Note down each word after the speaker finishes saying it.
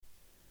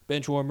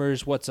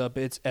Benchwarmers, what's up?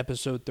 It's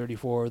episode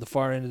 34, The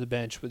Far End of the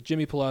Bench with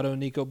Jimmy Pilato and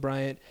Nico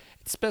Bryant.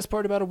 It's the best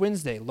part about a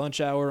Wednesday, lunch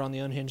hour on the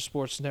Unhinged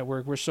Sports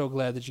Network. We're so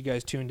glad that you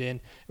guys tuned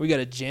in. We got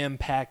a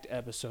jam-packed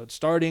episode,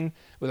 starting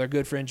with our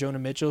good friend Jonah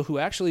Mitchell, who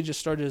actually just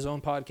started his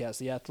own podcast,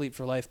 the Athlete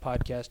for Life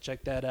podcast.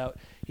 Check that out.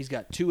 He's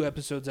got 2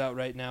 episodes out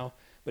right now,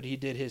 but he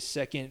did his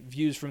second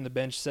Views from the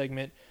Bench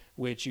segment,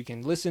 which you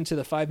can listen to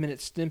the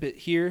 5-minute snippet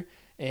here,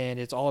 and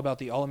it's all about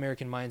the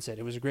All-American mindset.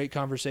 It was a great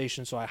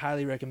conversation, so I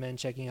highly recommend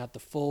checking out the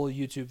full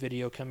YouTube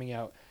video coming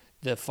out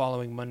the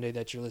following Monday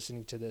that you're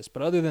listening to this.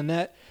 But other than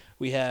that,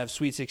 we have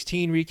Sweet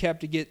 16 recap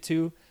to get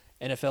to,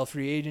 NFL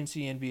free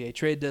agency, NBA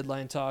trade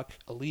deadline talk,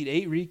 Elite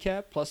 8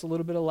 recap, plus a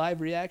little bit of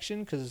live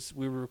reaction because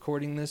we were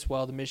recording this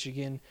while the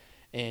Michigan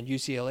and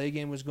UCLA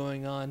game was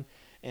going on.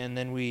 And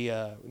then we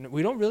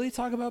don't really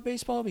talk about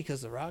baseball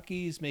because the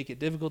Rockies make it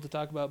difficult to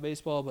talk about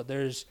baseball, but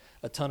there's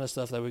a ton of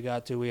stuff that we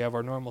got to. We have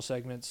our normal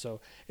segments,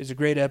 so it's a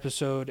great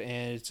episode,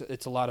 and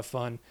it's a lot of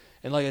fun.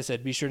 And like I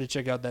said, be sure to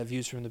check out that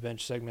Views from the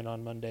Bench segment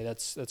on Monday.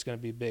 That's going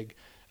to be big.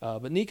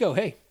 But Nico,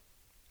 hey,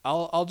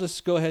 I'll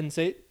just go ahead and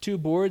say it. 2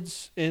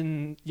 boards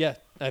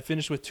I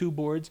finished with 2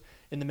 boards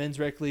in the men's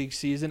rec league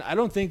season. I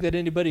don't think that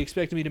anybody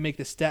expected me to make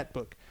the stat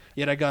book,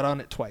 yet I got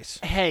on it twice.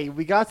 Hey,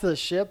 we got to the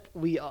ship.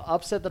 We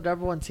upset the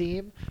number 1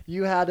 team.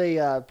 You had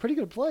a pretty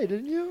good play,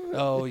 didn't you?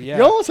 Oh, yeah.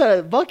 You almost had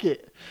a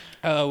bucket.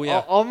 Oh, yeah.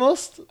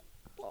 Almost had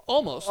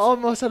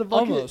a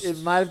bucket. Almost. It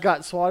might have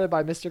got swatted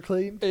by Mr.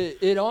 Clean.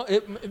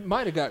 It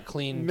might have got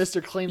cleaned.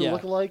 Mr. Clean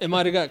lookalike. It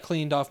might have got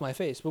cleaned off my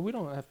face, but we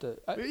don't have to.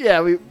 We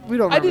don't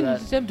remember I didn't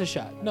that. attempt a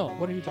shot. No,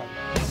 what are you talking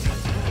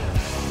about?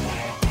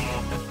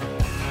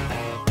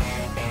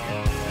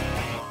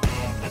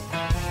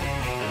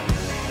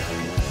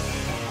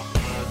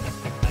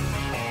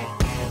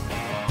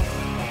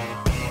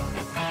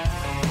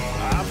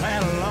 I've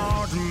had a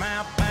large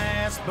mouth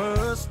pass,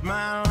 bust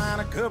smile,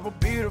 and a couple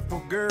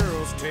beautiful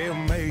girls tell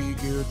me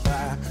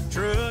goodbye.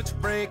 Trucks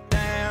break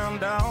down,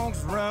 dogs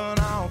run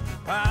off,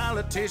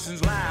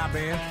 politicians lie,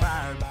 been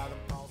fired by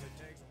the boss.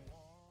 It takes one.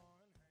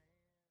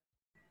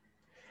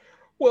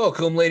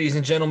 Welcome, ladies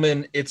and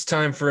gentlemen. It's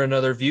time for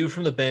another View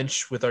from the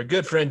Bench with our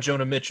good friend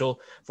Jonah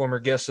Mitchell, former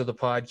guest of the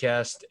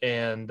podcast,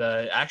 and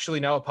actually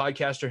now a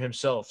podcaster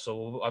himself.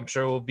 So I'm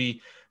sure we'll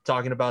be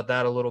talking about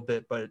that a little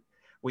bit, but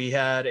we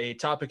had a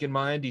topic in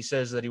mind. He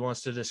says that he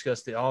wants to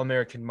discuss the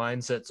All-American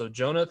mindset. So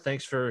Jonah,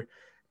 thanks for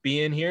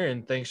being here,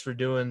 and thanks for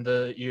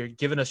you're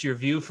giving us your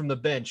view from the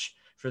bench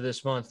for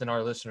this month and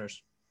our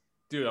listeners.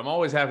 Dude, I'm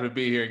always happy to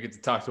be here and get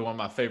to talk to one of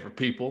my favorite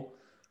people.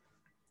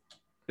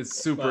 It's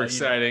super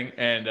exciting.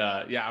 And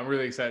I'm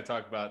really excited to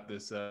talk about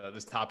this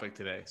topic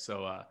today.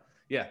 So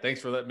thanks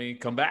for letting me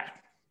come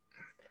back.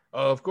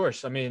 Oh, of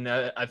course. I mean,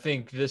 I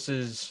think this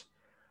is,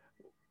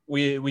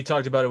 we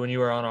talked about it when you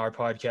were on our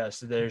podcast.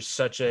 There's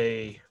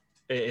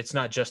it's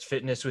not just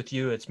fitness with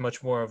you. It's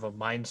much more of a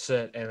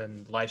mindset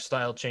and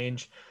lifestyle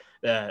change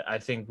that I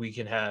think we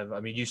can have. I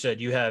mean, you said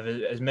you have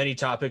as many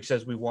topics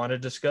as we want to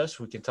discuss,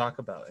 we can talk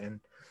about. And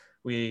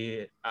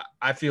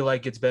I feel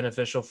like it's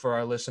beneficial for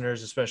our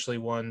listeners, especially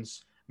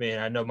ones,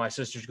 I know my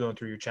sister's going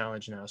through your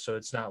challenge now, so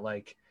it's not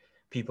like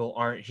people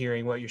aren't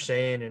hearing what you're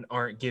saying and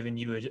aren't giving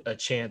you a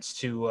chance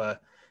to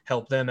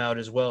help them out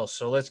as well.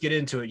 So let's get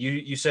into it.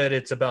 You said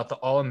it's about the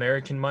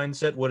All-American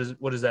mindset.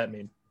 What does that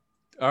mean?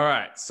 All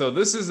right. So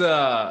this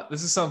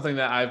is something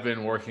that I've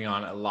been working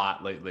on a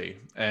lot lately.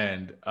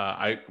 And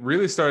I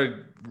really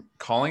started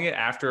calling it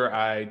after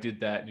I did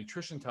that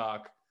nutrition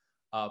talk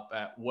up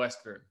at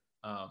Western.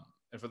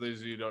 And for those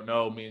of you who don't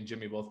know, me and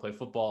Jimmy both play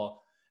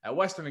football at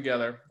Western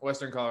together,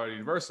 Western Colorado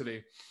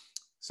University.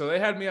 So they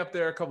had me up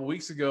there a couple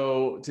weeks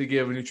ago to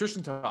give a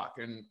nutrition talk.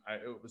 And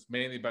it was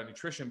mainly about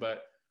nutrition,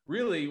 but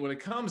really when it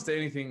comes to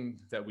anything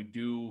that we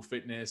do,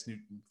 fitness,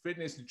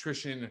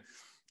 nutrition,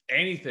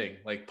 anything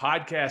like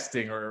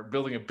podcasting or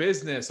building a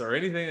business or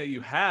anything that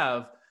you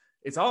have,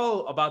 it's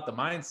all about the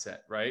mindset,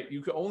 right?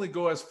 You can only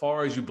go as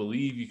far as you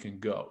believe you can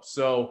go.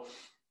 So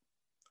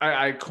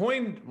I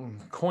coined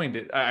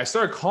it. I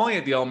started calling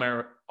it the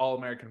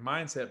All-American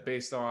mindset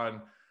based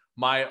on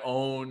my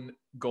own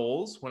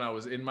goals when I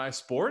was in my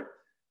sport.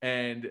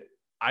 And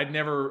I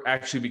never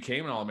actually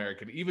became an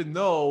All-American, even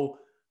though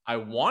I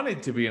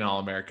wanted to be an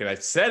All-American. I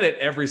said it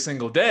every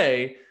single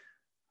day.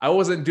 I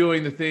wasn't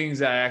doing the things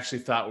that I actually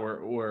thought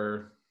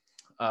were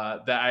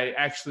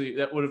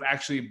that would have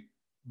actually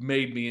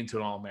made me into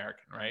an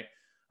All-American, right?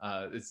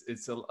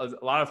 It's a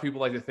lot of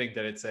people like to think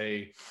that it's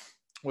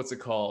what's it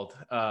called?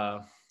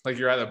 Like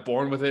you're either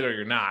born with it or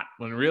you're not.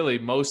 When really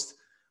most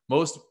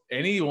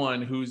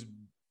anyone who's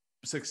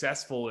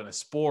successful in a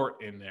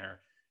sport, in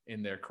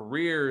their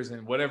careers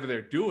and whatever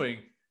they're doing,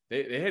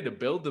 they had to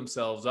build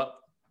themselves up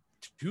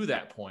to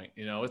that point.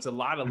 It's a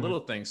lot of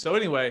little things. So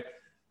anyway,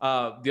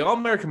 the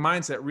All-American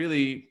mindset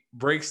really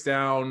breaks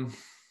down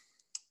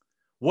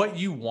what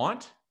you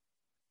want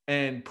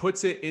and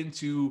puts it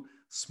into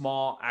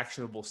small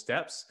actionable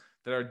steps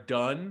that are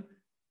done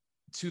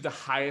to the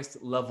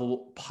highest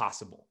level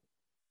possible.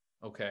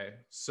 Okay.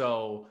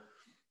 So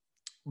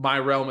my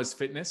realm is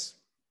fitness.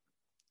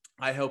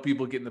 I help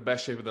people get in the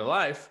best shape of their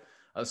life.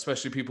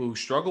 especially people who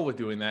struggle with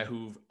doing that,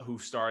 who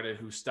started,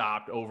 who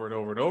stopped over and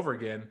over and over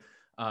again,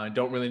 and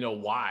don't really know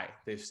why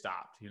they've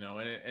stopped,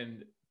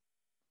 and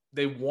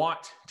they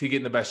want to get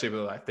in the best shape of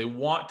their life. They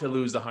want to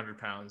lose the 100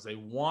 pounds. They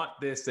want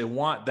this, they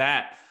want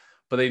that,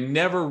 but they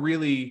never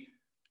really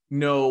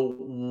know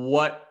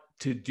what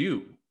to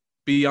do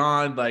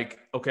beyond like,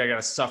 okay, I got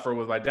to suffer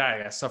with my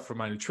diet. I got to suffer with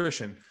my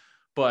nutrition,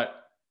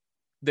 but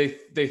they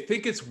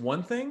think it's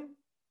one thing,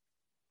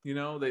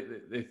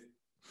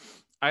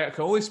 I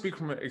can only speak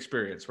from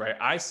experience, right?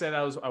 I said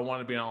I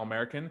wanted to be an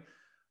All-American,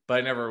 but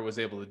I never was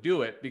able to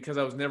do it because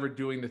I was never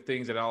doing the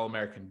things that an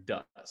All-American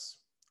does.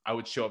 I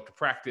would show up to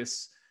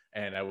practice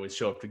and I would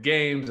show up to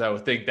games. I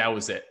would think that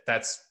was it.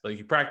 That's like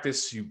you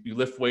practice, you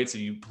lift weights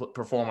and you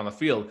perform on the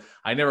field.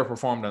 I never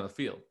performed on the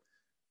field.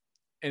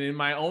 And in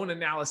my own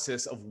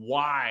analysis of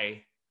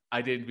why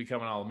I didn't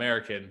become an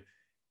All-American,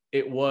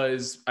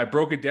 I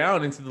broke it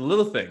down into the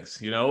little things,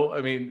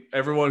 I mean,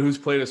 everyone who's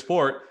played a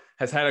sport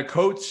has had a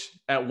coach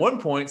at one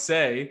point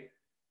say,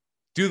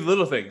 do the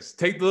little things,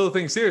 take the little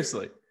things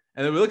seriously.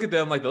 And then we look at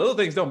them like the little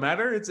things don't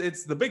matter.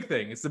 It's the big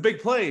thing. It's the big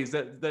plays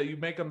that you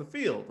make on the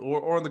field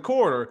or on the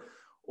court,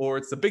 or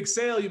it's the big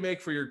sale you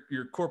make for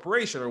your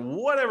corporation or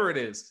whatever it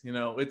is,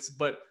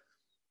 but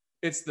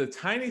it's the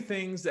tiny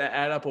things that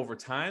add up over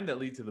time that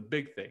lead to the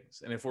big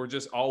things. And if we're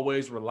just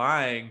always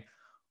relying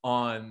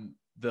on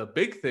the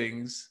big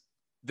things,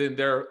 then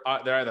they're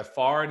either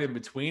far and in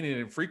between and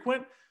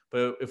infrequent.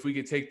 But if we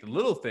could take the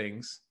little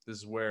things, this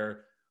is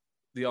where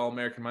the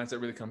All-American mindset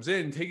really comes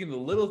in, taking the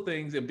little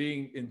things and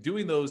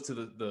doing those to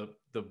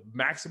the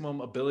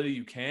maximum ability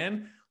you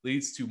can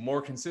leads to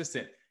more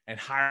consistent and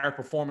higher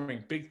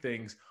performing big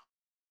things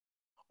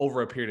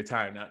over a period of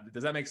time. Now,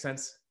 does that make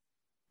sense?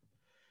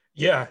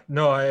 Yeah,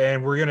 no,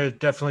 and we're going to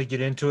definitely get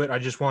into it. I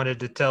just wanted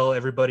to tell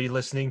everybody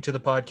listening to the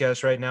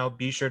podcast right now,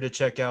 be sure to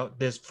check out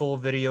this full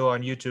video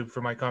on YouTube for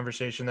my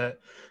conversation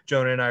that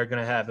Jonah and I are going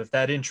to have. If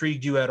that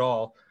intrigued you at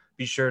all,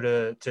 be sure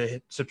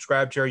to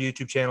subscribe to our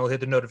YouTube channel, hit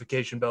the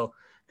notification bell,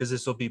 because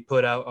this will be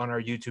put out on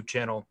our YouTube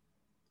channel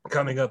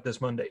coming up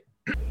this Monday.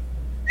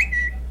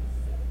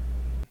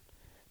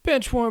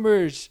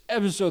 Benchwarmers,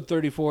 episode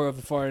 34 of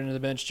the Far End of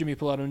the Bench. Jimmy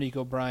Pilato,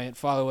 Nico Bryant.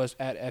 Follow us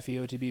at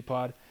FEOTB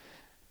Pod.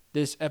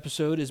 This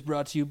episode is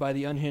brought to you by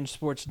the Unhinged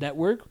Sports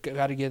Network.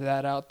 Got to get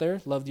that out there.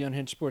 Love the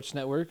Unhinged Sports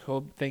Network.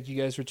 Thank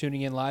you guys for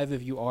tuning in live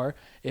if you are.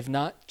 If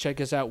not, check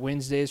us out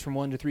Wednesdays from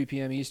 1 to 3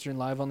 p.m. Eastern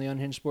live on the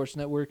Unhinged Sports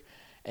Network.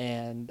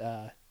 And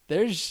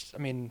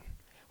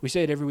we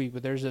say it every week,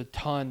 but there's a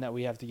ton that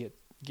we have to get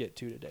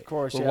to today. Of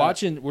course,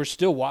 we're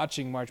still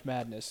watching March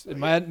Madness. The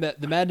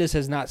madness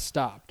has not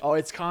stopped. Oh,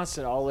 it's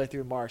constant all the way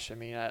through March. I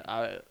mean,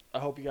 I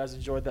hope you guys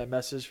enjoyed that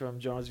message from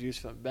Jonah's Views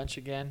from the Bench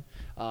again.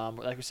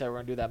 Like we said, we're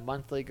going to do that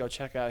monthly. Go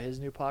check out his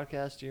new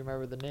podcast. Do you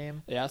remember the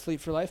name? The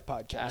Athlete for Life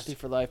podcast. Athlete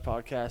for Life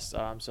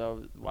podcast.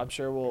 So I'm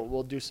sure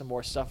we'll do some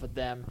more stuff with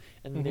them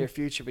in the near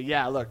future. But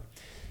yeah, look.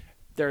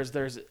 There's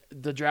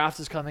the draft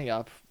is coming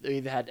up.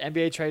 We've had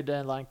NBA trade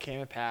deadline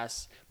came and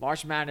passed.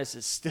 March Madness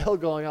is still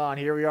going on.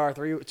 Here we are,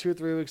 2 or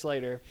 3 weeks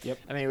later. Yep.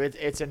 I mean,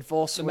 it's in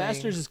full swing. The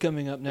Masters is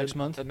coming up next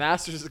month. The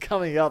Masters is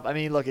coming up. I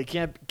mean, look, it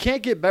can't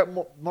get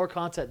more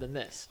content than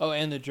this. Oh,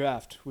 and the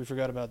draft. We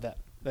forgot about that.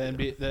 The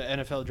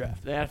NFL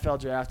draft. The NFL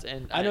draft,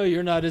 and I know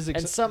you're not as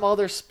excited. And some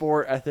other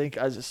sport, I think,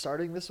 is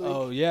starting this week.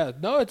 Oh yeah,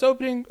 no, it's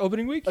opening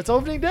week. It's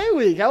opening day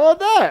week. How about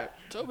that?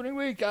 It's opening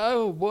week.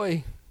 Oh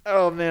boy.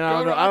 Oh man,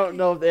 I don't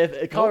know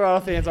if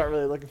Colorado fans aren't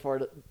really looking forward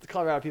to. The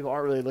Colorado people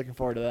aren't really looking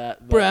forward to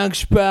that.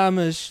 Bronx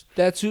Bombers.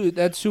 That's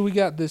who we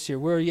got this year.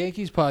 We're a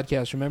Yankees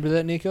podcast. Remember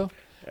that, Nico?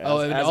 As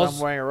I'm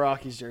wearing a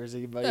Rockies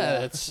jersey, but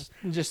yeah, it's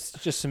just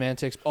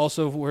semantics.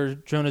 Also, we're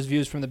Jonah's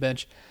Views from the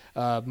Bench.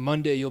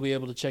 Monday, you'll be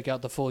able to check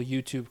out the full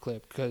YouTube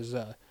clip because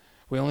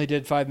we only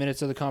did 5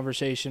 minutes of the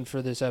conversation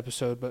for this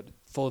episode, but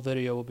full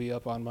video will be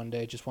up on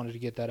Monday. Just wanted to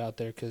get that out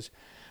there because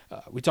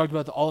we talked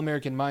about the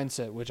All-American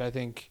mindset, which I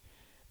think.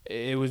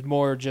 It was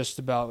more just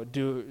about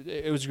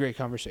it was a great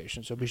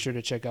conversation, so be sure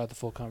to check out the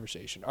full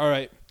conversation. All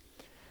right,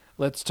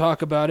 let's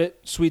talk about it.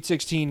 Sweet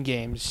 16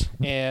 games,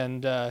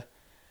 and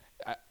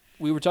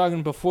we were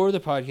talking before the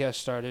podcast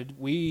started.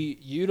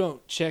 You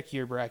don't check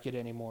your bracket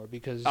anymore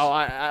because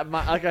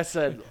like I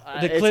said,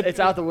 it's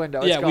out the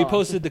window. It's gone. We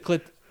posted the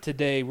clip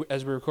today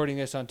as we're recording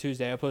this on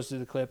Tuesday. I posted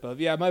the clip of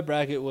my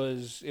bracket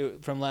was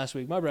from last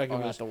week. My bracket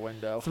was out the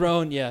window,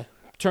 thrown,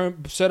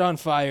 set on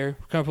fire,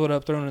 crumpled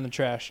up, thrown in the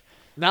trash.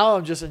 Now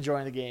I'm just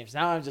enjoying the games.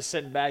 Now I'm just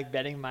sitting back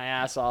betting my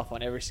ass off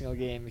on every single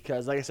game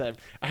because, like I said,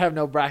 I have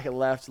no bracket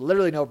left.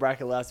 Literally no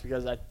bracket left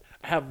because I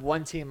have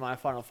one team in my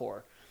Final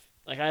Four.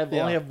 Like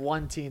only have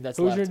one team that's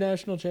left. Who's your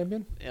national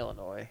champion?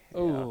 Illinois.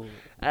 Oh,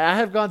 I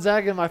have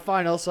Gonzaga in my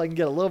final, so I can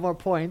get a little more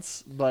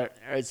points, but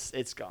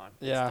it's gone.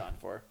 Yeah. It's done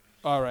for.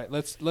 All right,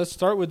 let's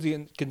start with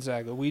the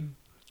Gonzaga. We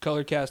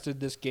color casted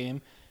this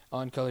game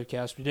on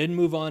Colorcast. We didn't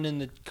move on in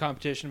the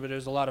competition, but it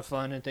was a lot of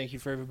fun, and thank you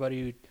for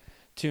everybody who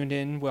tuned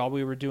in while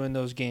we were doing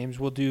those games.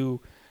 We'll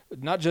do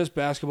not just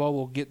basketball.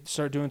 We'll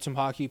start doing some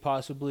hockey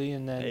possibly,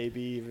 and then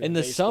maybe even in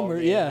the summer.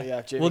 Game.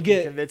 Yeah, Jimmy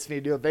convinced me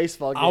to do a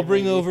baseball game. I'll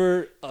bring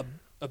over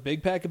a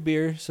big pack of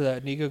beer so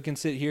that Nico can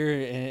sit here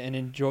and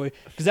enjoy.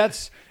 Because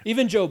that's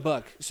even Joe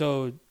Buck.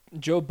 So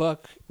Joe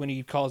Buck, when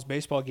he calls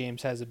baseball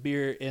games, has a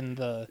beer in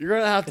the You're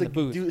going to have to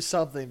booth. do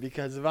something,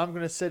 because if I'm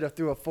going to sit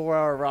through a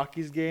 4-hour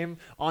Rockies game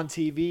on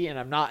TV and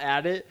I'm not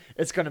at it,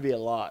 it's going to be a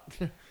lot.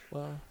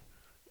 Well,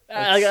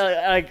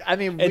 I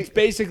mean, it's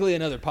basically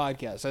another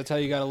podcast. That's how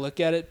you got to look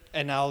at it.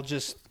 And I'll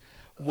just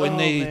when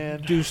they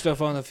do stuff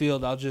on the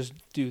field, I'll just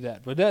do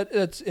that. But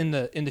that's in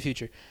the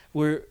future.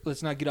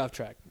 Let's not get off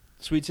track.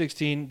 Sweet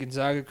 16,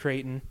 Gonzaga,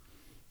 Creighton.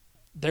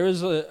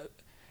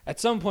 At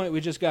some point we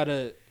just got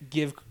to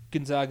give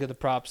Gonzaga the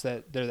props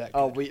that they're that good.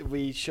 Oh,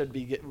 we should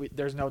be.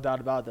 There's no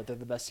doubt about that. They're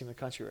the best team in the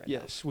country right now.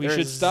 Yes, we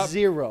should stop.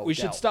 We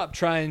should stop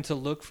trying to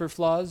look for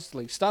flaws.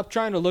 Like, stop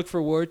trying to look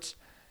for warts.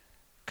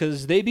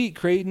 Because they beat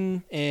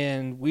Creighton,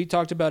 and we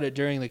talked about it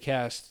during the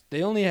cast.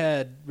 They only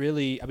had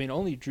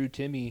only Drew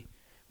Timme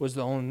was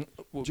the only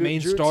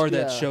main star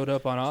that showed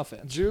up on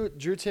offense. Drew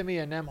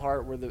Timme and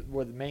Nembhard were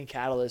the main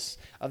catalysts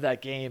of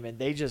that game, and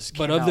they just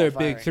came But of out their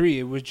firing. big three,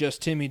 it was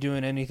just Timme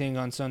doing anything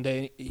on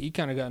Sunday. He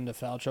kind of got into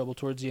foul trouble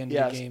towards the end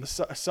of the game.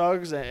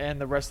 Suggs and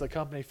the rest of the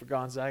company for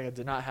Gonzaga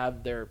did not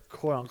have their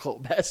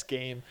quote-unquote best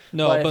game.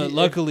 No, but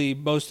luckily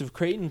most of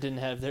Creighton didn't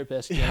have their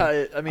best game.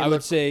 Yeah, I mean, I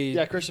would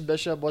say Christian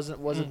Bishop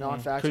wasn't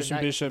non-factor. Christian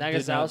Bishop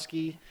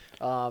Nagazowski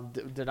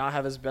did not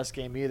have his best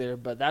game either.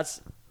 But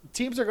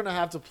teams are going to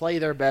have to play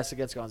their best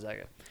against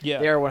Gonzaga. Yeah.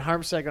 They are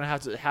 100% going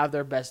to have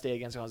their best day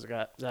against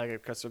Gonzaga,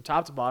 because from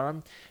top to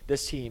bottom,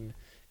 this team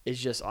is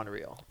just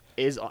unreal.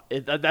 That's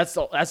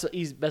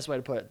the best way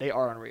to put it. They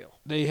are unreal.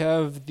 They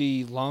have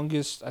the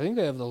longest. I think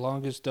they have the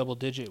longest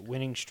double-digit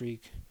winning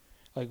streak,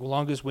 like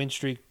longest win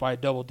streak by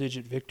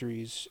double-digit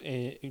victories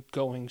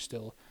going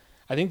still.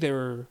 I think they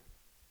were,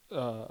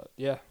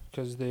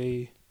 because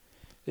they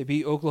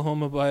beat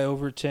Oklahoma by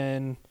over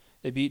 10.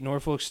 They beat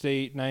Norfolk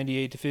State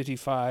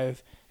 98-55.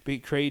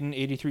 Beat Creighton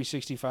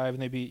 83-65,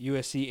 and they beat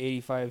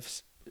USC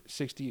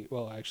 85-60.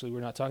 Well, actually,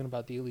 we're not talking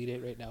about the Elite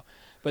Eight right now,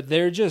 but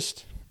they're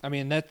just. I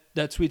mean,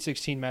 that Sweet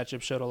 16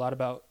 matchup showed a lot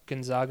about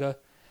Gonzaga,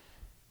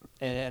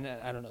 and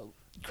I don't know.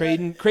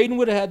 Creighton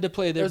would have had to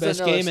play their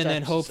best game and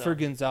then hope for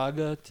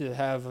Gonzaga to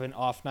have an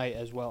off night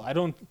as well. I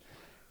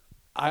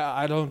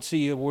don't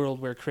see a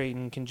world where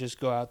Creighton can just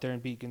go out there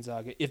and beat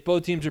Gonzaga. If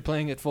both teams are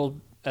playing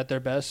at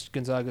their best,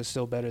 Gonzaga is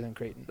still better than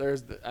Creighton.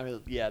 There's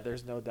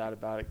no doubt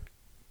about it.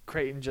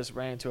 Creighton just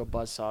ran into a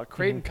buzzsaw.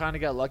 Creighton kind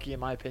of got lucky, in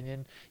my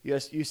opinion.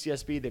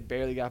 UCSB, they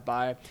barely got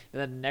by. And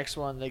then the next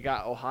one, they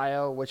got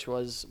Ohio, which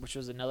was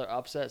another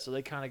upset. So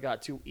they kind of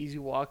got two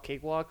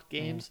cakewalk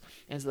games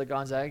into the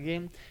Gonzaga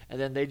game.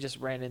 And then they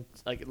just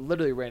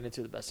literally ran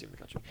into the best team in the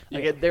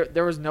country.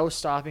 There was no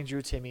stopping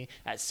Drew Timme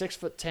at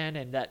 6'10"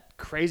 and that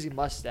crazy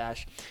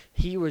mustache.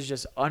 He was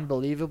just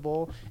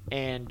unbelievable.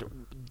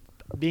 And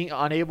being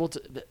unable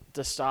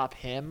to stop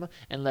him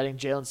and letting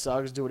Jalen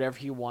Suggs do whatever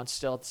he wants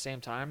still at the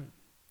same time,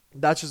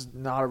 that's just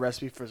not a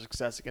recipe for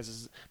success against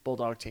this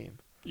Bulldog team.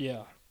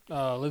 Yeah.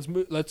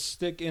 Let's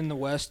stick in the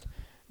West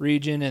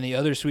region and the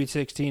other Sweet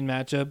 16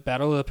 matchup,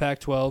 Battle of the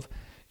Pac-12.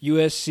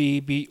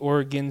 USC beat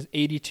Oregon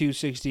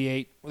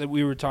 82-68.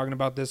 We were talking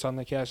about this on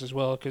the cast as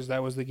well because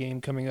that was the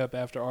game coming up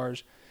after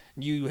ours.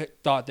 You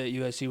thought that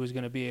USC was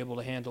going to be able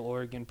to handle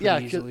Oregon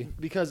pretty easily.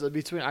 Because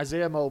between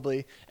Isaiah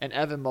Mobley and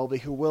Evan Mobley,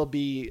 who will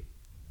be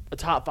a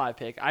top 5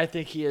 pick, I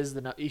think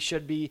he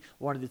should be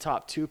one of the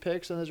top 2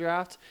 picks in the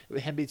draft. It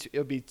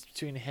would be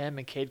between him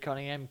and Cade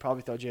Cunningham.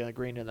 Probably throw Jalen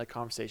Green in that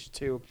conversation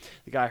too,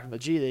 the guy from the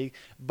G League.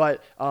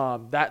 But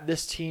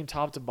this team,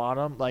 top to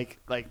bottom, like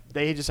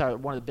they just are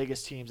one of the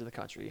biggest teams in the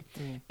country,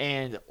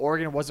 and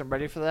Oregon wasn't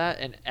ready for that.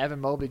 And Evan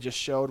Mobley just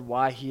showed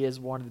why he is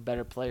one of the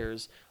better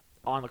players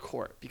on the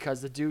court, because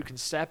the dude can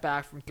step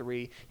back from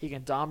 3, he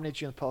can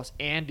dominate you in the post,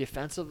 and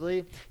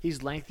defensively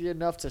he's lengthy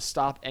enough to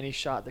stop any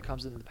shot that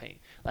comes into the paint.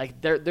 Like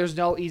there's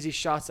no easy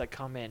shots that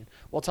come in.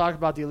 We'll talk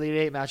about the Elite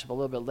Eight matchup a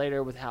little bit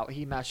later with how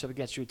he matched up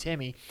against Drew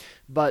Timme,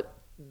 but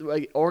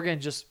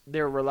Oregon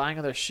they're relying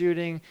on their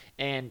shooting,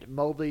 and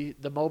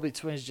the Mobley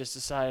twins just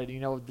decided,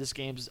 this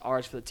game's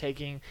ours for the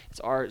taking. It's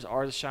ours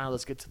to shine.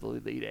 Let's get to the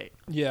Elite Eight.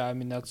 Yeah, I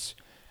mean that's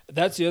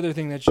the other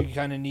thing that you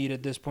kind of need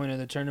at this point in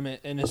the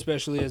tournament, and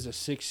especially as a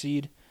 6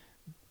 seed,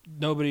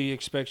 nobody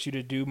expects you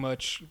to do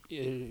much.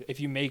 If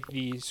you make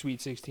the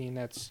Sweet 16,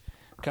 that's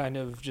kind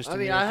of just.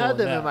 I had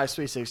them in my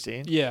Sweet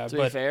 16. Yeah, to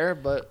be fair,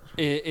 but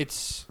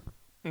it's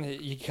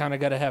you kind of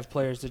got to have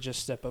players that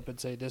just step up and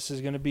say, "This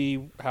is going to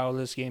be how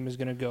this game is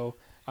going to go.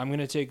 I'm going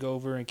to take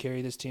over and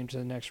carry this team to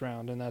the next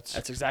round," and that's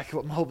exactly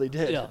what Mobley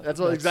did. Yeah, that's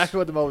exactly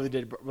what the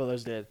Mobley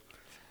brothers did.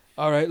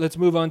 All right, let's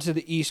move on to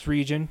the East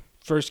region.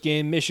 First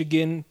game,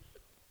 Michigan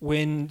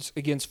wins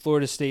against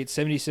Florida State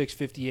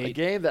 76-58. A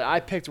game that I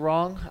picked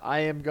wrong. I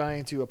am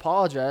going to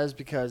apologize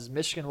because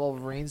Michigan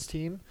Wolverines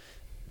team,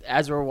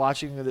 as we're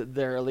watching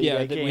their Elite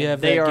Eight game, we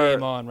have that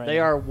game on right now. They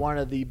are one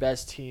of the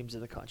best teams in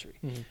the country.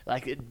 Mm-hmm.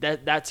 Like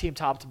that team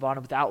top to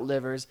bottom without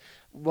Livers.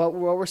 What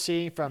we're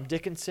seeing from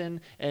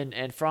Dickinson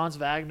and Franz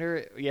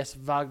Wagner, yes,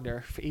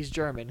 Wagner, he's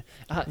German.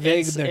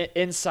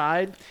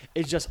 Inside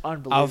is just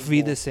unbelievable. Auf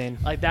Wiedersehen.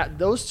 Like that,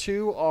 those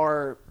two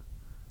are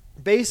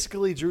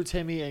basically Drew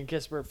Timme and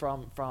Kispert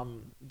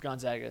from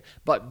Gonzaga,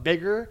 but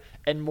bigger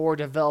and more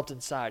developed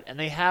inside. And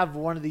they have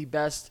one of the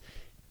best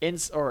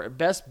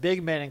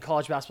big men in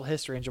college basketball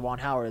history in Juwan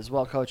Howard as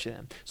well coaching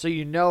them. So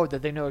you know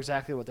that they know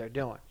exactly what they're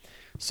doing.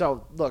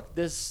 So look,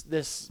 this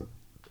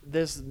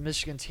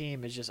Michigan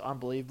team is just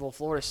unbelievable.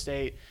 Florida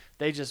State,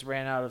 they just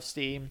ran out of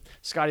steam.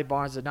 Scotty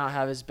Barnes did not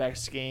have his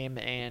best game,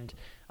 and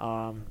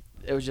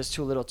it was just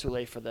too little too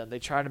late for them. They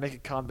tried to make a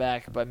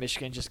comeback, but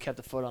Michigan just kept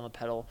the foot on the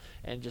pedal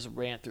and just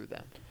ran through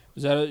them.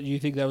 Do you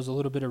think that was a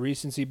little bit of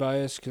recency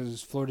bias?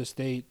 Because Florida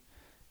State,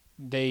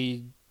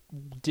 they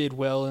did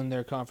well in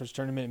their conference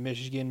tournament.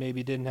 Michigan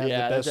maybe didn't have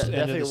the best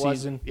end of the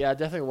season. Yeah,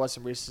 definitely was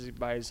some recency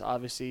bias.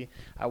 Obviously,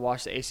 I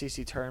watched the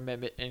ACC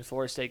tournament, and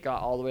Florida State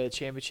got all the way to the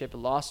championship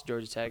and lost to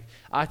Georgia Tech.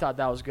 I thought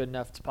that was good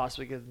enough to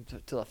possibly get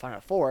them to the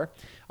Final Four.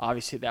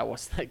 Obviously, that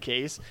wasn't the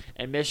case.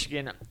 And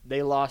Michigan,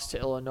 they lost to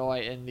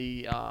Illinois in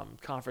the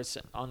conference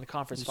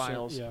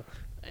finals. Yeah.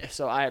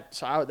 So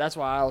that's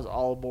why I was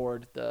all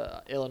aboard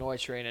the Illinois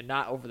train and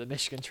not over the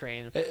Michigan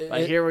train.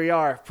 Here we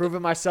are,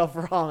 proving myself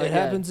wrong. It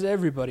happens to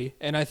everybody,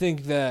 and I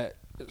think that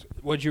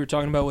what you were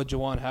talking about with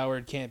Juwan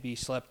Howard can't be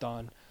slept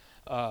on.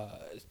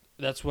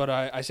 That's what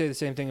I say the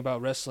same thing about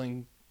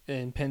wrestling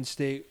in Penn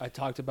State. I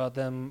talked about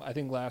them, I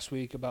think, last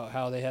week about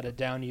how they had a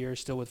down year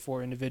still with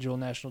 4 individual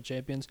national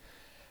champions.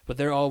 But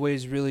they're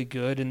always really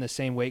good in the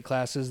same weight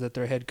classes that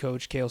their head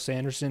coach, Cale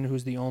Sanderson,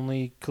 who's the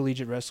only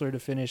collegiate wrestler to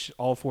finish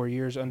all 4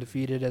 years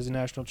undefeated as a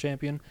national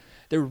champion.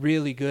 They're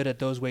really good at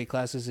those weight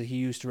classes that he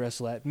used to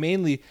wrestle at,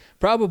 mainly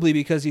probably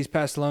because he's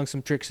passed along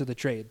some tricks of the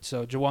trade.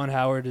 So Juwan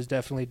Howard has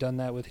definitely done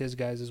that with his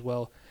guys as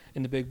well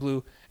in the Big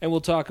Blue. And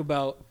we'll talk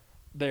about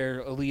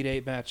their Elite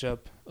Eight matchup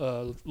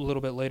a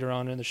little bit later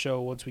on in the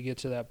show once we get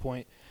to that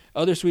point.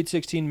 Other Sweet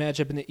 16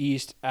 matchup in the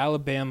East,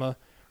 Alabama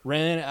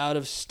ran out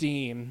of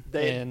steam.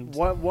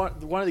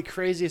 One of the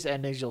craziest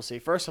endings you'll see.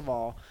 First of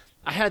all,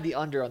 I had the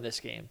under on this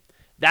game.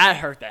 That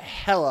hurt the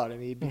hell out of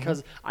me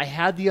because I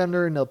had the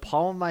under in the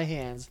palm of my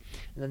hands,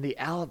 and then the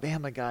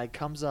Alabama guy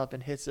comes up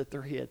and hits a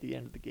 3 at the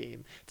end of the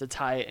game to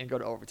tie it and go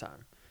to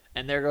overtime.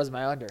 And there goes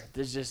my under.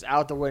 It's just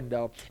out the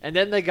window. And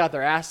then they got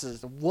their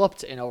asses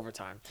whooped in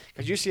overtime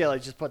because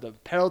UCLA just put the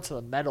pedal to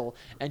the metal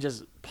and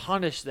just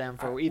punished them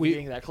for even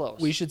being that close.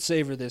 We should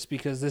savor this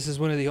because this is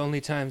one of the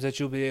only times that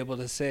you'll be able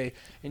to say,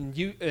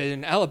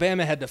 and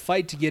Alabama had to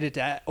fight to get it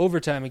to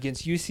overtime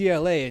against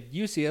UCLA, and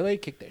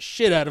UCLA kicked the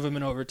shit out of them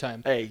in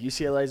overtime. Hey,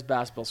 UCLA's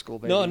basketball school,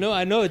 baby. No,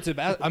 I know it's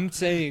about. I'm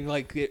saying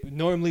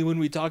normally when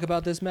we talk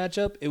about this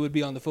matchup, it would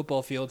be on the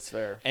football field. It's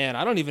fair. And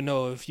I don't even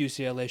know if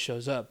UCLA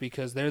shows up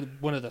because they're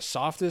one of the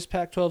softest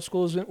Pac-12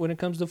 schools when it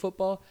comes to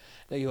football.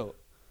 They go,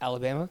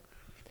 Alabama?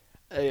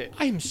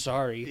 I'm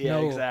sorry.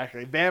 Yeah, no.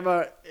 Exactly.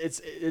 Bama,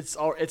 it's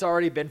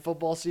already been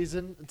football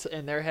season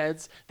in their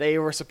heads. They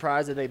were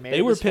surprised that they made it this far.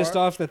 They were pissed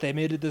off that they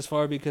made it this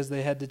far because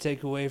they had to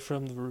take away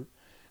from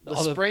the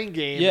spring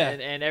game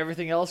and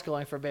everything else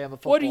going for Bama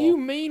football. What do you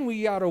mean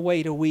we got to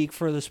wait a week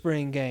for the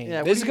spring game?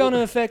 Yeah, this is going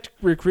to affect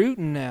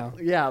recruiting now.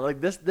 Yeah, like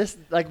this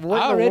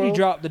what I already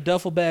dropped the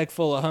duffel bag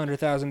full of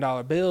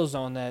 $100,000 bills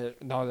on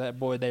that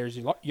boy there's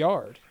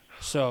yard.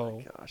 So, oh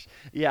my gosh.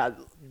 Yeah,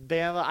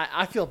 Bama,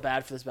 I feel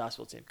bad for this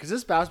basketball team because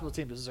this basketball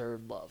team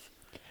deserved love.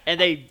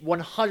 And they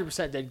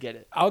 100% did get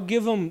it. I'll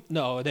give them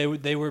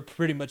they were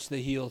pretty much the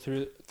heel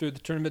through the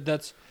tournament.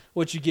 That's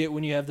what you get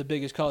when you have the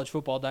biggest college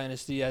football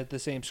dynasty at the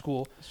same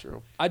school. That's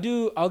true.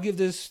 I'll give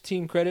this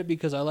team credit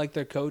because I like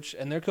their coach,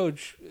 and their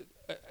coach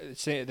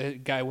the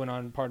guy went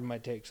on Pardon My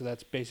Take, so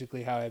that's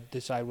basically how I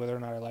decide whether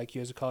or not I like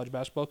you as a college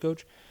basketball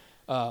coach.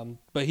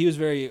 But he was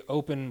very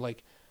open,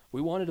 like, we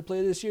wanted to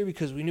play this year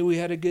because we knew we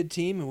had a good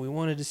team and we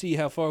wanted to see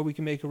how far we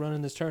can make a run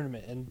in this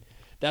tournament. And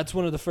that's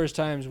one of the first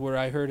times where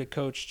I heard a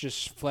coach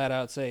just flat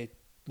out say,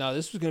 no,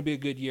 this was going to be a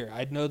good year.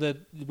 I know that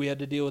we had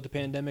to deal with the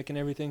pandemic and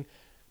everything,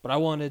 but I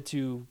wanted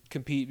to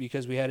compete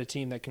because we had a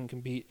team that can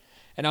compete.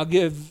 And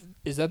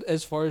is that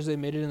as far as they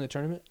made it in the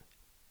tournament?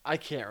 I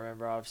can't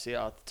remember, obviously,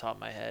 off the top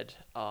of my head.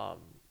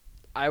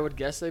 I would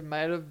guess they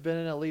might have been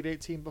an Elite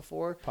Eight team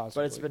before,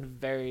 possibly. But it's been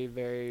very,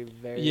 very,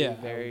 very,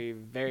 very,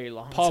 very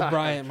long Paul time.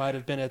 Bryant might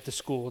have been at the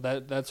school.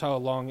 That's how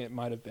long it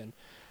might have been.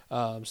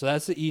 So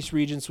that's the East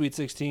Region, Sweet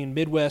 16.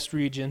 Midwest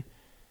Region,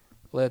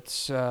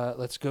 let's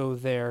go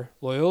there.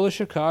 Loyola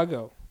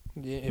Chicago.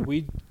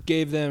 We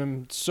gave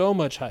them so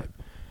much hype.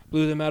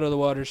 Blew them out of the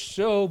water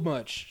so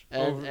much.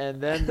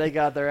 And then they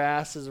got their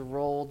asses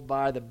rolled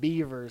by the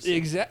Beavers.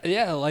 Exactly.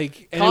 Yeah,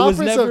 like and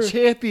Conference of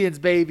Champions,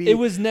 baby.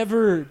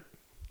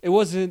 It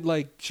wasn't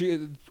like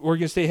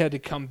Oregon State had to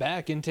come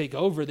back and take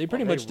over. They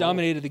pretty much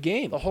dominated the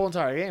game. The whole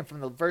entire game, from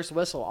the first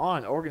whistle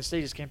on, Oregon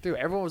State just came through.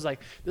 Everyone was like,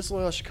 this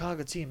Loyola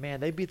Chicago team, man,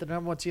 they beat the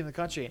number 1 team in the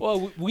country.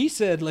 Well, we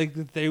said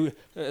like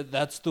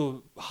that's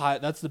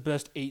the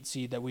best 8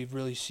 seed that we've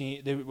really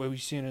seen. We've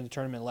seen in the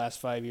tournament the last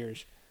 5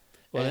 years.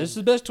 Well, And this is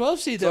the best 12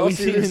 seed that 12 we've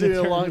seed seen we've in seen the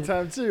in a long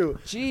tournament. time too.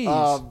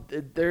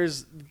 Jeez.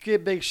 There's a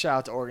big shout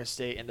out to Oregon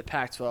State and the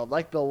Pac-12.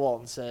 Like Bill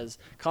Walton says,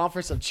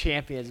 Conference of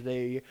Champions,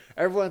 baby.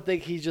 Everyone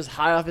think he's just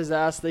high off his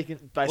ass thinking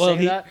by Well, saying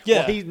he- that. yeah.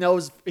 Well, he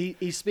knows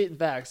he's spitting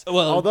facts. Well-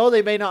 Although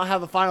they may not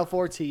have a Final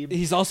Four team,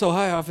 He's also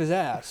high off his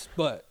ass,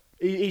 but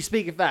he's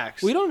speaking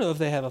facts. we don't know if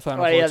they have a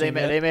Final Oh, Four yeah, team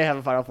they yet. may have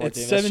a Final Four It's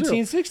team. That's true.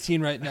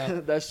 17-16 right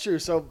now. That's true.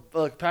 So,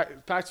 look,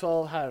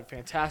 Pac-12 had a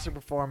fantastic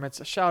performance.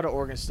 A shout out to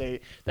Oregon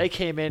State. They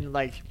came in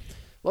like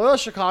Loyola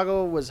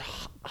Chicago was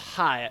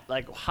high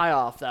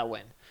off that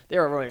win. They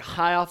were really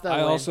high off that I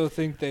win. also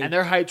think they And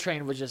their hype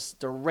train was just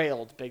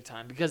derailed big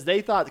time because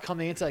they thought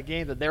coming into that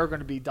game that they were going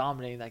to be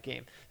dominating that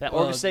game. That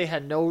Well, Oregon State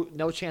had no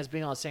chance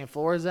being on the same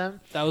floor as them.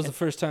 that was the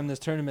first time this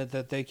tournament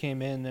that they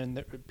came in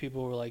and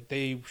people were like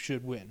they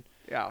should win.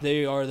 Yeah.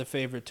 They are the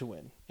favorite to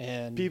win.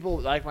 And People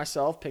like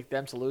myself picked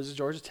them to lose to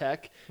Georgia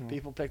Tech. Hmm.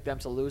 People picked them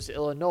to lose to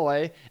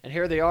Illinois. And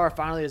here they are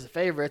finally as the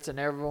favorites, and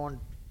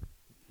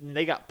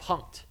they got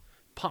punked.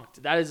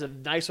 That is a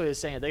nice way of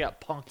saying it. They got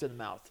punked in the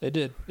mouth. they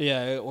did.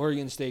 Yeah,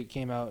 Oregon State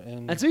came out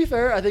and And to be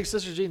fair, I think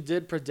Sister Jean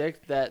did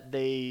predict that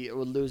they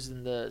would lose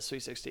in the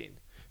Sweet 16.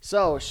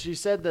 So she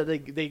said that they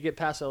get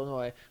past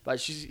Illinois,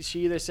 but she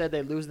either said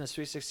they lose in the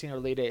Sweet 16 or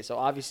Elite 8. So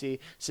obviously,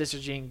 Sister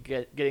Jean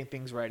getting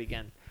things right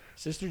again.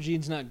 Sister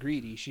Jean's not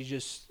greedy.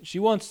 She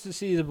wants to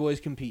see the boys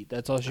compete.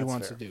 That's all she That's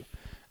wants fair. to do.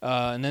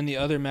 And then the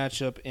other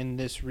matchup in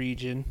this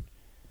region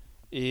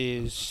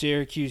is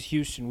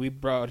Syracuse-Houston. We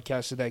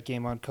broadcasted that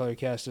game on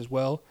Colorcast as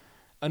well.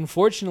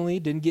 Unfortunately,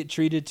 didn't get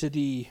treated to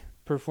the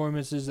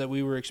performances that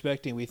we were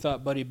expecting. We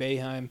thought Buddy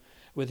Boeheim,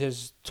 with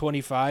his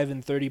 25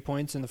 and 30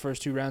 points in the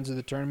first two rounds of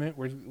the tournament,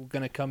 were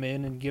going to come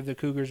in and give the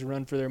Cougars a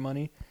run for their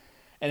money.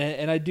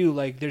 And I do,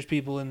 like, there's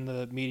people in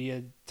the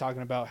media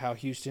talking about how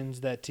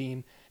Houston's that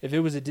team. If it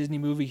was a Disney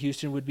movie,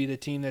 Houston would be the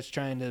team that's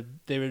trying to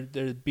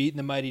they're beating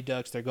the Mighty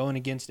Ducks. They're going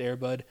against Air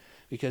Bud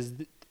because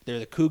they're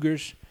the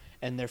Cougars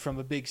and they're from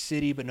a big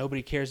city, but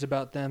nobody cares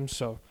about them.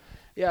 So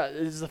Yeah,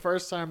 this is the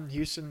first time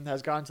Houston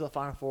has gotten to the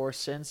Final Four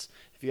since,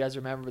 if you guys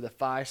remember, the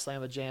Phi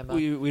Slamma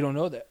Jamma. we don't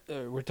know that.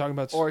 We're talking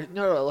about Or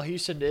no,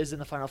 Houston is in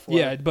the Final Four.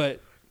 yeah,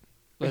 but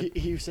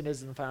Houston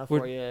is in the Final We're-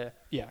 Four. Yeah.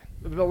 yeah.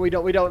 But we're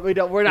not We're-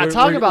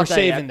 talking about we're that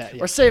saving yet. that,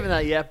 yeah. We're saving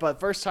that yet. But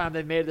first time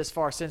they've made it this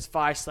far since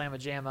Phi Slamma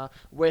Jamma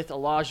with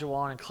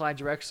Olajuwon and Clyde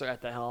Drexler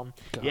at the helm.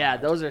 Yeah,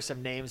 those are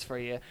some names for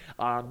you.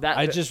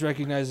 I just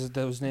recognize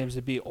those names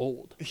to be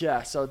old.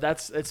 Yeah, so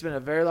it's been a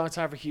very long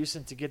time for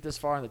Houston to get this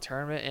far in the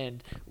tournament,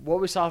 and what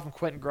we saw from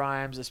Quentin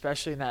Grimes,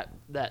 especially in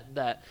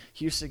that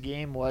Houston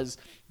game, was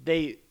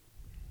they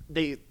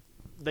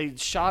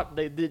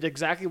did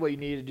exactly what you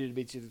needed to do to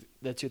beat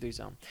the 2-3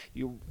 zone.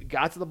 You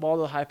got to the ball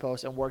to the high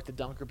post and worked the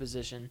dunker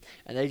position,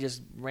 and they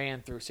just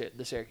ran through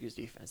the Syracuse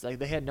defense. Like,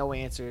 they had no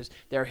answers.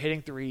 They were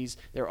hitting threes.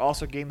 They were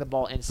also getting the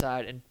ball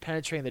inside and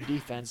penetrating the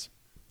defense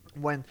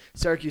when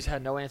Syracuse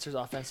had no answers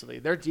offensively.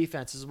 Their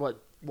defense is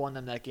what won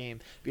them that game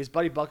because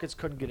Buddy Buckets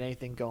couldn't get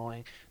anything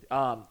going.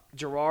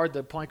 Gerard,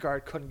 the point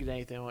guard, couldn't get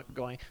anything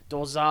going.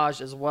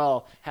 Dozage as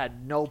well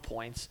had no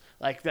points.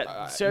 Like that, no,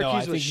 I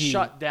Syracuse think was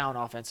shut down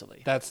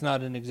offensively. That's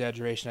not an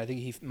exaggeration. I think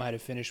he might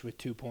have finished with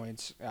 2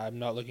 points. I'm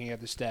not looking at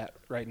the stat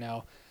right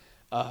now.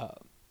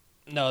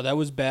 No, that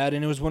was bad,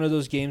 and it was one of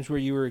those games where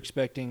you were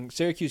expecting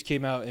Syracuse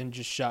came out and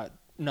just shot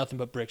nothing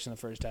but bricks in the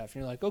first half.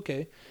 And you're like,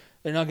 okay,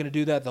 they're not going to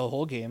do that the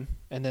whole game.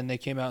 And then they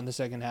came out in the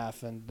second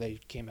half, and they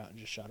came out and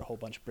just shot a whole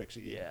bunch of bricks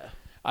again. Yeah.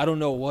 I don't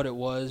know what it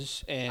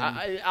was, and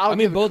I'll I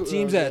mean give both kudos,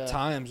 teams at yeah.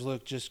 times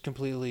looked just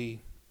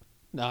completely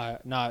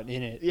not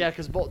in it. Yeah,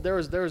 because there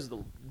was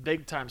the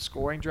big time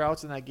scoring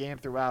droughts in that game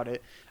throughout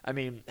it. I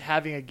mean,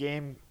 having a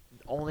game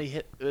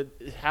only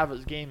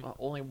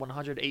only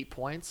 108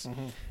 points.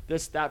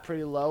 That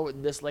pretty low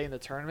and this late in the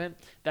tournament.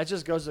 That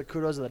just goes to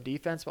kudos of the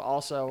defense, but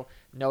also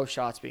no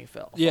shots being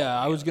filled. Yeah,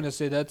 I was gonna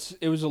say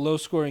it was a low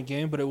scoring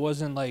game, but it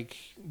wasn't like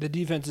the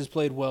defenses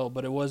played well,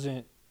 but it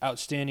wasn't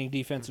outstanding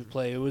defensive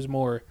play. It was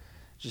more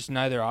just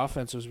neither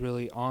offense was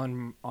really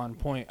on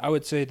point. I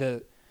would say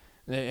that,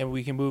 and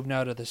we can move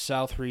now to the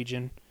South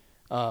region.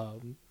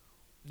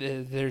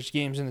 There's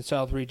games in the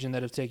South region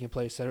that have taken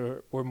place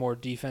that were more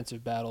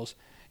defensive battles,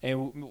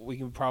 and we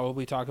can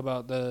probably talk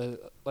about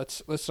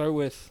let's start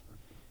with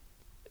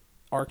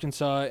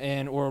Arkansas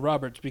and Oral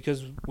Roberts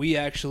because we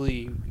got to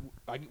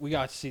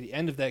see the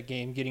end of that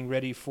game getting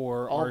ready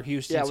for our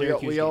Houston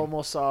Syracuse we game.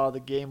 almost saw the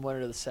game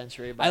winner of the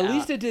century. But At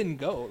least it didn't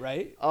go,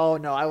 right? Oh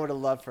no, I would have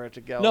loved for it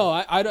to go. No,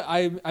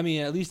 I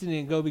mean at least it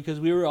didn't go because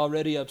we were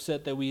already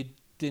upset that we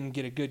didn't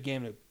get a good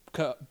game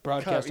to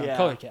broadcast on yeah.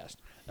 Colorcast.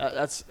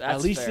 That's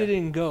At least fair. it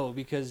didn't go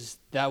because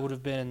that would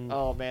have been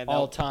Oh man,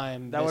 all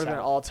time. That would have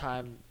been all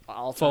time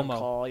FOMO.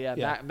 call. Yeah,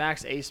 Yeah.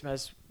 Max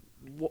Asmus.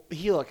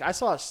 I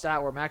saw a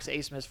stat where Max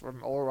Asmus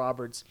from Oral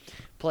Roberts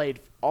played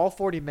all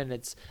 40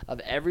 minutes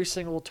of every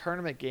single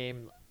tournament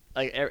game,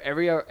 like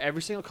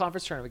every single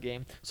conference tournament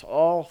game. So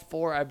all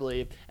 4, I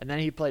believe, and then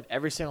he played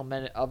every single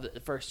minute of the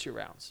first 2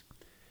 rounds.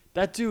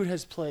 That dude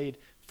has played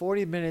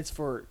 40 minutes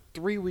for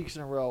 3 weeks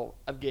in a row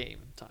of game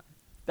time.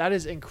 That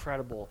is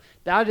incredible.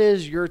 That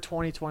is your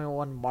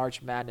 2021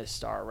 March Madness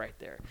star right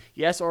there.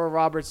 Yes, Oral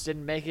Roberts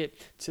didn't make it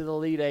to the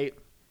Elite Eight,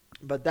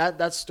 but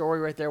that story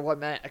right there, what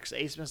Max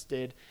Abmas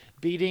did,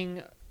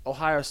 beating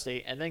Ohio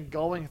State and then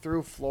going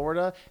through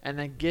Florida and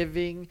then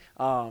giving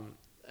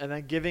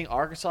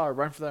Arkansas a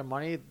run for their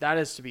money, that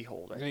is to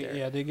behold right there.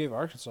 Yeah, they gave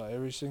Arkansas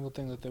every single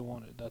thing that they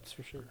wanted. That's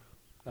for sure.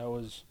 That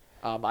was.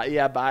 But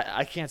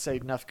I can't say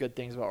enough good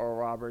things about Oral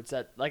Roberts.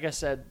 That, like I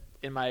said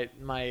in my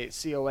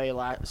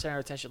COA center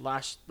attention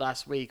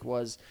last week,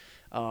 was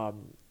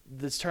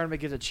this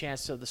tournament gives a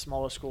chance to the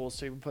smaller schools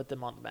to even put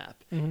them on the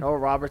map. Mm-hmm. And Oral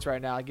Roberts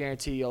right now, I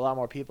guarantee you, a lot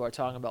more people are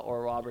talking about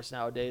Oral Roberts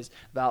nowadays,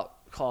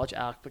 about college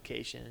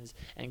applications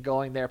and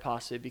going there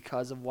possibly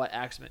because of what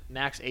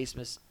Max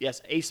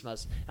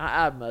Abmas,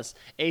 not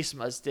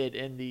Abmas did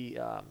in the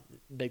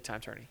big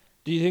time tourney.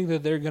 Do you think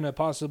that they're going to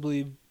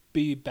possibly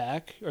be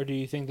back, or do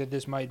you think that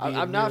this might be?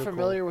 I'm not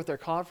familiar with their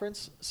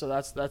conference, so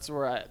that's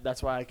why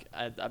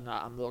I'm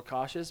a little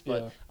cautious.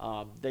 But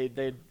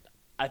yeah.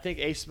 I think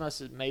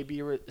Abmas may be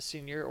a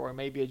senior or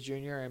maybe a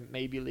junior and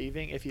may be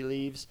leaving. If he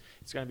leaves,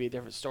 it's going to be a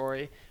different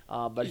story.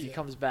 But if he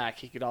comes back,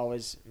 he could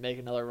always make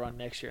another run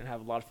next year and have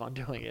a lot of fun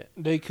doing it.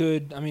 They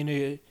could. I mean,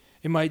 it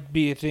might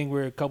be a thing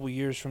where a couple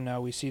years from now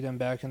we see them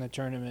back in the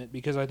tournament,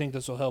 because I think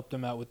this will help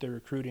them out with their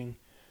recruiting.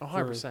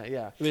 100%,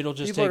 yeah. It'll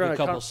just take a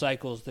couple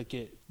cycles to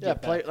get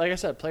like I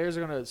said, players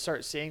are going to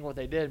start seeing what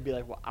they did and be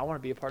like, well, I want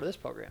to be a part of this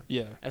program.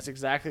 Yeah. That's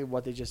exactly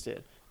what they just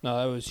did. No,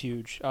 that was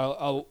huge.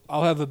 I'll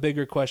have a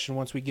bigger question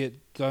once we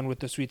get done with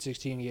the Sweet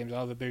 16 games. I'll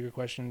have a bigger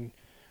question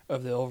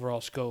of the overall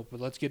scope. But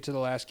let's get to the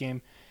last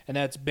game, and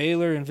that's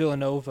Baylor and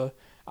Villanova.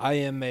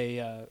 I'm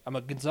a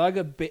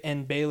Gonzaga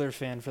and Baylor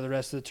fan for the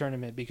rest of the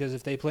tournament, because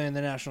if they play in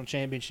the national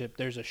championship,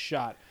 there's a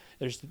shot.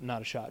 There's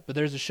not a shot, but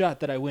there's a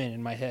shot that I win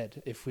in my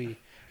head if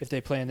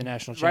they play in the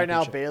national championship.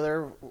 Right now,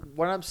 Baylor,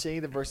 when I'm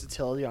seeing the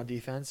versatility on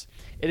defense,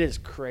 it is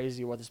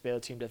crazy what this Baylor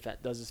team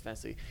does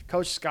defensively.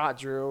 Coach Scott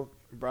Drew,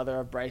 brother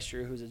of Bryce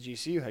Drew, who's a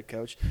GCU head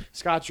coach,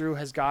 Scott Drew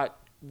has got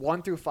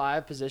 1 through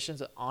 5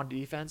 positions on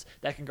defense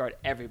that can guard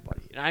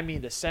everybody. And I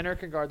mean, the center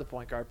can guard the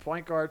point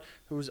guard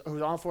who's on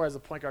the floor as the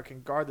point guard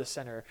can guard the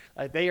center.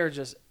 Like, they are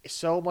just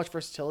so much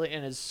versatility,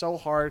 and it's so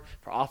hard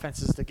for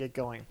offenses to get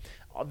going.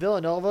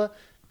 Villanova,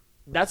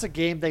 that's a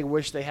game they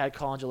wish they had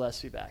Colin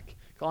Gillespie back.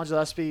 Colin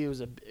Gillespie, it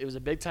was a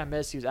big time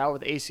miss. He was out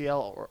with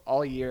ACL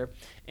all year,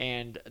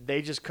 and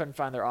they just couldn't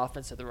find their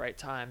offense at the right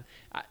time.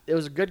 It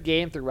was a good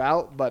game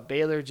throughout, but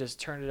Baylor just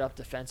turned it up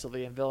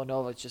defensively, and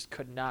Villanova just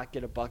could not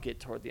get a bucket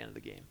toward the end of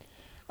the game.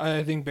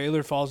 I think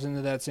Baylor falls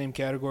into that same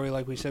category,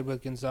 like we said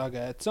with Gonzaga.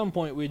 At some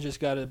point, we just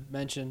got to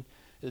mention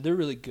that they're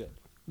really good.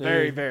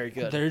 Very, very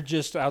good. They're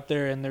just out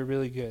there, and they're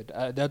really good.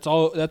 That's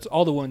all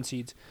the 1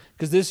 seeds.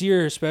 Because this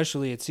year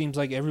especially, it seems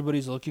like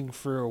everybody's looking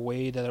for a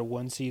way that a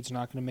 1 seed's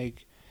not going to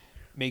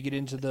make it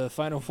into the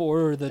Final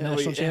Four or the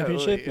national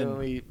championship.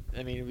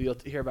 We'll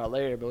hear about it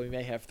later, but we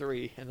may have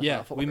 3 in the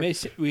Final Four.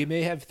 we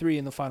may have 3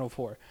 in the Final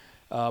Four.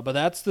 But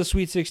that's the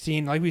Sweet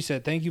 16. Like we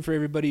said, thank you for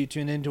everybody who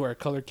tuned into our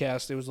color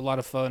cast. It was a lot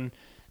of fun.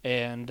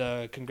 And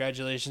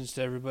congratulations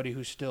to everybody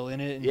who's still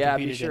in it.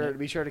 And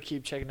be sure to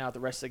keep checking out the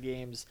rest of the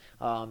games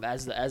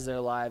as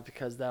they're live,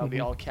 because that'll be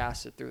all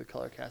casted through the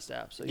ColorCast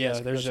app. So yeah,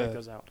 go check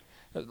those out.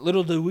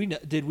 Little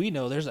did we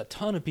know, there's a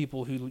ton of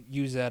people who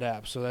use that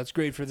app, so that's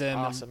great for them.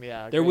 Awesome,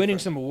 yeah. They're winning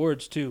some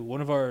awards too.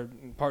 One of our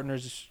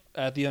partners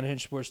at the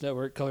Unhinged Sports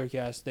Network,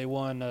 ColorCast, they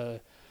won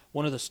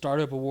one of the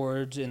startup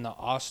awards in the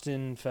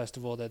Austin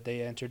Festival that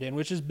they entered in,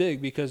 which is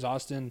big because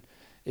Austin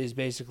is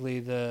basically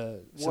the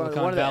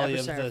Silicon Valley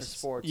of the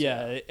sports.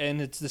 Yeah,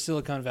 and it's the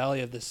Silicon Valley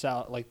of the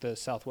South, like the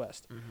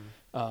Southwest.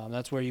 Mm-hmm.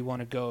 That's where you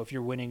want to go if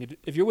you're winning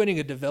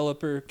a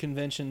developer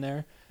convention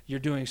there. You're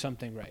doing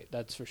something right.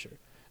 That's for sure.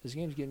 This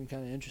game's getting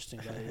kind of interesting,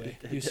 by the way.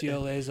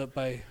 UCLA's up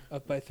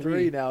by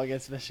 3 now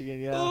against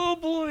Michigan. Yeah. Oh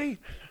boy!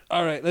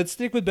 All right, let's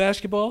stick with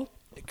basketball,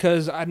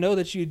 because I know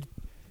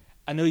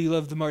you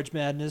love the March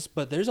Madness,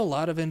 but there's a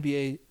lot of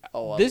NBA.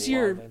 This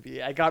year,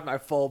 NBA. I got my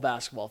full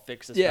basketball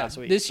fix this past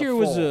week. This year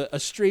was a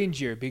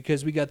strange year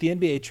because we got the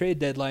NBA trade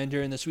deadline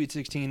during the Sweet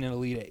 16 and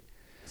Elite 8.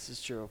 This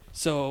is true.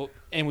 So,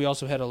 and we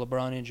also had a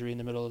LeBron injury in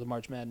the middle of the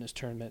March Madness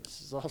tournament.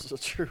 This is also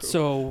true.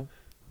 So,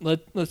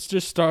 let's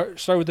just start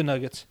with the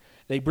Nuggets.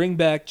 They bring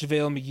back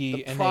JaVale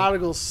McGee. The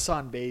prodigal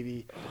son,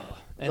 baby.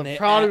 And the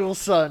prodigal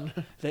son.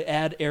 They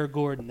add Eric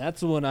Gordon.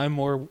 That's the one I'm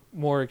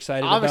more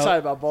excited about. I'm excited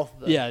about both of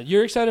them. Yeah,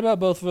 you're excited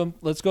about both of them.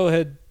 Let's go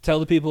ahead, tell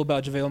the people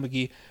about JaVale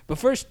McGee. But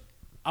first,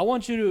 I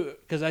want you to,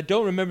 because I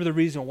don't remember the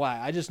reason why.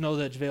 I just know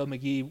that JaVale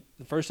McGee,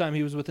 the first time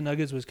he was with the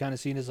Nuggets, was kind of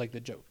seen as like the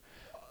joke.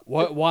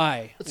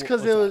 Why? It's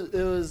because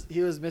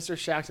he was Mr.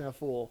 Shackton a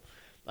fool.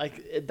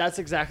 Like, that's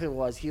exactly what it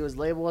was. He was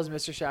labeled as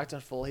Mr.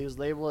 Shackton fool. He was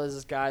labeled as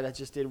this guy that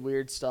just did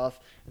weird stuff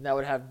and that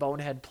would have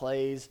bonehead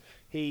plays.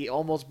 He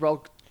almost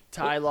broke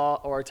Ty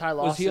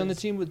Lawson. Was he on the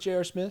team with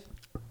J.R. Smith?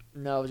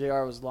 No,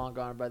 J.R. was long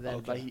gone by then.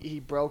 Okay. But he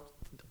broke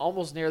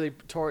almost nearly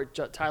tore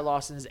Ty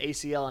Lawson's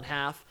ACL in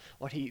half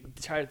when he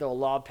tried to throw a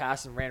lob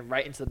pass and ran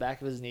right into the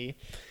back of his knee.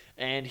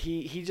 And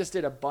he just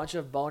did a bunch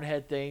of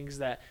bonehead things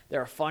that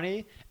are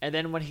funny. And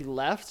then when he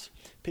left,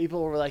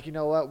 people were like, you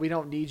know what? We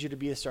don't need you to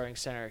be a starting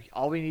center.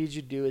 All we need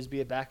you to do is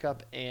be a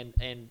backup and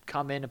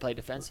come in and play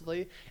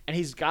defensively. And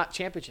he's got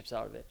championships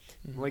out of it.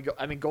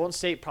 Mm-hmm. Golden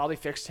State probably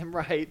fixed him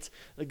right.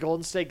 The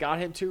Golden State got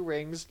him 2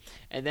 rings.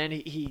 And then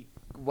he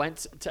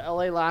went to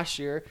LA last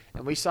year,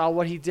 and we saw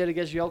what he did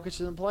against Jokic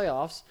in the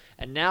playoffs.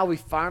 And now we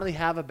finally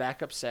have a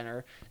backup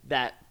center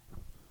that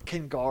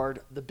can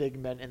guard the big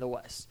men in the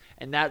West.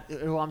 And that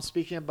who I'm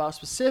speaking about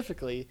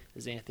specifically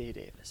is Anthony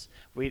Davis.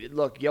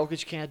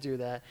 Jokic can't do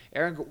that.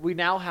 We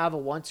now have a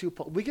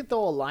 1-2. We can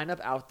throw a lineup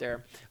out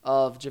there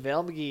of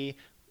JaVale McGee,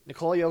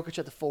 Nikola Jokic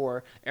at the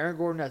 4, Aaron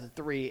Gordon at the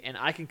 3, and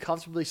I can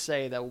comfortably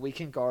say that we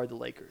can guard the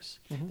Lakers.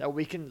 Mm-hmm. That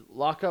we can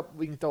lock up.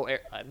 We can throw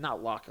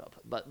not lock up,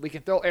 but we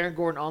can throw Aaron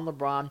Gordon on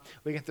LeBron.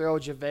 We can throw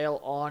JaVale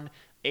on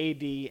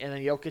AD, and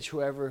then Jokic,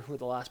 who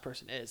the last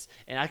person is.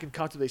 And I can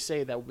comfortably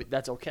say that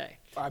that's okay.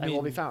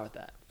 We'll be fine with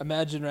that.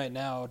 Imagine right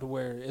now to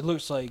where it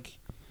looks like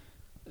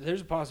there's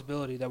a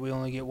possibility that we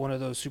only get one of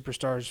those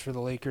superstars for the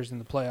Lakers in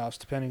the playoffs,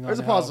 depending on There's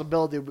a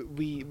possibility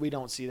we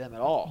don't see them at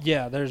all.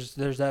 Yeah, there's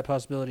that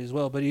possibility as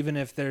well. But even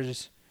if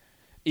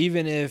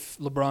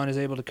LeBron is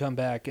able to come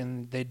back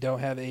and they don't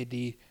have AD,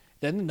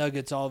 then the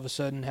Nuggets all of a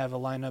sudden have a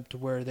lineup to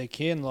where they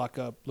can lock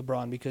up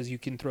LeBron because you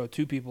can throw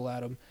 2 people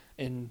at him,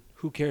 and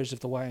who cares if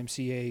the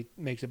YMCA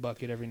makes a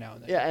bucket every now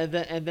and then?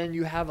 Yeah, and then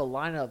you have a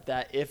lineup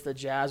that if the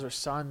Jazz or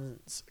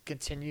Suns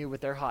continue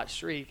with their hot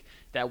streak,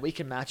 that we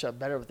can match up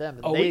better with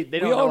them.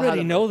 We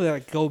already know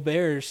that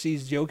Gobert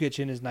sees Jokic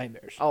in his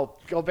nightmares. Oh,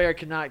 Gobert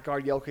cannot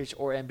guard Jokic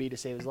or Embiid to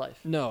save his life.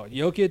 No,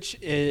 Jokic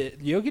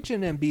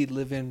and Embiid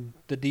live in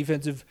the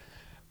defensive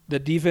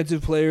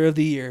player of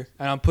the year,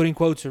 and I'm putting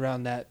quotes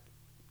around that.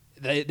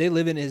 They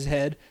live in his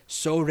head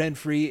so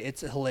rent-free, it's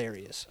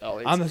hilarious.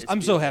 Oh,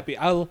 I'm so happy.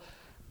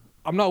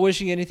 I'm not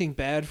wishing anything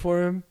bad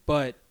for him,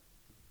 but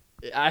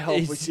I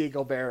hope we see a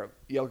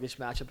Gobert-Jokic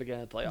matchup again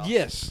in the playoffs.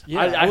 Yes. Yeah,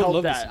 I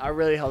hope that. I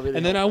really hope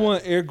And then I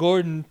want Aaron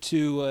Gordon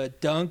to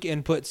dunk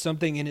and put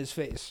something in his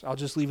face. I'll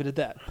just leave it at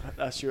that.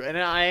 That's true. And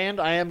I am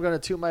going to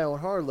toot my own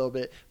horn a little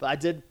bit, but I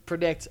did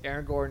predict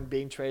Aaron Gordon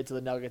being traded to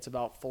the Nuggets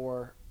about 4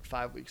 or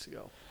 5 weeks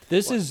ago.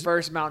 This is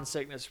first mountain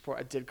sickness report.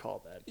 I did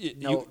call that.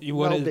 No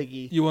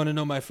biggie. You want to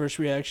know my first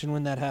reaction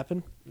when that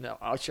happened? No,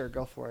 I'll sure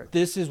go for it.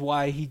 This is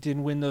why he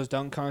didn't win those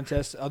dunk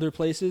contests other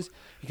places,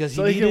 because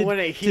he needed can win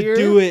it here?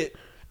 to do it.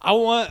 I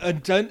want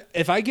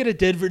if I get a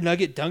Denver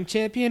Nugget dunk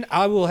champion,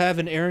 I will have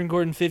an Aaron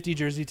Gordon 50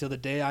 jersey till the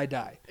day I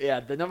die. Yeah,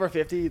 the number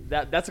 50,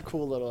 that's a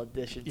cool little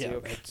addition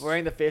too.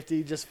 Wearing the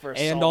 50 just for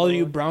and all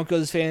you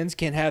Broncos fans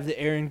can have the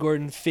Aaron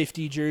Gordon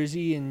 50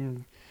 jersey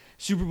and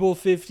Super Bowl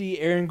 50,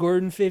 Aaron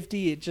Gordon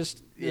 50. It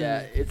just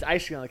it's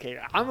icing on the cake.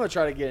 I'm gonna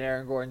try to get an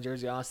Aaron Gordon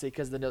jersey, honestly,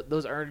 because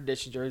those earned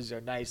edition jerseys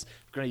are nice.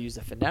 I'm gonna use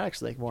the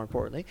Fanatics link more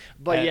importantly,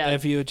 but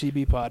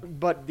FUOTB pod.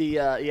 But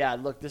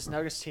look, this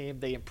Nuggets team,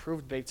 they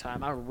improved big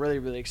time. I'm really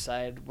really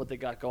excited what they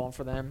got going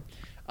for them.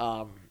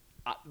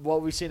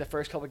 What we've seen the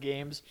first couple of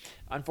games,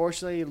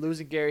 unfortunately,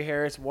 losing Gary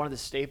Harris, one of the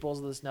staples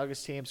of this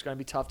Nuggets team, is going to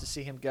be tough to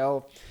see him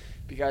go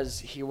because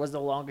he was the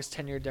longest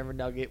tenured Denver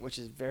Nugget, which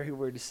is very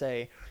weird to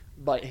say.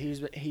 But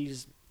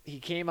he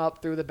came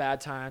up through the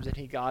bad times and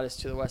he got us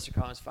to the Western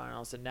Conference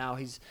Finals, and now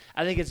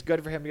I think it's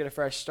good for him to get a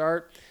fresh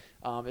start.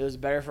 It was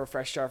better for a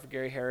fresh start for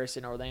Gary Harris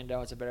in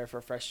Orlando. It's better for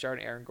a fresh start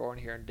in Aaron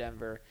Gordon here in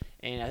Denver,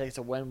 and I think it's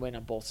a win-win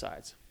on both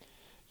sides.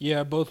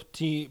 Yeah,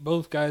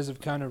 both guys have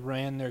kind of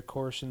ran their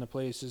course in the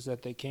places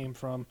that they came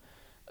from.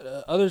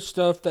 Other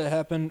stuff that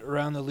happened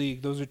around the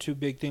league, those are 2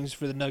 big things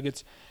for the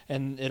Nuggets,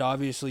 and it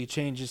obviously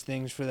changes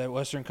things for that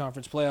Western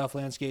Conference playoff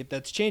landscape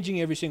that's changing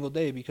every single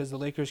day because the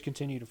Lakers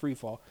continue to free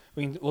fall.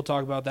 We'll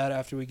talk about that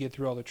after we get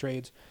through all the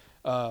trades.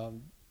 The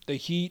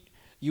Heat,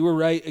 you were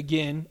right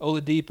again.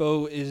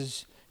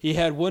 Oladipo he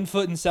had 1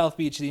 foot in South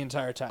Beach the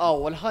entire time.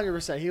 Oh,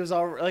 100%. He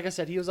was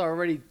he was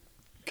already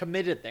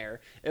committed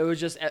there. It was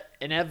just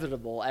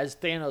inevitable, as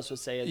Thanos would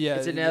say.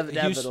 It's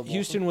inevitable.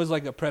 Houston was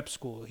like a prep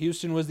school.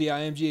 Houston was the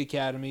IMG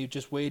Academy,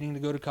 just waiting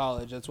to go to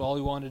college. That's all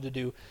he wanted to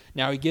do.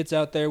 Now he gets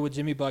out there with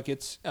Jimmy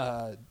Buckets.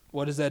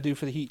 What does that do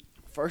for the Heat?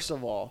 First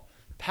of all,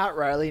 Pat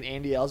Riley and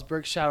Andy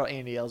Ellsberg. Shout out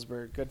Andy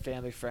Ellsberg, good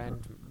family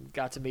friend.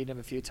 Got to meet him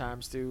a few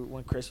times too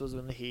when Chris was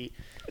in the Heat.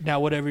 Now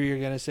whatever you're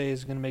going to say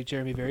is going to make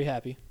Jeremy very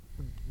happy.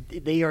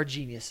 They are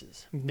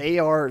geniuses. They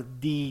are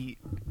the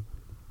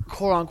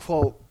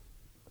quote-unquote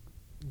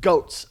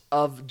goats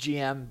of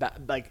GM,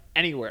 like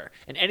anywhere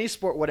in any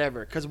sport,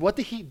 whatever. Because what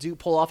the Heat do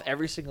pull off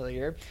every single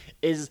year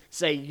is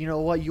say, you know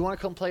what, you want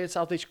to come play at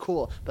South Beach,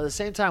 cool. But at the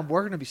same time,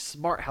 we're going to be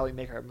smart how we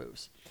make our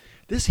moves.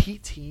 This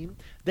Heat team,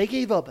 they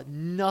gave up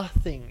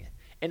nothing,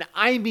 and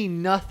I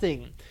mean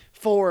nothing,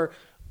 for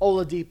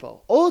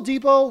Oladipo.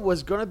 Oladipo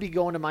was going to be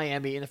going to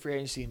Miami in the free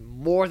agency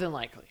more than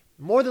likely.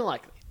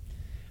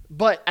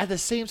 But at the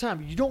same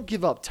time, you don't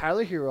give up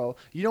Tyler Hero.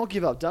 You don't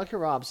give up Duncan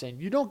Robinson.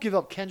 You don't give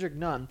up Kendrick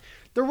Nunn.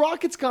 The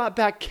Rockets got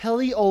back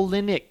Kelly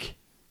Olynyk.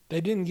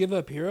 They didn't give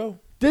up Hero?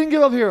 Didn't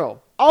give up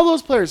Hero. All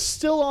those players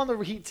still on the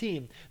Heat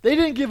team. They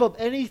didn't give up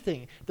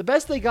anything. The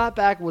best they got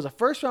back was a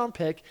first-round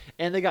pick,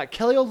 and they got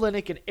Kelly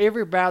Olynyk and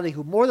Avery Bradley,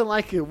 who more than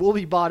likely will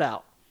be bought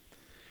out.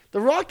 The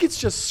Rockets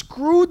just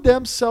screwed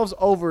themselves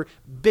over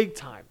big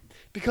time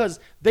because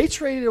they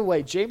traded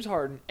away James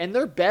Harden, and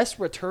their best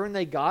return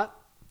they got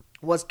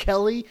was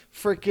Kelly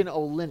freaking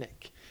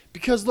Olynyk.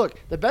 Because, look,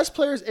 the best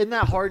players in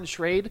that Harden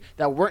trade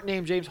that weren't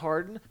named James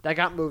Harden that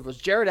got moved was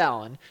Jared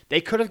Allen.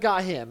 They could have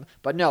got him,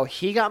 but no,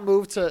 he got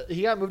moved to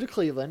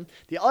Cleveland.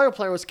 The other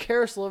player was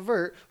Karis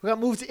LeVert, who got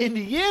moved to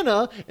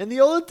Indiana in the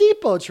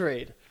Oladipo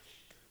trade.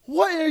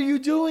 What are you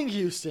doing,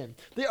 Houston?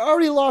 They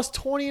already lost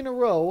 20 in a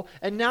row,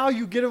 and now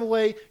you give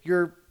away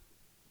your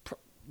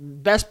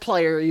best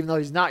player, even though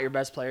he's not your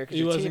best player because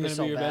your team is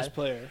so bad. He wasn't going to be your best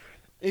player.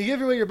 You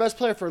give away your best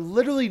player for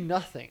literally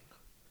nothing.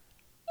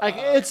 Like,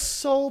 it's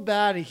so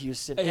bad in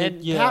Houston.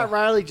 And Pat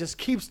Riley just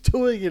keeps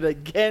doing it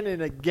again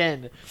and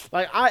again.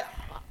 Like,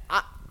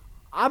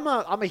 I'm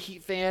a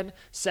Heat fan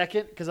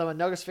second because I'm a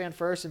Nuggets fan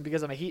first, and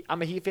because I'm a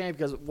Heat fan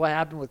because of what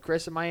happened with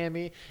Chris in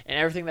Miami and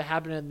everything that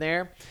happened in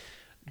there.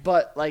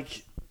 But,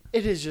 like,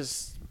 it is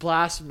just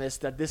blasphemous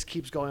that this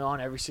keeps going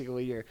on every single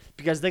year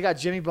because they got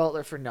Jimmy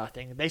Butler for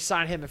nothing. They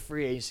signed him in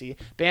free agency.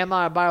 Bam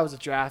Adebayo was a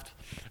draft.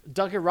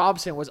 Duncan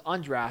Robinson was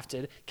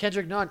undrafted.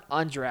 Kendrick Nunn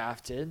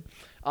undrafted.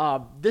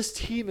 This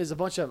team is a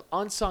bunch of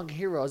unsung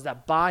heroes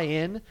that buy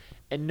in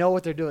and know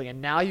what they're doing. And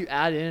now you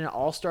add in an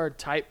all-star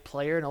type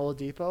player in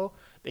Oladipo.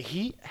 The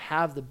Heat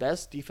have the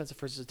best defensive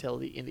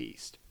versatility in the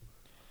East.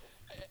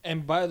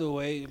 And by the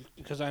way,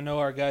 because I know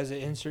our guys at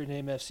Insert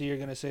Name FC are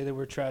going to say that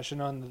we're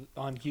trashing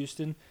on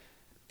Houston,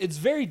 it's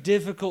very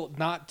difficult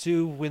not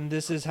to when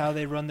this is how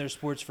they run their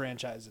sports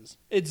franchises.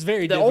 It's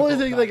very difficult. The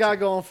only thing they got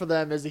going for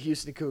them is the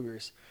Houston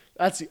Cougars.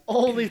 That's the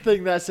only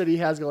thing that city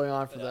has going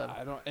on for them.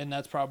 And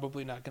that's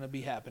probably not going to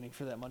be happening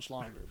for that much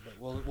longer.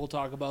 But we'll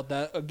talk about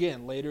that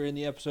again later in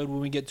the episode when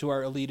we get to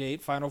our Elite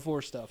Eight, Final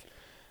Four stuff.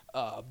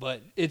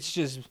 But it's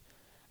just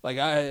like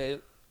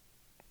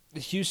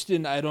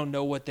Houston, I don't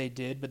know what they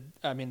did, but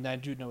I mean, I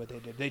do know what they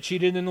did. They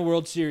cheated in the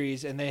World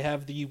Series, and they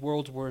have the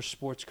world's worst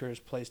sports curse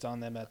placed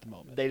on them at the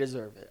moment. They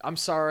deserve it. I'm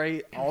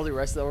sorry, all the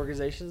rest of the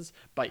organizations,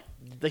 but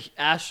the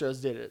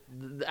Astros did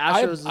it. The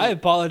Astros. I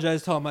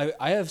apologize, Tom.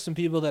 I have some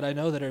people that I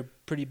know that are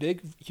pretty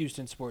big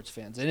Houston sports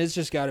fans, and it's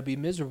just got to be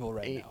miserable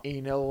right now.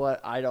 You know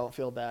what? I don't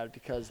feel bad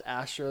because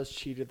Astros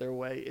cheated their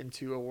way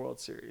into a World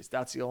Series.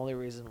 That's the only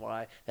reason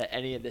why that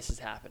any of this is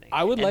happening.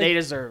 They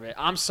deserve it.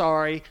 I'm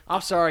sorry.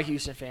 I'm sorry,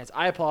 Houston fans.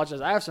 I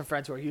apologize. I have some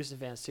friends who are Houston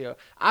fans too.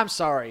 I'm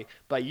sorry,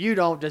 but you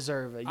don't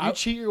deserve it. You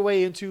cheat your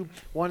way into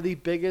one of the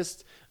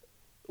biggest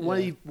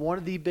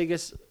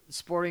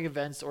sporting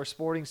events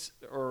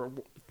or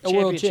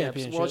world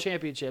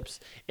championships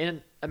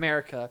in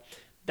America.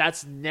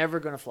 That's never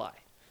going to fly.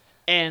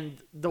 And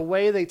the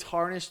way they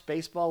tarnished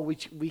baseball,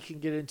 which we can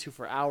get into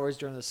for hours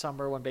during the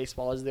summer when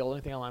baseball is the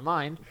only thing on my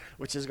mind,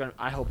 which is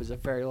I hope is a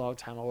very long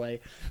time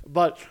away.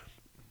 But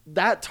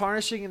that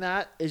tarnishing in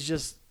that is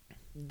just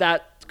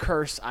that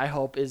curse. I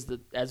hope is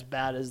as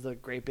bad as the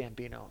Great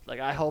Bambino.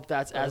 Like I hope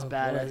that's as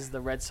bad as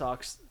the Red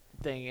Sox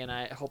thing, and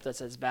I hope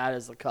that's as bad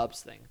as the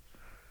Cubs thing.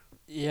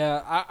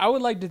 Yeah, I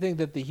would like to think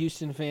that the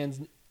Houston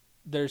fans,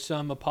 there's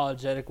some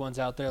apologetic ones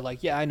out there.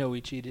 Like, yeah, I know we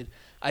cheated.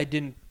 I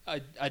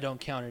don't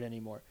count it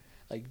anymore.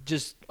 Like,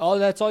 just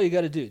that's all you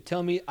got to do.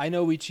 Tell me, I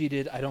know we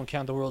cheated. I don't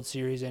count the World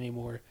Series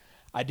anymore.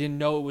 I didn't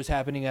know it was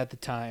happening at the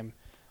time.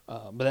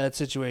 But that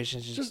situation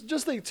is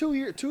just think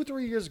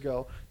 3 years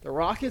ago, the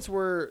Rockets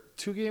were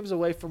 2 games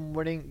away from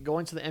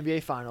going to the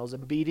NBA Finals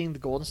and beating the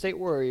Golden State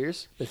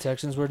Warriors. The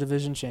Texans were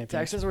division champions.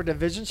 Texans were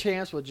division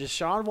champs with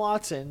Deshaun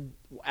Watson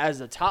as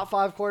the top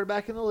 5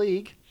 quarterback in the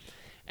league.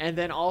 And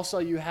then also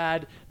you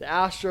had the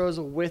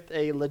Astros with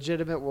a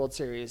legitimate World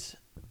Series.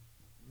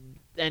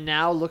 And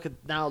now look what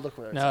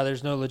it's now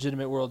there's no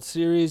legitimate World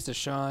Series.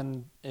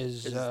 Deshaun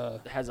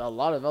has a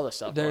lot of other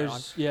stuff going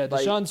on. Yeah,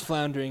 Deshaun's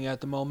floundering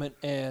at the moment,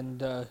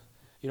 and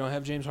you don't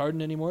have James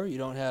Harden anymore. You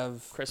don't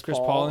have Chris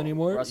Paul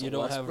anymore. You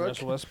don't have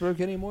Russell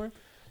Westbrook anymore.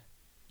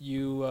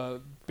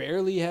 You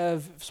barely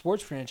have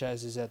sports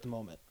franchises at the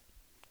moment.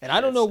 And I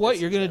don't know what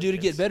you're going to do to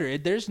get better.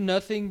 There's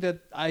nothing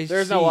that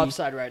There's no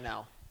upside right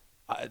now.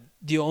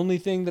 The only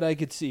thing that I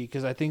could see,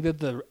 because I think that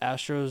the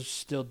Astros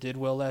still did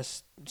well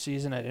last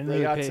season.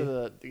 They got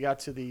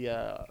to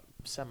the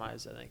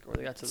semis, I think, or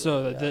they got to.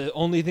 The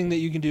only thing that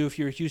you can do if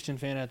you're a Houston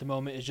fan at the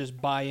moment is just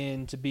buy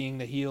into being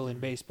the heel in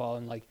baseball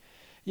and like,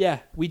 yeah,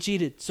 we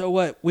cheated. So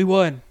what? We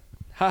won.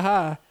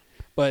 Ha.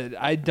 But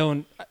I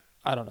don't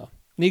know.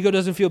 Nico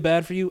doesn't feel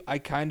bad for you. I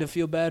kind of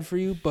feel bad for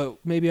you, but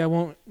maybe I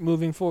won't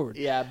moving forward.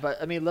 Yeah,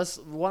 but I mean,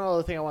 one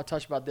other thing I want to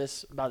touch about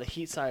the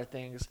Heat side of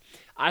things.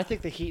 I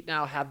think the Heat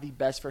now have the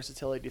best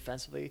versatility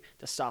defensively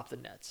to stop the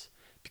Nets.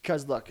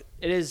 Because look,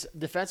 it is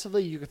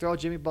defensively. You can throw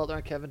Jimmy Butler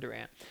and Kevin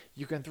Durant.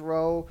 You can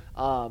throw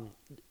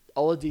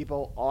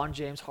Oladipo on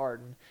James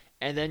Harden,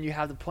 and then you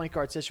have the point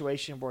guard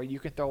situation where you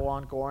can throw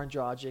on Goran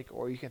Dragic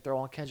or you can throw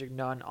on Kendrick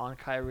Nunn on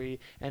Kyrie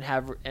and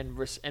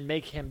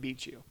make him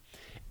beat you.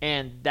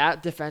 And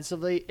that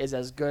defensively is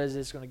as good as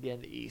it's going to get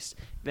in the East.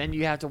 Then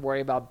you have to worry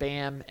about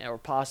Bam or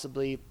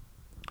possibly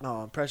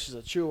Precious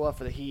Achiuwa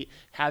for the Heat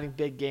having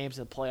big games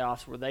in the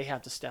playoffs where they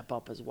have to step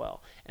up as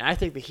well. And I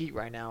think the Heat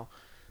right now,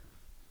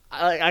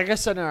 like I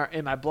said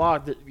in my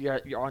blog that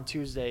you're on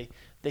Tuesday,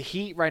 the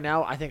Heat right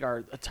now I think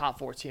are a top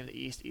 4 team in the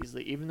East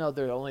easily. Even though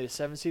they're only a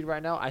 7 seed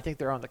right now, I think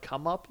they're on the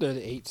come up. They're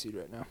the 8 seed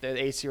right now. They're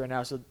the 8 seed right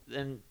now. So,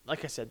 and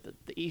like I said,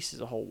 the East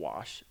is a whole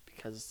wash.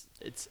 Because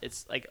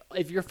it's like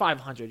if you're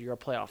 500, you're a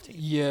playoff team.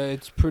 Yeah,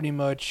 it's pretty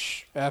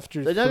much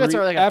after the Nuggets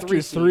are like a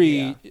after 3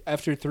 seed,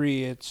 after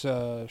 3, it's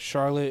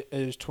Charlotte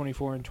is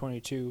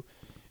 24-22,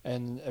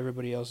 and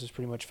everybody else is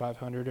pretty much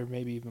 500 or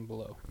maybe even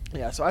below.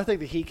 Yeah, so I think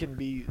the Heat can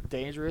be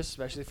dangerous,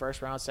 especially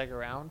first round, second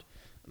round,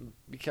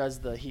 because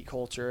the Heat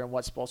culture and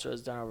what Spoelstra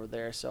has done over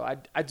there. So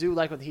I do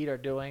like what the Heat are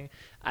doing.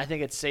 I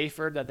think it's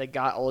safer that they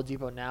got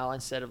Oladipo now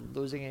instead of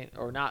losing it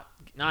or not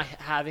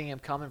having him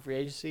come in free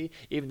agency,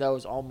 even though it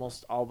was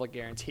almost all but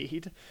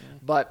guaranteed.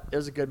 But it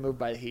was a good move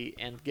by the Heat,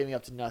 and giving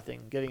up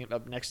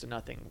next to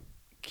nothing,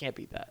 can't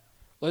beat that.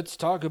 Let's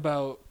talk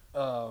about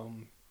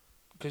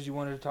because you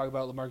wanted to talk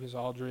about LaMarcus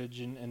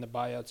Aldridge and the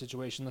buyout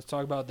situation. Let's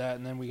talk about that,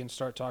 and then we can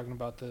start talking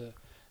about the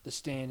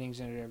standings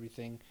and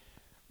everything.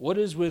 What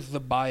is with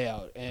the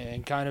buyout,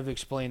 and kind of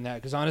explain that?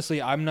 Because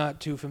honestly, I'm not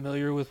too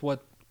familiar with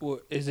what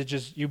is it.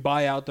 Just you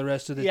buy out the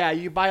rest of the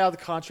you buy out the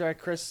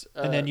contract, Chris,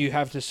 and then you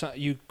have to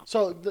sign.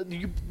 So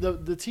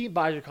the team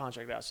buys your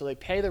contract out, so they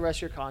pay the rest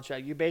of your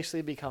contract. You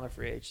basically become a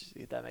free agent,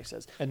 if that makes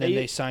sense. And then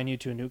they sign you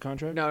to a new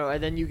contract. No,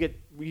 and then you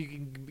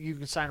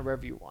can sign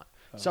wherever you want.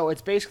 Oh. So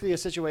it's basically a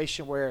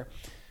situation where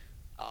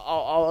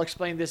I'll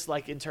explain this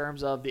like in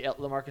terms of the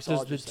LaMarcus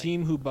Aldridge Does the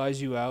team who buys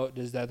you out,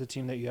 is that the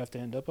team that you have to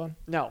end up on?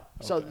 No.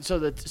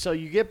 Okay. So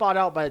you get bought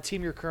out by the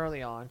team you're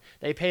currently on.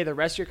 They pay the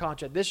rest of your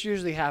contract. This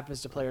usually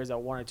happens to players that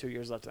have 1 or 2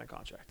 years left in their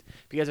contract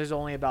because there's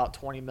only about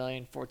 $20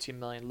 million, $14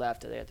 million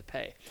left that they have to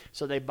pay.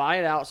 So they buy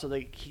it out so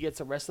he gets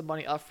the rest of the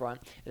money up front,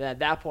 and then at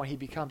that point he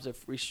becomes a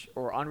free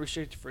or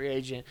unrestricted free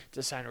agent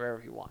to sign wherever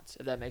he wants,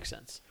 if that makes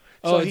sense.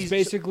 So it's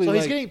basically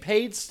he's getting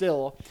paid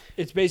still.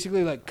 It's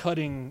basically like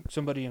cutting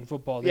somebody in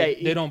football.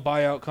 They don't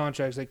buy out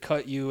contracts. They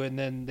cut you, and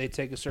then they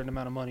take a certain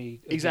amount of money.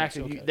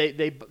 Exactly.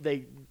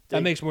 Okay.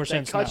 That makes more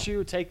sense. They cut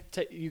you,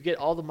 you get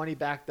all the money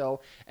back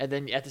though, and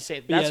then at the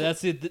same.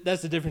 That's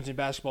the difference in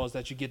basketball is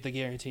that you get the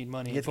guaranteed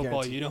money. In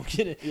football, you don't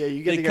get it. Yeah,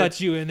 you get. They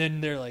cut you, and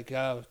then they're like,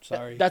 "Oh,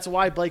 sorry." That's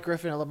why Blake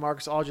Griffin and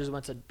LaMarcus Aldridge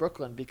went to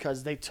Brooklyn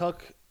because they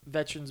took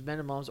veterans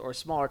minimums or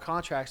smaller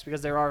contracts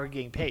because they were already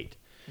getting paid.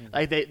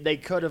 Like they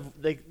could have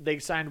they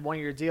signed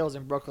 1-year deals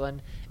in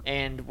Brooklyn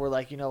and we're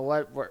like, you know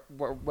what,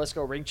 let's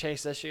go ring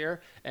chase this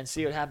year and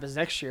see what happens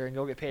next year and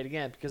go get paid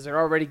again because they're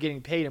already getting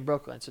paid in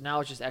Brooklyn. So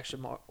now it's just extra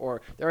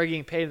or they're already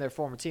getting paid in their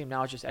former team.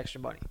 Now it's just extra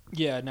money.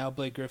 Yeah. Now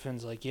Blake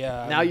Griffin's like,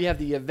 Now you have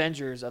the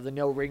Avengers of the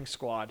no ring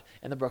squad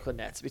and the Brooklyn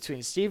Nets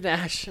between Steve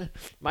Nash,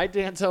 Mike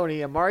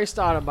D'Antoni, Amari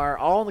Stoudemire,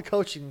 all in the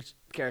coaching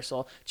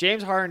carousel.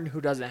 James Harden,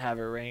 who doesn't have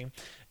a ring.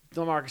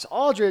 LaMarcus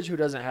Aldridge, who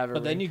doesn't have a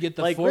ring. But then you get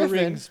the Blake 4 Griffin,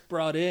 rings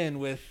brought in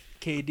with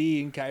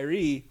KD and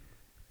Kyrie.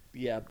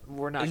 Yeah,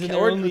 we're not.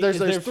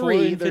 There's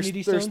 3.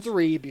 There's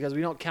 3 because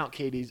we don't count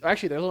KD's.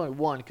 Actually, there's only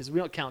 1 because we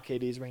don't count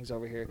KD's rings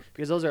over here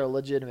because those are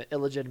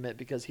illegitimate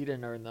because he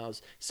didn't earn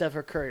those. Steph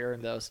Curry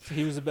earned those.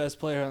 He was the best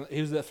player. He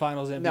was the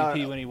Finals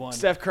MVP when he won.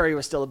 Steph Curry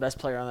was still the best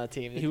player on that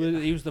team. He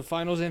was the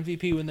Finals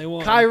MVP when they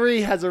won.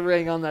 Kyrie has a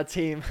ring on that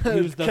team.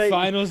 He was the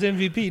Finals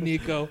MVP,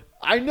 Nico.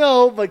 I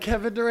know, but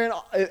Kevin Durant.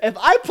 If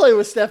I play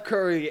with Steph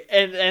Curry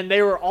and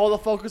they were all the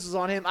focus was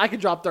on him, I could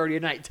drop 30 a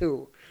night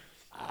too.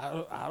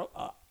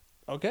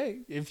 Okay,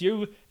 if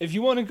you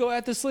want to go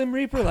at the Slim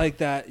Reaper like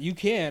that, you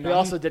can. We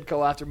also did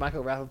go after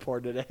Michael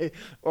Rappaport today,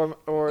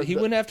 or he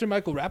went after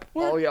Michael Rappaport.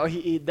 Oh yeah,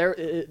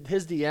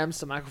 his DMs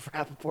to Michael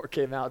Rappaport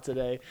came out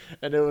today,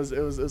 and it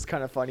was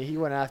kind of funny. He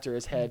went after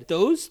his head.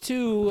 Those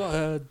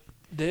two.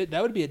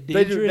 That would be a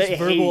dangerous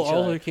verbal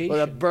altercation.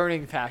 With a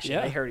burning passion.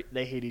 Yeah.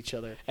 They hate each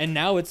other. And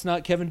now it's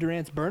not Kevin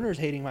Durant's burners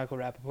hating Michael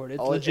Rappaport.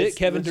 It's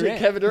Kevin Durant.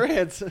 Kevin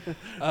Durant.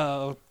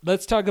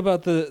 Let's talk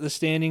about the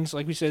standings.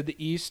 Like we said,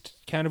 the East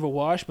kind of a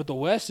wash, but the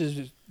West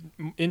is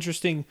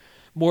interesting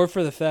more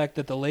for the fact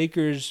that the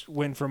Lakers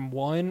went from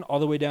 1 all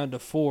the way down to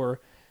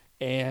 4.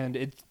 And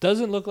it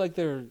doesn't look like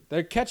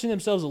they're catching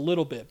themselves a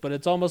little bit, but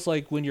it's almost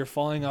like when you're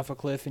falling off a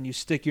cliff and you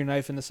stick your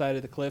knife in the side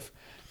of the cliff,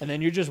 and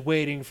then you're just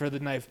waiting for the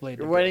knife blade.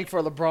 You're waiting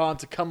for LeBron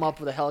to come up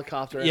with a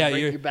helicopter and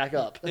bring you back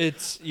up.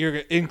 You're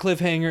in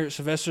cliffhanger.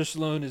 Sylvester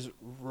Stallone is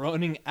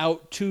running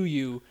out to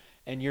you,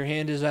 and your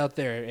hand is out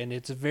there, and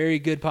it's a very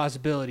good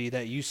possibility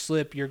that you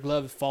slip, your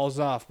glove falls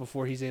off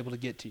before he's able to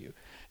get to you.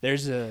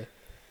 There's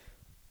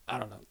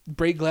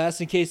break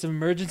glass in case of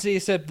emergency,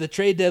 except the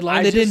trade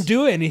deadline, they didn't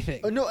do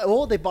anything. No,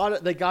 well, they bought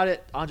it. They got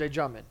it, Andre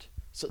Drummond.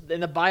 So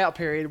in the buyout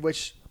period,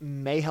 which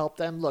may help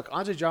them. Look,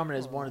 Andre Drummond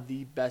is one of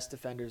the best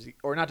defenders,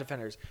 or not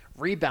defenders,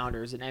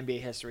 rebounders in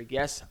NBA history.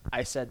 Yes,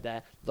 I said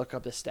that. Look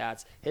up the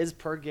stats. His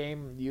per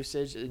game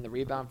usage in the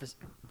rebound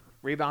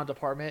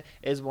department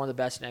is one of the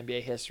best in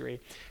NBA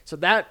history. So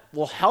that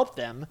will help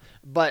them,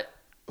 but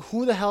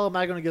who the hell am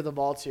I going to give the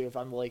ball to if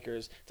I'm the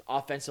Lakers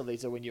offensively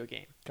to win you a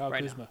game? Kyle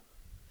right Kuzma. now?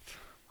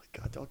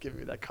 God, don't give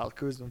me that Kyle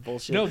Kuzma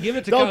bullshit. No, give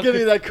it to Don't Kyle give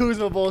me that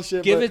Kuzma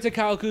bullshit. Give but- it to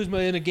Kyle Kuzma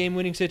in a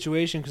game-winning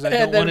situation because I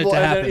and don't want it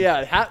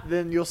to happen.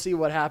 Then you'll see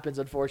what happens,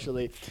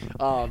 unfortunately.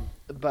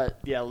 But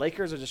yeah,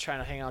 Lakers are just trying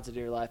to hang on to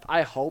dear life.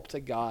 I hope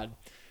to God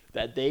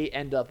that they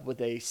end up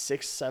with a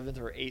 6th, 7th,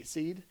 or 8th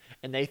seed,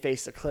 and they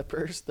face the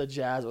Clippers, the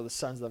Jazz, or the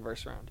Suns in the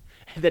first round,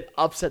 and then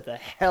upset the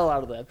hell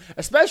out of them,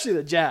 especially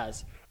the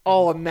Jazz.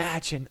 Oh,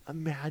 imagine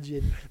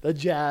the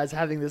Jazz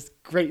having this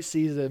great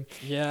season,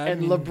 Yeah, I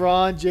and mean-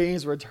 LeBron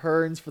James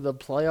returns for the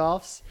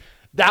playoffs.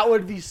 That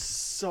would be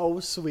so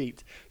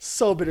sweet,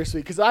 so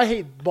bittersweet. Because I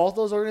hate both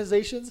those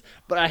organizations,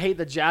 but I hate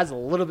the Jazz a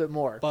little bit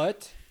more.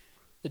 But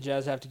the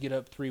Jazz have to get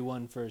up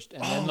 3-1 first,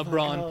 and then Oh my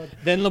LeBron. God.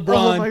 Then Oh my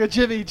LeBron God,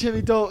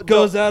 Jimmy, don't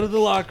goes don't. out of the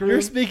locker room.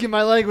 You're speaking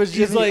my language,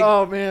 He's Jimmy. like-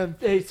 Oh man.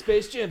 Hey,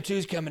 Space Jam 2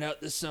 is coming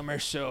out this summer,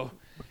 so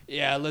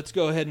yeah, let's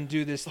go ahead and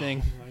do this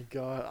thing. Oh my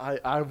God,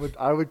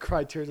 I would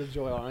cry tears of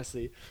joy,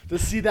 honestly, to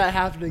see that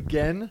happen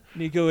again.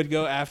 Nico would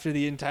go after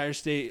the entire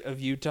state of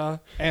Utah,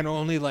 and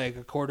only like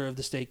a quarter of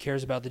the state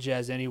cares about the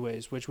Jazz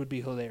anyways, which would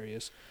be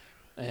hilarious.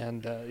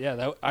 And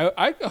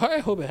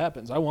I hope it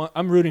happens.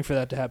 I'm rooting for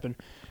that to happen.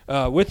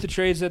 With the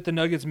trades that the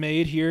Nuggets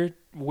made here,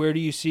 where do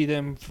you see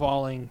them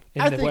falling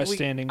in the West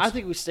standings? I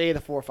think we stay in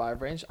the 4-5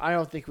 range. I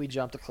don't think we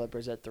jump the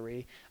Clippers at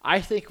 3. I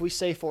think we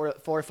stay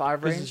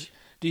 4-5 range.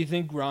 Do you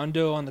think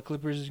Rondo on the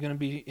Clippers is going to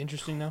be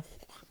interesting now?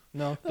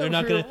 No, they're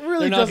No, not going to.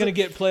 really They're not going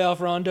to doesn't- get playoff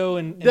Rondo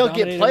and They'll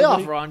get dominate playoff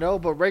everybody? Rondo,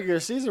 but regular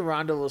season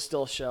Rondo will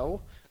still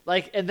show.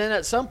 And then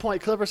at some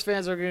point, Clippers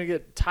fans are going to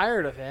get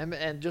tired of him,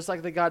 and just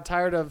like they got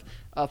tired of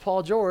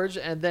Paul George,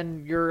 and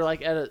then you're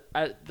like at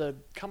the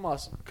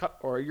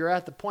you're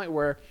at the point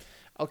where,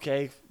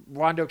 okay,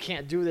 Rondo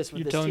can't do this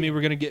with You're this telling team. me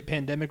we're going to get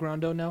pandemic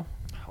Rondo now?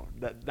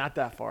 Not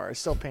that far. It's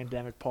still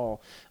pandemic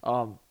Paul.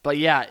 But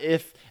yeah,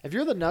 if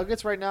you're the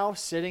Nuggets right now,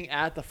 sitting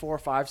at the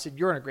 4-5 seed,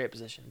 you're in a great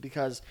position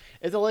because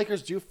if the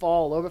Lakers do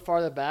fall a little bit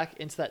farther back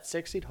into that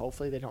 6 seed,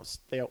 hopefully they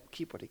don't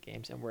keep winning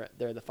games and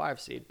they're the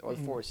 5 seed or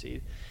the 4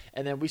 seed,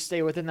 and then we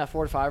stay within that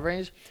 4 to 5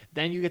 range.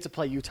 Then you get to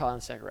play Utah in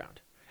the second round,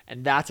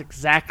 and that's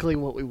exactly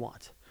what we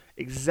want.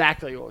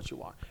 Exactly what you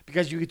want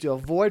because you get to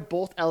avoid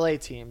both LA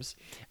teams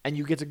and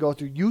you get to go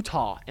through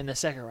Utah in the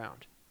second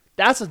round.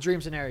 That's a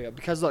dream scenario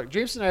because, look,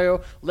 dream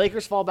scenario,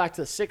 Lakers fall back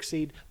to the 6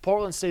 seed,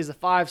 Portland stays the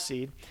 5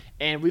 seed,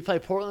 and we play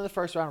Portland in the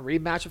first round,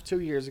 rematch of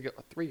 3 years ago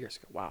now. 3 years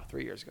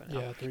ago.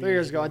 Yeah, 3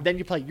 years ago. And then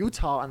you play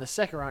Utah in the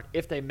second round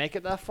if they make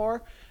it that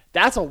far.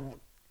 That's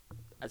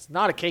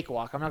not a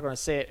cakewalk. I'm not going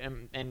to say it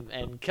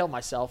and kill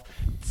myself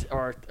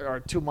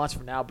or 2 months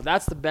from now, but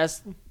that's the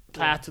best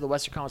path to the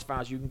Western Conference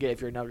Finals you can get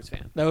if you're a Nuggets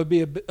fan. That would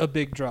be a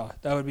big draw.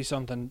 That would be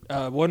something.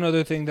 One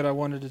other thing that I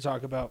wanted to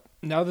talk about.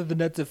 Now that the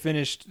Nets have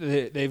finished,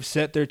 they've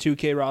set their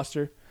 2K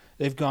roster.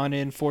 They've gone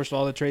in, forced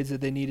all the trades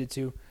that they needed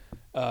to.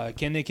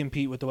 Can they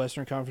compete with the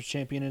Western Conference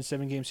champion in a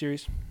 7-game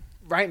series?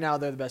 Right now,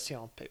 they're the best team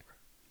on paper.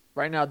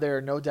 Right now, they're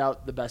no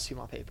doubt the best team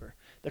on paper.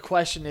 The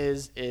question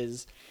is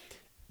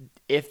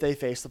if they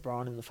face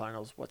LeBron in the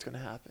finals, what's going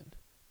to happen?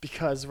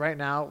 Because right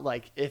now,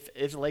 like if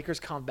the Lakers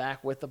come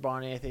back with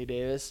LeBron and Anthony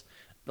Davis,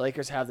 the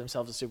Lakers have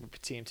themselves a super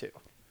team too.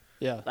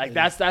 Yeah. Like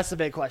that's the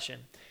big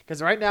question.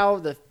 Because right now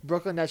the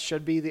Brooklyn Nets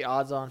should be the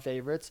odds-on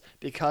favorites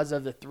because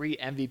of the 3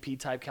 MVP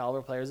type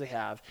caliber players they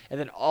have, and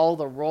then all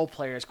the role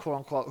players, quote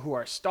unquote, who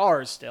are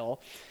stars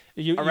still.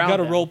 You around got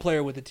a them. role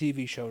player with a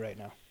TV show right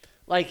now.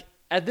 Like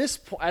at this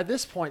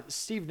point,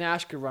 Steve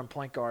Nash could run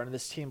point guard, and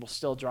this team will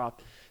still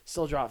drop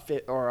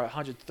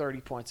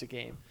 130 points a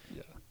game.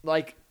 Yeah.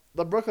 Like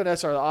the Brooklyn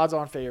Nets are the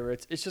odds-on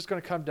favorites. It's just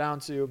going to come down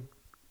to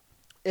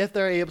if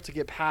they're able to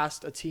get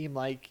past a team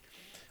like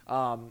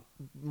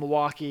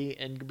Milwaukee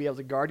and be able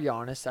to guard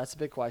Giannis. That's a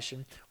big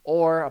question.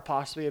 Or a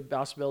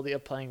possibility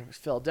of playing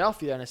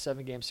Philadelphia in a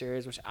 7-game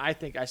series, which I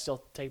think I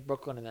still take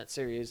Brooklyn in that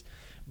series.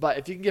 But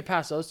if you can get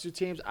past those 2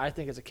 teams, I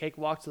think it's a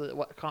cakewalk to the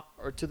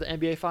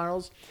NBA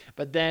Finals.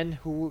 But then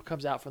who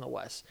comes out from the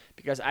West?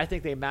 Because I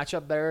think they match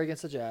up better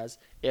against the Jazz.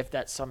 If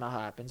that somehow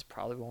happens,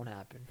 probably won't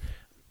happen.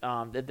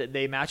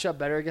 They match up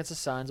better against the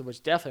Suns,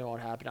 which definitely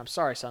won't happen. I'm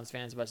sorry, Suns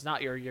fans, but it's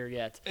not your year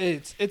yet.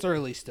 It's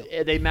early still.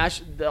 They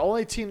match. The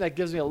only team that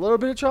gives me a little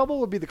bit of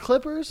trouble would be the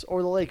Clippers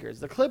or the Lakers.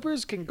 The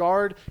Clippers can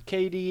guard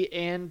KD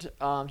and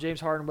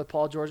James Harden with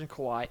Paul George and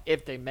Kawhi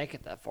if they make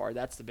it that far.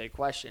 That's the big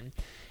question.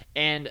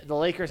 And the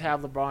Lakers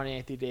have LeBron and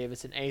Anthony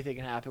Davis, and anything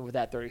can happen with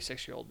that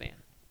 36-year-old man.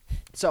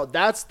 So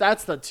that's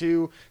the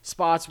 2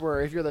 spots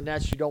where if you're the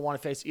Nets, you don't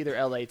want to face either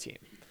LA team.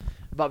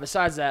 But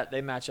besides that, they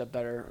match up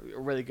better,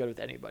 really good with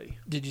anybody.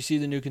 Did you see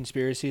the new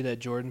conspiracy that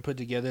Jordan put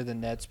together, the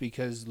Nets,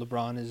 because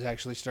LeBron is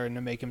actually starting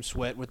to make him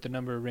sweat with the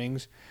number of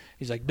rings?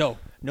 He's like, no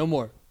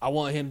more. I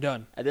want him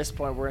done. At this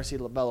point, we're going to see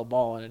LaMelo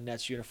Ball in a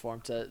Nets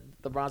uniform.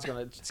 LeBron's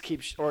going to just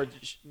keep, or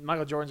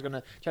Michael Jordan's going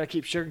to try to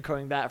keep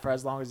sugarcoating that for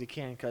as long as he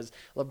can, because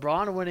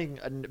LeBron winning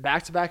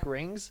back-to-back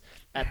rings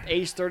at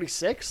age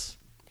 36,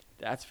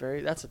 that's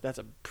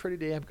a pretty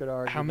damn good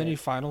argument. How many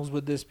finals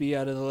would this be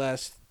out of the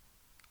last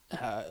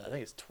I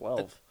think it's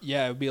 12.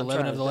 Yeah, it would be I'm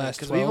 11 trying of to the think, last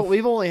 'cause 12.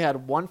 we've only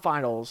had one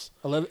finals.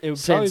 11, it would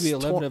probably since be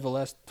 11 tw- of the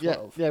last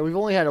 12. Yeah, we've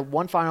only had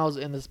one finals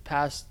in this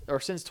past or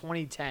since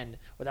 2010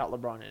 without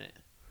LeBron in it.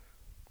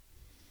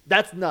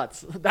 That's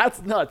nuts.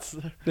 That's nuts.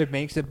 It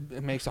makes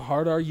a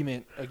hard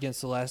argument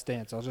against The Last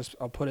Dance.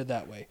 I'll put it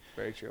that way.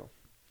 Very true.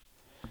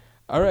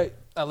 All right,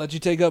 I'll let you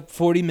take up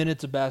 40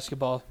 minutes of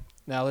basketball.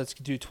 Now let's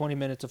do 20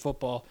 minutes of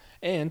football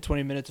and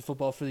 20 minutes of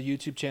football for the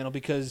YouTube channel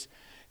because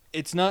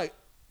it's not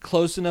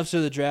close enough to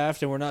the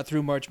draft and we're not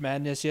through March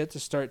Madness yet to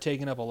start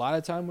taking up a lot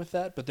of time with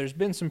that. But there's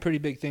been some pretty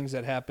big things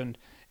that happened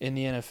in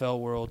the NFL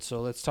world.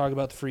 So let's talk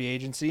about the free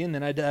agency. And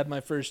then I have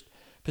my first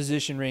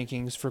position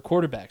rankings for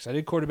quarterbacks. I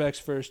did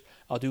quarterbacks first.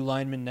 I'll do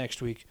linemen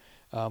next week.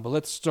 But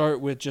let's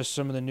start with just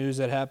some of the news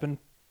that happened.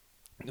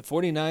 The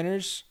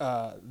 49ers,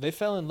 they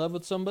fell in love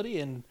with somebody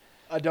and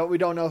We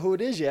don't know who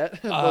it is yet,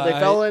 but they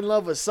fell in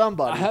love with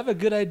somebody. I have a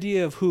good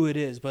idea of who it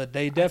is, but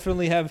they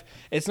definitely have.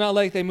 It's not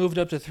like they moved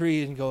up to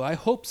 3 and go, I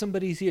hope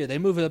somebody's here. They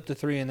move it up to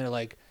 3 and they're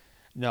like,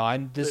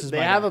 no, this is They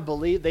my have guy. a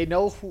belief. They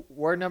know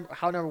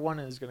how number 1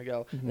 is going to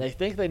go. Mm-hmm. They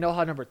think they know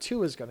how number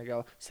 2 is going to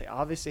go. So they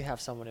obviously have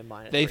someone in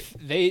mind.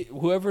 They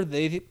whoever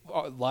they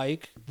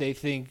like, they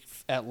think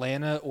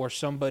Atlanta or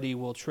somebody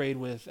will trade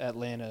with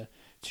Atlanta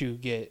to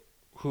get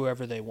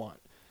whoever they want.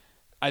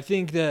 I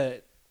think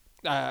that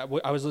I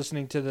was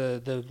listening to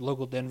the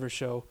local Denver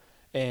show,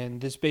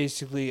 and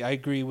I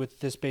agree with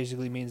this.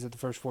 Basically means that the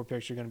first 4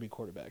 picks are going to be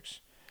quarterbacks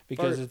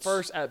because it's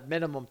first at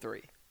minimum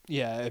 3.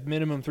 Yeah, at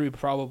minimum 3,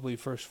 probably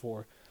first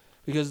 4,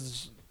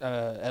 because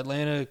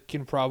Atlanta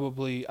can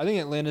probably. I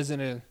think Atlanta's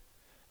in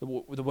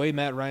the way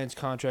Matt Ryan's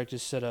contract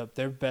is set up.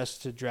 They're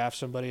best to draft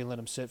somebody and let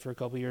him sit for a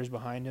couple years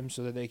behind him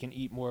so that they can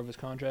eat more of his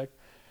contract.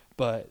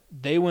 But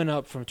they went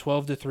up from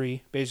 12 to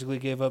 3, basically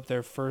gave up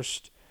their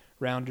first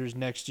rounders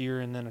next year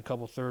and then a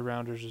couple third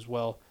rounders as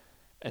well.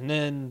 And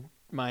then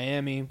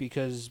Miami,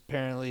 because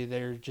apparently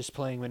they're just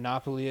playing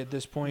Monopoly at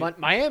this point.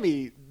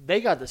 Miami, they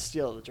got the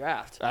steal of the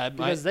draft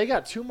because they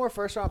got 2 more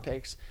first-round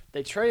picks.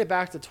 They traded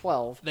back to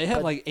 12. They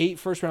had like 8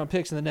 first-round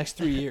picks in the next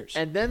 3 years.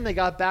 And then they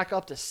got back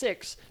up to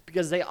 6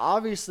 because they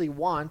obviously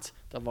want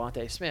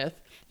Devontae Smith,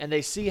 and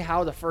they see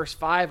how the first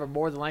 5 are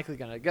more than likely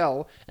going to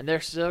go, and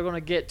they're still going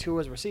to get 2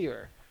 as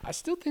receiver. I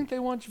still think they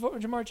want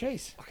Jamar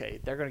Chase. Okay,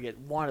 they're going to get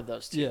one of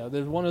those 2. Yeah,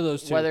 there's one of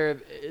those 2.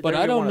 But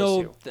I don't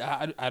know.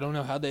 I don't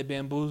know how they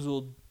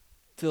bamboozled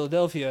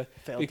Philadelphia.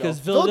 Because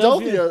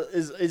Philadelphia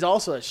is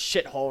also a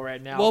shithole right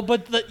now. Well,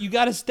 but you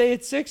got to stay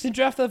at 6 and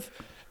draft the.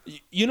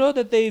 You know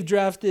that they've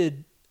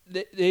drafted.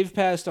 They've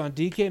passed on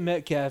DK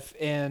Metcalf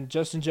and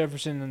Justin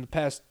Jefferson in the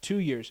past 2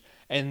 years,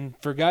 and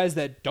for guys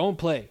that don't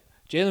play.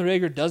 Jalen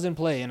Reagor doesn't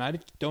play, and I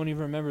don't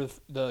even remember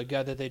the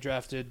guy that they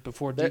drafted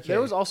before DK.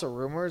 There was also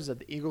rumors that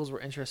the Eagles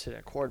were interested in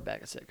a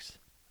quarterback at 6.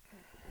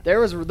 There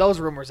was those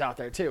rumors out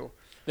there, too.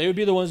 They would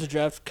be the ones to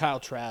draft Kyle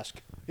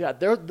Trask. Yeah,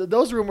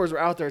 those rumors were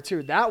out there,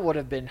 too. That would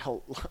have been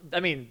 – I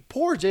mean,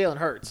 poor Jalen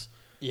Hurts.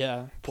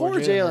 Yeah. Poor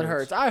Jalen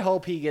Hurts. I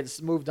hope he gets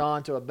moved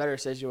on to a better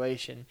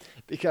situation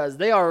because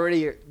they're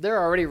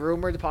already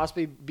rumored to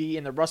possibly be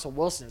in the Russell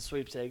Wilson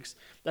sweepstakes.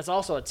 That's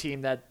also a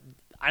team that –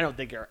 I don't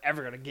think they're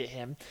ever going to get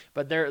him,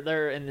 but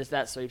they're in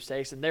that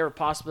sweepstakes, and they were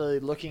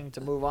possibly looking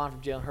to move on from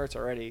Jalen Hurts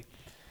already.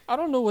 I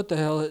don't know what the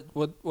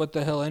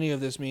hell any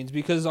of this means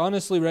because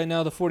honestly, right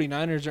now the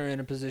 49ers are in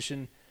a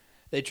position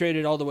they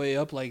traded all the way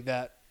up like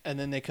that, and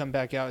then they come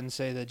back out and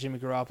say that Jimmy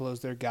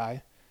Garoppolo's their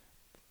guy.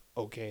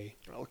 Okay,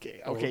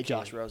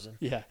 Josh Rosen.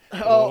 Yeah.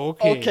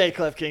 Okay,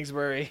 Cliff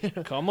Kingsbury.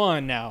 Come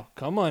on now.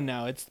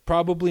 It's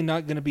probably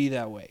not going to be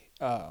that way.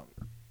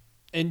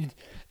 And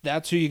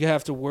that's who you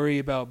have to worry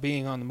about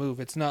being on the move.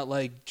 It's not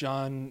like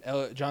John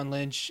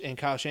Lynch and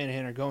Kyle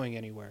Shanahan are going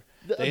anywhere.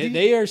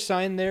 They are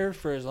signed there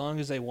for as long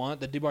as they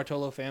want. The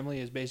DiBartolo family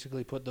has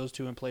basically put those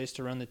 2 in place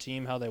to run the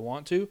team how they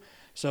want to.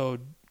 So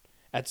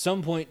at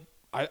some point,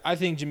 I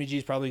think Jimmy G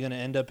is probably going to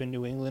end up in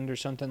New England or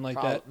something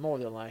like that. More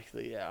than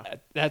likely, yeah.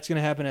 That's going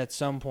to happen at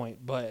some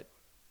point. But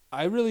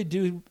I really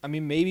do. I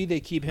mean, maybe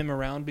they keep him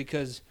around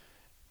because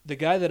the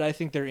guy that I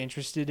think they're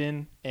interested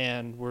in,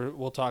 and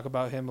we'll talk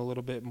about him a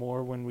little bit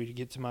more when we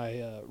get to my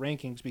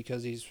rankings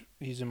because he's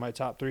in my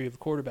top 3 of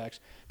quarterbacks,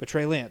 but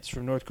Trey Lance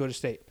from North Dakota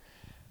State.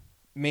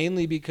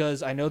 Mainly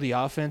because I know the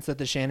offense that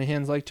the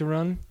Shanahans like to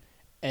run,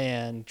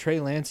 and Trey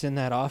Lance in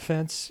that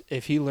offense,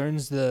 if he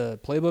learns the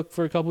playbook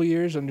for a couple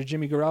years under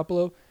Jimmy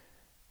Garoppolo,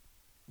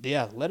 the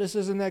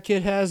athleticism that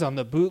kid has on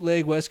the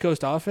bootleg West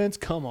Coast offense,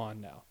 come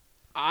on now.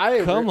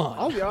 Come on.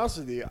 I'll be honest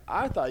with you.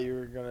 I thought you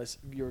were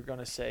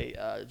gonna say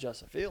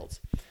Justin Fields,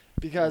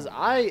 because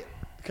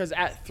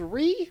at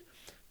 3,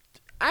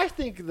 I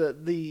think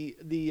the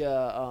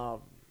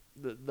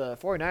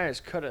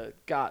 49ers could have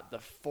got the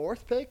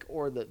 4th pick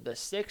or the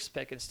 6th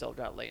pick and still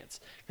got Lance,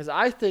 because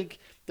I think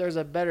there's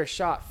a better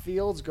shot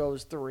Fields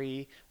goes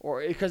 3,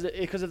 or because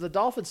if the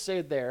Dolphins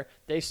stayed there,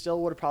 they still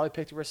would have probably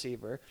picked a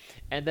receiver,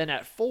 and then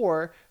at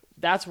 4.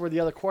 That's where the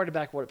other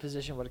quarterback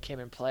position would have came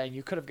in play, and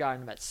you could have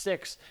gotten him at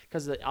 6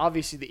 because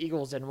obviously the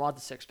Eagles didn't want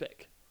the 6th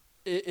pick.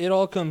 It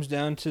all comes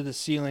down to the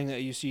ceiling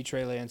that you see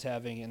Trey Lance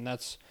having, and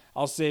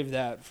I'll save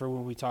that for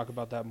when we talk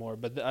about that more.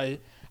 But I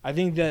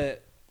think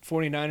that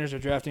 49ers are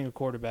drafting a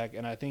quarterback,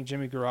 and I think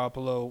Jimmy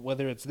Garoppolo,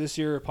 whether it's this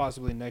year or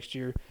possibly next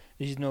year,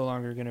 he's no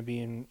longer going to be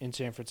in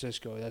San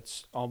Francisco.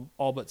 That's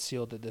all but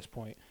sealed at this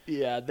point.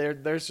 Yeah,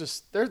 there's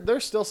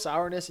still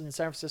sourness in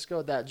San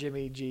Francisco that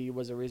Jimmy G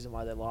was the reason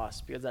why they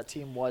lost, because that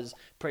team was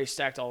pretty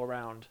stacked all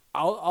around.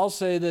 I'll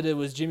say that it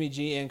was Jimmy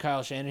G and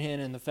Kyle Shanahan,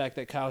 and the fact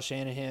that Kyle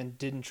Shanahan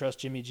didn't trust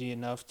Jimmy G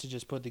enough to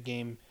just put the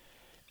game,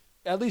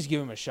 at least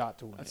give him a shot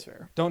to win. That's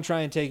fair. Don't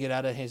try and take it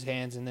out of his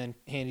hands and then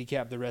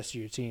handicap the rest of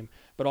your team.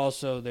 But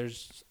also,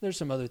 there's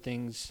some other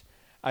things.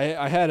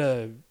 I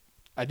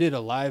did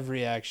a live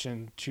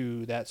reaction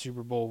to that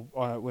Super Bowl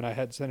when I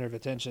had center of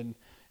attention,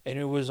 and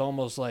it was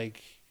almost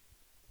like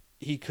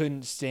he just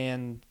couldn't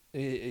stand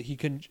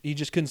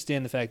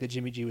the fact that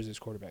Jimmy G was his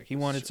quarterback. He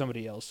wanted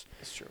somebody else.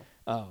 That's true.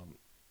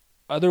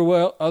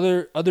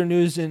 Other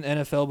news in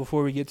NFL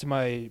before we get to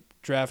my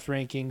draft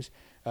rankings.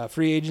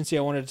 Free agency,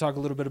 I wanted to talk a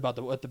little bit about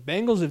what the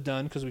Bengals have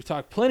done, because we've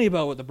talked plenty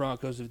about what the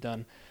Broncos have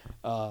done.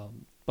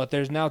 But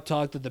there's now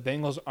talk that the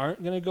Bengals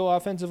aren't going to go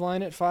offensive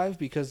line at 5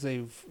 because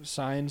they've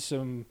signed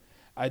some,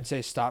 I'd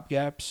say,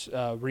 stopgaps.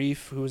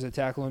 Reef, who was a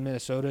tackle in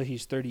Minnesota,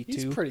 he's 32.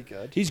 He's pretty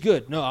good. He's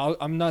good. No,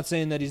 I'm not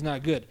saying that he's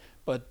not good,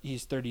 but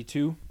he's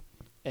 32,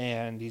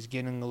 and he's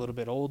getting a little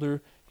bit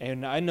older.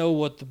 And I know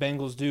what the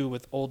Bengals do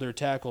with older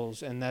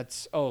tackles, and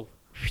that's,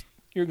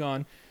 you're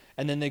gone.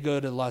 And then they go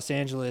to Los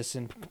Angeles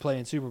and play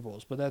in Super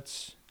Bowls. But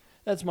that's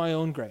my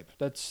own gripe.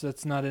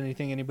 That's not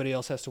anything anybody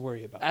else has to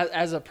worry about.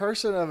 As a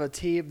person of a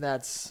team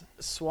that's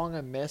swung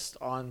and missed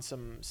on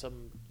some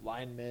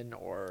linemen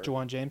or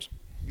Juwan James?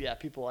 Yeah,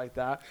 people like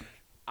that.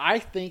 I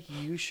think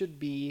you should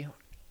be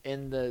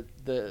in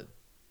the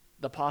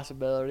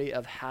possibility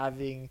of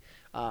having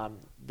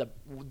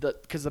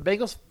because the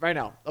Bengals right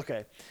now,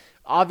 okay,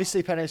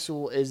 obviously Penei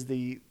Sewell is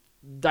the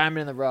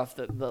diamond in the rough,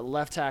 the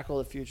left tackle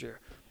of the future.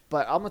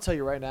 But I'm going to tell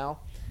you right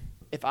now,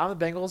 if I'm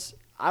the Bengals,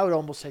 I would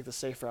almost take the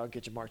safe route and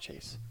get Jamar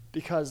Chase.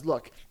 Because,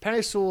 look,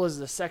 Penei Sewell is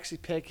the sexy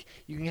pick.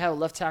 You can have a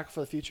left tackle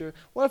for the future.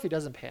 What if he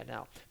doesn't pan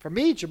out? For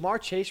me,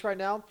 Jamar Chase right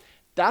now,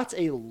 that's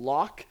a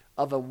lock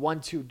of a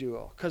 1-2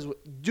 duo. Because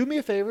do me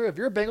a favor, if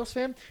you're a Bengals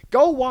fan,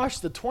 go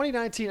watch the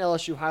 2019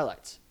 LSU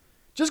highlights.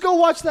 Just go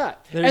watch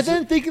that. And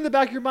then think in the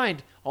back of your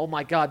mind, oh,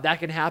 my God,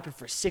 that can happen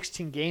for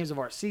 16 games of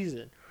our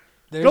season.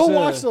 Go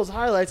watch those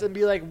highlights and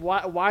be like,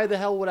 why the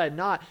hell would I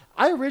not?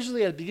 I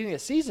originally, at the beginning of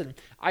the season,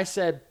 I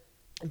said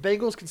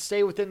Bengals can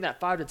stay within that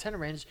 5 to 10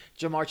 range,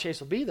 Jamar Chase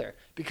will be there.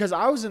 Because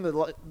I was in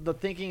the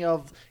thinking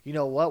of, you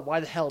know what, why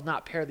the hell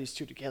not pair these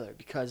two together?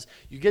 Because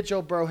you get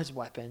Joe Burrow his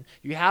weapon.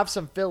 You have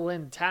some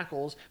fill-in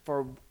tackles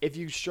for if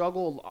you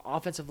struggle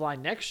offensive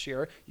line next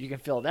year, you can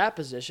fill that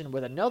position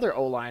with another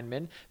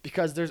O-lineman,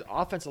 because there's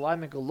offensive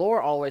lineman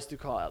galore always through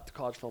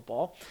college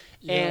football.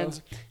 Yeah. And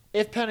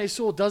if Penei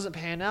Sewell doesn't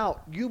pan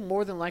out, you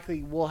more than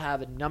likely will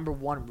have a number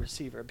 1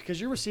 receiver, because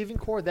your receiving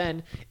core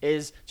then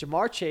is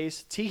Jamar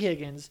Chase, T.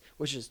 Higgins,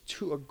 which is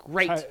a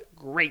great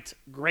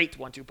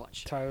 1-2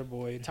 punch. Tyler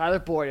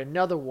Boyd,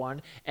 another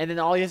one, and then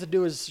all he has to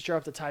do is shore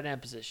up the tight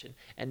end position,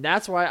 and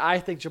that's why I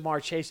think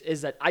Jamar Chase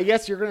is that. I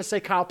guess you're going to say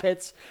Kyle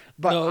Pitts,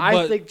 but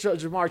I think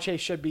Jamar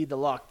Chase should be the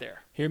lock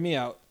there. Hear me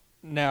out.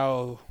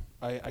 Now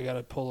I got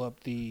to pull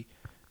up the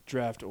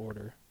draft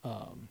order.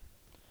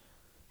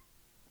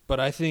 But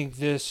I think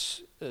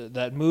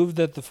that move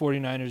that the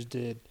 49ers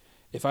did,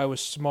 if I was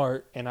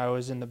smart and I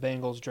was in the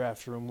Bengals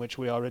draft room, which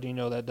we already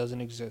know that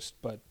doesn't exist,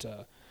 but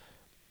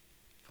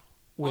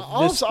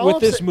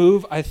with this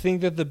move, I think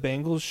that the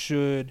Bengals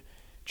should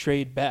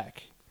trade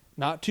back.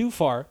 Not too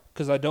far,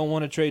 because I don't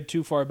want to trade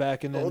too far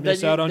back and then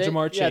miss out on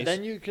Jamar Chase. Yeah,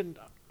 then you can,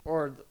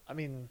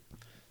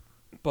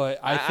 But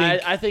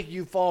I think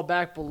you fall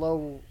back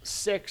below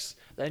 6,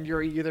 then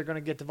you're either going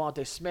to get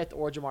Devontae Smith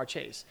or Jamar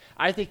Chase.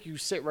 I think you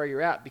sit where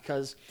you're at,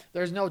 because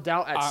there's no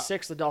doubt at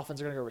 6 the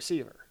Dolphins are going to go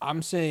receiver.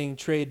 I'm saying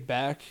trade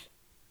back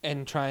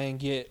and try and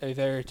get a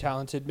very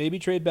talented, maybe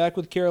trade back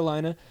with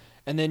Carolina,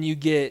 and then you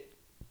get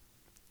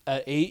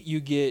at 8 you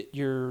get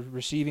your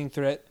receiving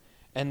threat,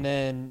 and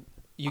then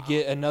you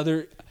get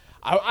another.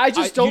 I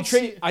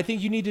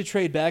think you need to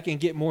trade back and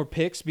get more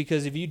picks,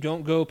 because if you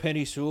don't go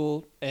Penei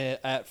Sewell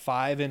at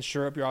 5 and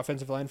shore up your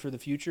offensive line for the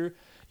future,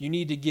 you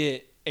need to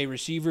get a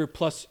receiver,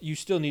 plus you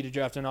still need to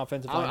draft an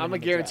offensive line. I'm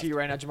going to guarantee you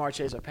right now Jamar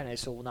Chase or Penei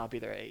Sewell will not be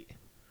there at 8.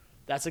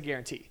 That's a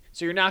guarantee.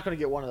 So you're not going to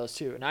get one of those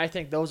two. And I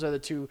think those are the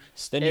two.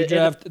 Then you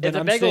draft.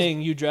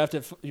 Saying you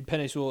drafted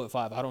Penei Sewell at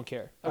 5. I don't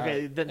care.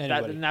 Okay,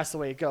 then that's the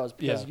way it goes,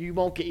 because you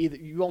won't get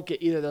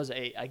either of those at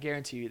 8. I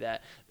guarantee you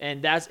that.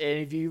 And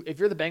if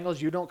you're the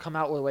Bengals, you don't come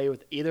out away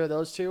with either of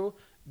those two,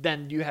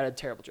 then you had a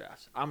terrible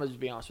draft. I'm going to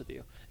be honest with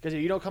you, because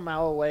if you don't come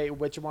out away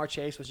with Jamar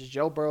Chase, which is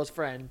Joe Burrow's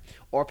friend,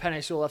 or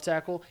Penei Sewell left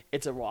tackle,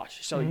 it's a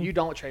wash. So you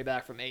don't trade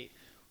back from 8.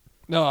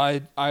 No,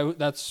 I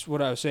that's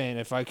what I was saying.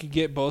 If I could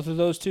get both of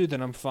those two,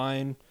 then I'm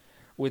fine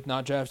with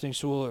not drafting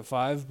Sewell at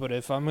 5. But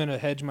if I'm going to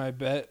hedge my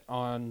bet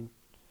on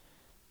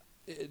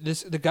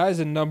this, the guy's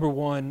a number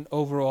 1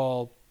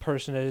 overall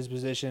person at his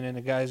position, and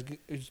the guy's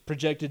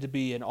projected to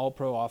be an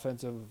all-pro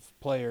offensive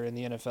player in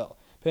the NFL.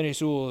 Penei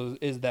Sewell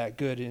is that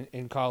good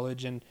in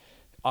college, and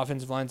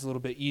offensive line's a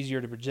little bit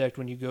easier to project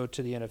when you go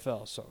to the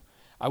NFL. So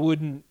I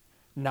wouldn't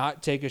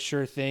not take a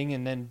sure thing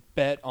and then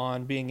bet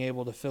on being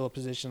able to fill a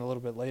position a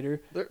little bit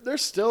later.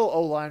 There's still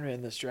O-linemen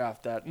in this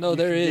draft that No, you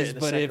there can get is, in the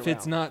but second if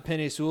it's round. not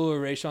Penei Sewell or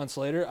Rashawn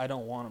Slater, I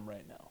don't want him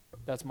right now.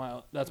 That's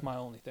my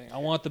only thing. I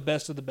want the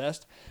best of the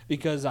best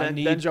because I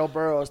need. Then Joe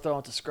Burrow is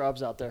throwing to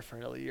scrubs out there for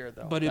another year,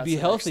 though. But it'd That's be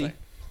the next healthy.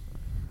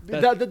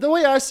 thing. The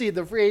way I see it,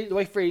 the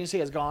way free agency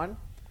has gone,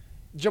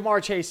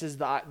 Jamar Chase is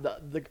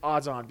the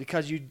odds on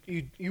because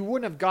you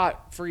wouldn't have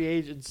got free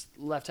agents,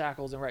 left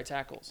tackles and right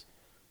tackles.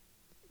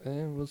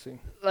 We'll see.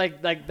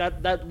 Like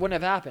that wouldn't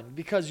have happened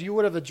because you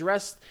would have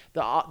addressed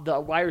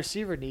the wide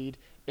receiver need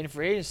in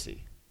free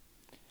agency,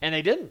 and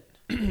they didn't.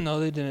 No,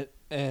 they didn't,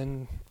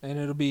 and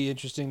it'll be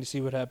interesting to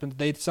see what happens.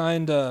 They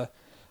signed their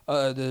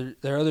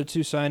other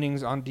two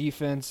signings on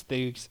defense.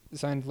 They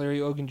signed Larry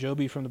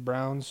Ogunjobi from the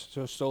Browns,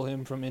 so stole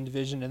him from in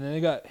division, and then they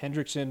got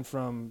Hendrickson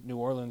from New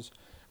Orleans,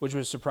 which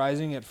was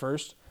surprising at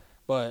first,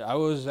 but I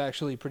was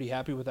actually pretty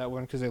happy with that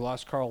one because they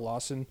lost Carl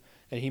Lawson,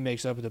 and he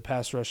makes up the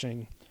pass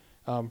rushing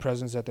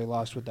presence that they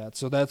lost with that.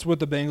 So that's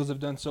what the Bengals have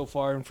done so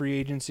far in free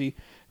agency.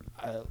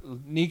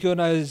 Nico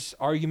and I's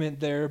argument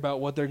there about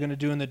what they're going to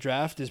do in the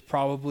draft is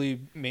probably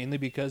mainly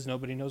because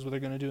nobody knows what they're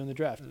going to do in the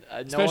draft,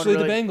 especially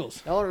the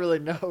Bengals. No one really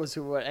knows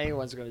what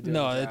anyone's going to do.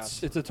 No, in the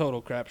draft. it's a total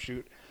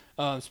crapshoot.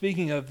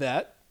 Speaking of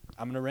that,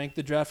 I'm going to rank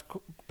the draft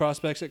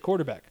prospects at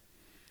quarterback,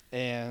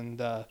 and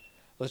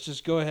let's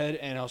just go ahead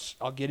and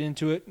I'll get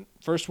into it.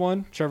 First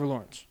one, Trevor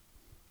Lawrence.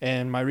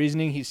 And my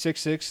reasoning, he's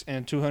 6'6"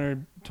 and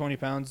 220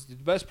 pounds. The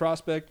best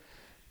prospect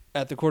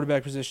at the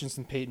quarterback position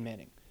since Peyton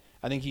Manning.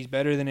 I think he's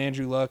better than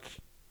Andrew Luck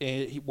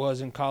he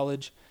was in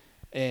college.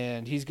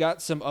 And he's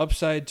got some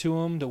upside to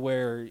him to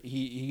where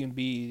he can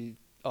be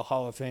a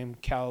Hall of Fame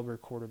caliber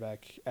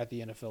quarterback at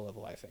the NFL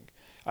level, I think.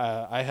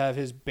 I have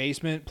his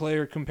basement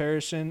player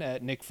comparison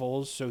at Nick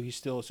Foles, so he's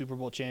still a Super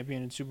Bowl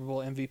champion and Super Bowl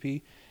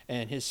MVP.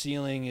 And his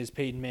ceiling is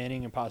Peyton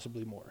Manning and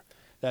possibly more.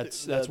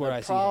 That's where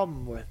I see him. The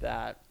problem with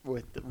that,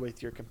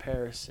 with your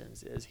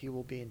comparisons, is he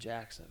will be in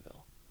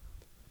Jacksonville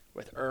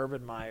with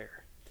Urban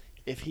Meyer.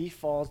 If he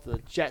falls to the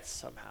Jets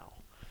somehow,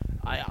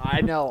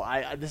 I know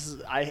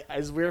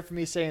it's weird for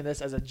me saying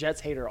this as a Jets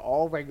hater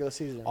all regular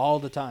season. All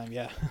the time,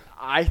 yeah.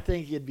 I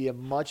think it'd be a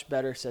much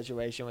better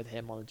situation with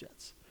him on the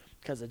Jets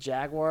because the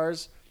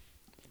Jaguars.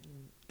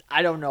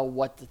 I don't know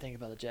what to think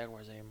about the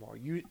Jaguars anymore.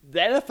 The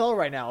NFL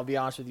right now, I'll be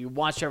honest with you,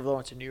 wants Trevor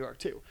Lawrence in New York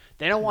too.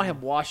 They don't want him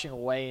washing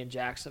away in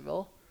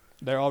Jacksonville.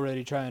 They're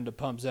already trying to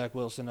pump Zach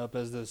Wilson up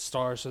as the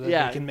star so that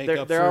they can make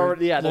up they're for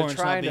already, Lawrence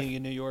they're not being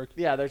in New York.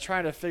 Yeah, they're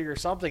trying to figure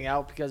something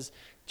out because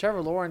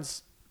Trevor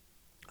Lawrence,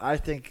 I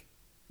think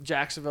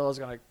Jacksonville is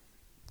going to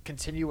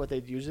continue what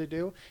they usually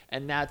do,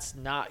 and that's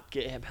not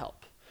get him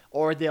help.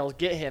 Or they'll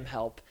get him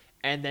help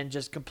and then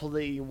just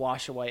completely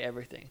wash away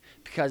everything.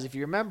 Because if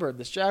you remember,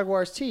 this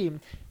Jaguars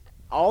team,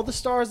 all the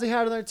stars they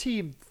had on their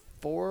team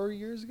 4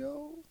 years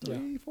ago,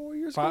 4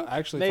 years ago?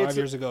 Actually, 5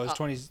 years ago. It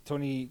was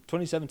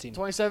 2017.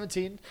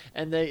 2017,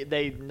 and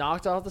they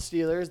knocked off the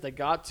Steelers. They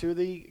got to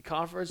the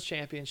conference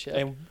championship.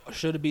 And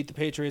should have beat the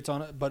Patriots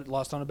on it, but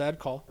lost on a bad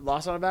call.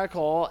 Lost on a bad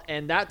call,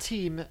 and that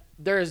team,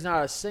 there is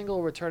not a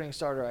single returning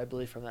starter, I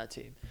believe, from that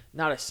team.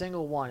 Not a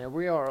single one. And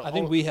I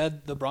think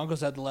the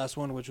Broncos had the last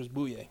one, which was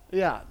Bouye.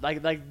 Yeah,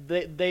 like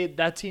they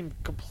that team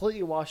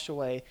completely washed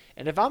away.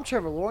 And if I'm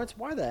Trevor Lawrence,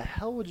 why the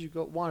hell would you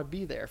want to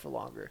be there for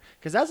longer?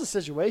 Because that's a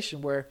situation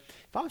where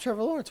if I'm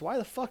Trevor Lawrence, why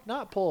the fuck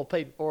not pull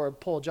Peyton or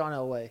pull John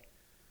Elway?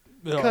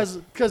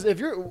 Because if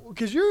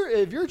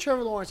you're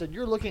Trevor Lawrence and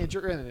you're looking at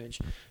your image,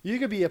 you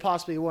could be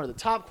possibly one of the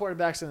top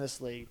quarterbacks in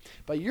this league,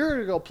 but you're going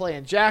to go play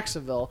in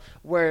Jacksonville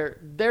where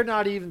they're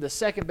not even the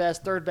second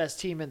best, third best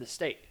team in the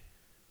state.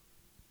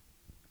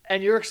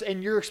 And you're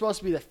supposed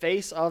to be the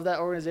face of that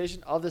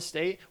organization, of the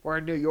state, where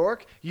in New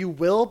York, you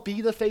will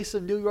be the face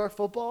of New York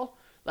football.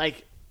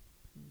 Like,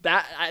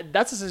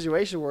 that's a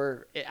situation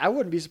where I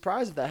wouldn't be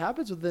surprised if that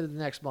happens within the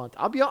next month.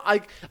 I'll be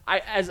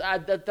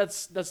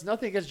that's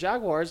nothing against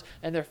Jaguars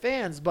and their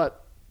fans,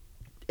 but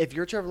if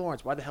you're Trevor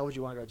Lawrence, why the hell would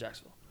you want to go to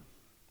Jacksonville?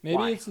 Maybe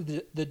Why? it's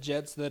the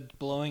Jets that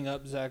blowing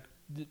up Zach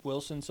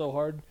Wilson so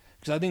hard.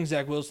 Because I think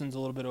Zach Wilson's a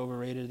little bit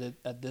overrated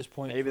at this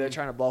point. Maybe they're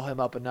trying to blow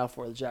him up enough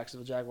where the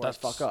Jacksonville Jaguars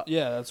fuck up.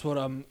 Yeah, that's what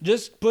I'm.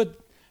 Just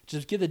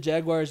get the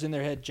Jaguars in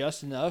their head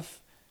just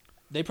enough.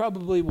 They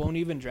probably won't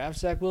even draft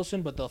Zach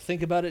Wilson, but they'll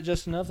think about it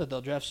just enough that they'll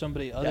draft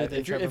somebody other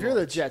than Trevor if you're the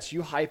Lawrence. Jets,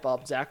 you hype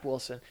up Zach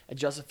Wilson and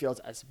Justin Fields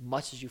as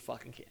much as you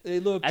fucking can. Hey,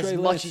 look, as Trey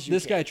much Lance, as you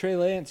this can. guy Trey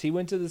Lance, he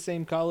went to the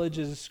same college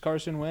as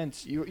Carson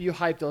Wentz. You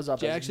hype those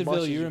up Jacksonville, as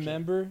much as you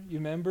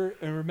can.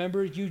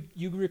 remember,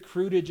 you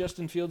recruited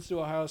Justin Fields to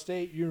Ohio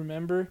State. You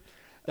remember,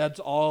 that's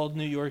all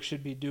New York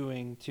should be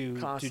doing to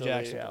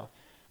Jacksonville.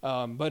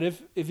 Yeah. But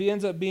if he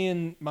ends up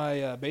being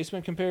my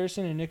basement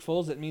comparison and Nick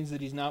Foles, that means that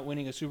he's not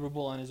winning a Super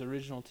Bowl on his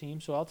original team.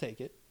 So I'll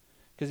take it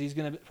because he's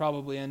going to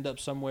probably end up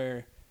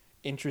somewhere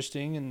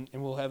interesting, and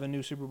we'll have a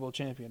new Super Bowl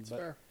champion. But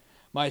Fair.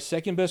 my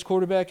second best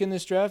quarterback in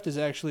this draft is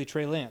actually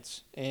Trey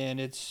Lance, and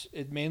it's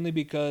mainly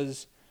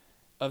because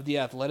of the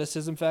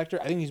athleticism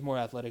factor, I think he's more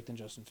athletic than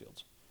Justin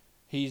Fields.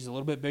 He's a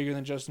little bit bigger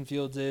than Justin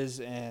Fields is,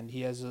 and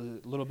he has a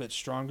little bit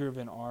stronger of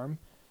an arm.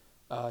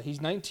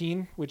 He's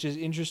 19, which is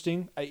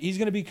interesting. He's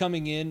going to be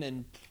coming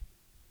in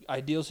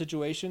ideal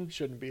situation.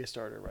 Shouldn't be a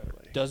starter right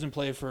away. Doesn't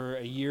play for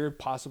a year,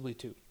 possibly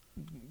 2.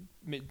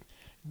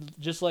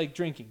 Just like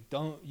drinking,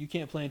 you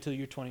can't play until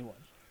you're 21,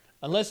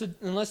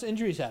 unless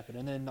injuries happen,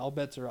 and then all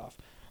bets are off.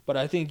 But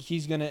I think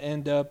he's going to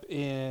end up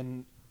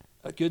in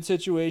a good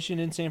situation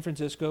in San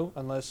Francisco,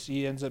 unless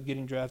he ends up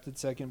getting drafted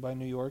second by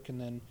New York, and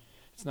then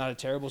it's not a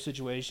terrible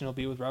situation. He'll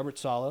be with Robert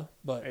Saleh,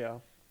 but Yeah.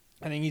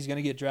 I think he's going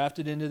to get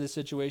drafted into the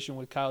situation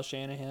with Kyle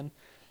Shanahan,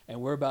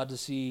 and we're about to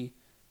see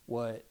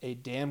what a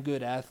damn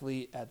good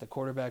athlete at the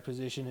quarterback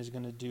position is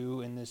going to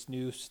do in this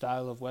new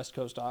style of West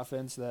Coast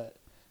offense that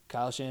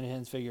Kyle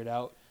Shanahan's figured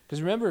out.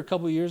 Because remember a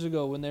couple of years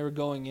ago when they were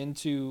going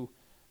into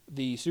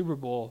the Super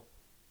Bowl,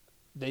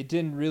 they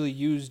didn't really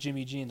use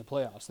Jimmy G in the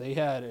playoffs. They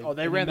had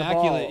They ran the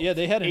ball. Yeah,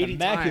 they had an 80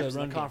 immaculate times in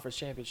run the game. conference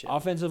championship.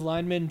 Offensive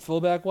lineman,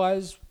 fullback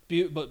wise,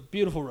 but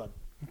beautiful run,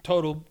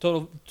 total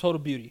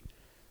beauty.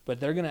 But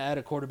they're going to add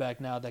a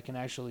quarterback now that can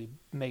actually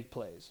make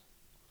plays,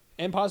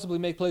 and possibly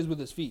make plays with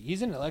his feet.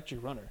 He's an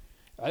electric runner.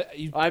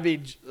 I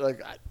mean,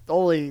 like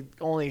the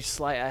only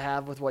slight I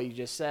have with what you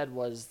just said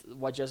was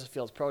what Justin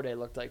Fields' pro day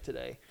looked like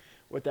today,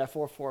 with that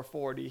 4.4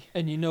 40.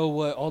 And you know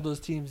what all those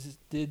teams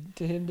did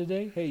to him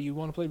today? Hey, you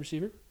want to play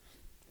receiver?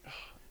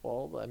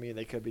 Well, I mean,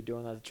 they could be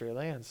doing that to Trey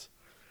Lance.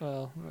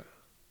 Well,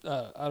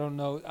 I don't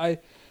know.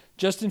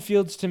 Justin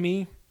Fields to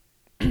me,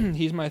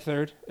 he's my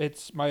third.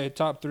 It's my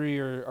top 3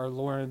 are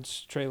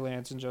Lawrence, Trey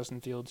Lance, and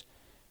Justin Fields.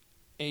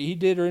 He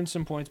did earn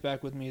some points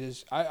back with me.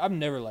 I've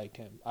never liked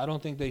him. I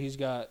don't think that he's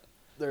got.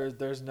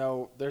 There's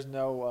no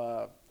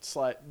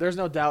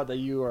doubt that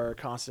you are a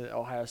constant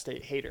Ohio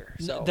State hater.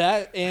 So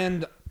That,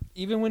 and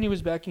even when he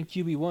was back in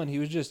QB1, he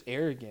was just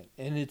arrogant,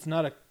 and it's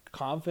not a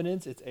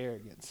confidence; it's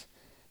arrogance.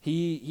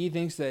 He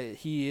thinks that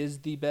he is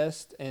the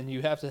best, and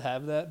you have to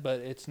have that, but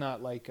it's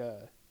not like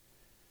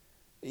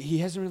he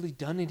hasn't really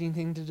done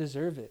anything to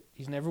deserve it.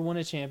 He's never won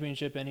a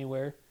championship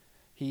anywhere.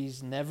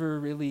 He's never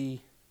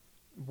really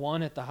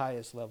won at the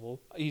highest level.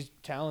 He's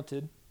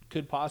talented,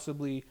 could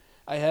possibly.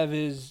 I have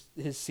his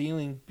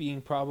ceiling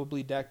being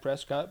probably Dak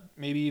Prescott,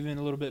 maybe even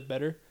a little bit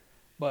better,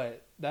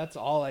 but that's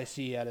all I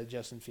see out of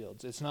Justin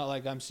Fields. It's not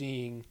like I'm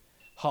seeing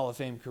Hall of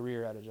Fame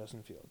career out of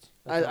Justin Fields.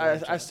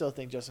 I still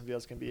think Justin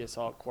Fields can be a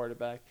solid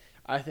quarterback.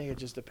 I think it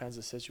just depends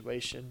the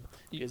situation.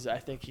 Because I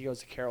think he goes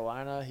to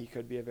Carolina, he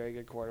could be a very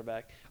good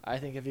quarterback. I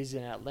think if he's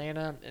in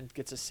Atlanta and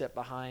gets to sit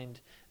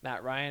behind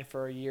Matt Ryan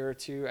for a year or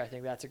 2, I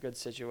think that's a good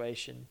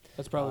situation.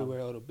 That's probably where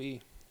it'll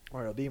be.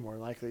 Or it'll be more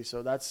likely.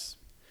 So that's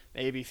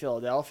maybe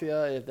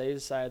Philadelphia if they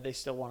decide they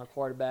still want a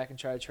quarterback and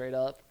try to trade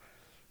up.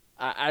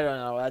 I don't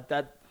know. If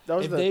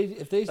they you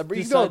can throw the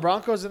decide,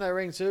 Broncos in that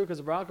ring too, because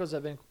the Broncos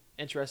have been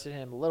interested in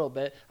him a little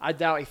bit. I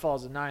doubt he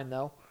falls to 9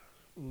 though.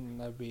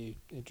 that'd be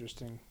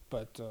interesting.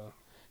 But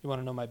you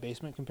want to know my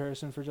basement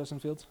comparison for Justin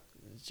Fields?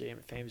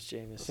 Famous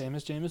Jameis.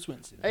 Famous Jameis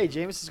Winston. Hey,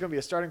 Jameis is going to be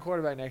a starting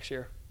quarterback next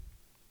year.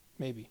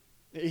 Maybe.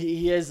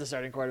 He is the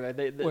starting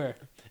quarterback. Where?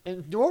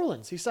 In New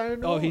Orleans. He signed in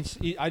New Orleans.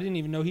 I didn't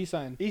even know he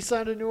signed. He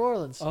signed in New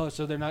Orleans. Oh,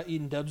 so they're not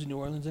eating dubs in New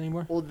Orleans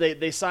anymore? Well,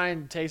 they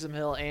signed Taysom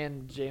Hill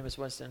and Jameis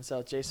Winston.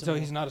 So So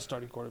he's not a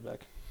starting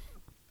quarterback.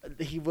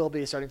 He will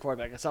be a starting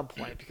quarterback at some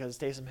point because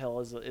Taysom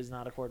Hill is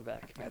not a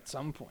quarterback. At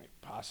some point,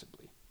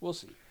 possibly. We'll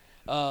see.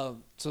 So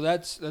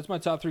that's my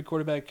top 3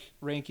 quarterback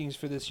rankings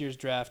for this year's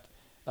draft.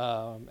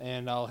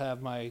 And I'll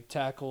have my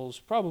tackles.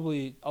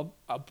 Probably I'll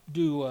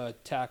do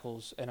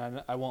tackles,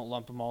 and I won't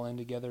lump them all in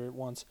together at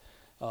once.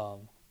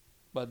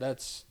 But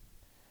that's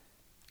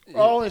The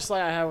only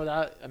slight I have with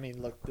that, I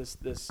mean, look, this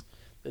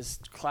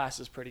class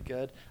is pretty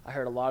good. I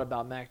heard a lot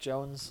about Mac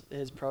Jones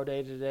his pro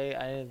day today.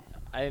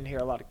 I didn't hear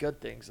a lot of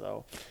good things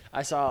though.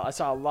 I saw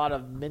a lot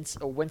of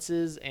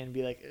winces and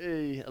be like,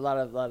 a lot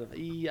of I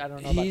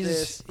don't know about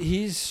this.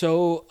 He's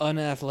so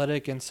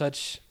unathletic and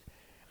such.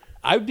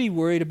 I'd be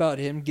worried about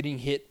him getting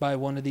hit by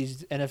one of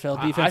these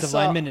NFL defensive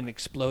linemen and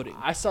exploding.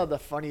 I saw the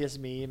funniest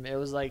meme. It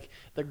was like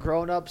the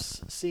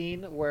grown-ups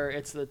scene where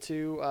it's the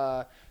 2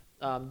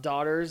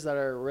 daughters that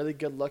are really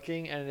good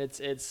looking, and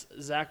it's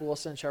Zach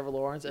Wilson and Trevor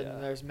Lawrence, and then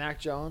there's Mac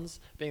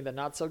Jones being the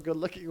not so good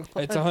looking one.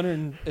 It's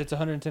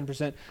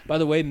 110%. By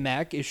the way,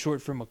 Mac is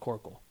short for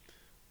McCorkle.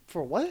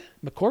 For what?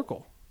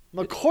 McCorkle.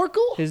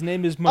 McCorkle? His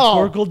name is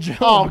McCorkle Jones.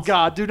 Oh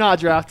God! Do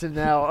not draft him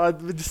now.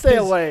 Stay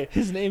away.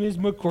 His name is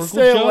McCorkle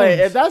Stay Jones. away.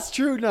 If that's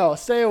true, no.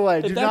 Stay away.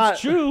 If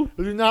that's true,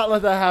 do not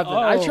let that happen. Oh.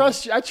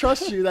 I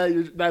trust you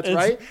that that's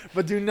right,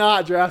 but do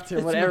not draft him.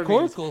 It's Whatever.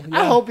 McCorkle.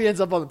 I Yeah. hope he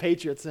ends up on the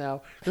Patriots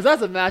now, because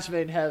that's a match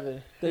made in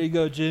heaven. There you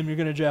go, Jim. You're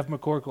going to draft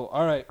McCorkle.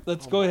 All right,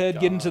 let's go ahead,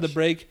 get into the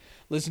break,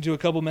 listen to a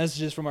couple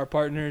messages from our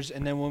partners,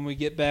 and then when we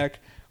get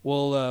back,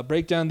 we'll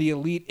break down the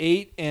Elite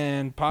Eight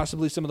and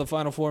possibly some of the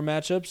Final Four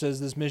matchups as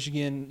this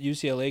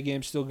Michigan-UCLA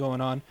game's still going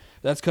on.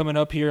 That's coming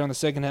up here on the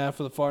second half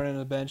of the Far End of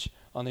the Bench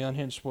on the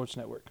Unhinged Sports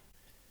Network.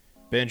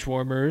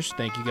 Benchwarmers,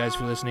 thank you guys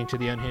for listening to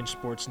the Unhinged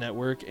Sports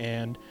Network,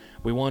 and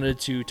we wanted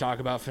to talk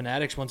about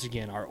Fanatics once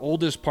again, our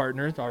oldest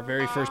partner, our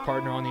very first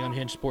partner on the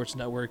Unhinged Sports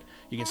Network.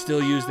 You can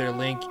still use their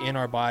link in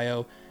our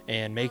bio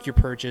and make your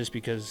purchase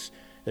because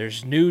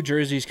there's new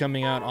jerseys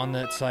coming out on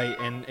that site,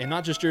 and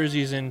not just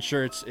jerseys and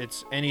shirts,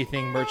 it's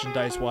anything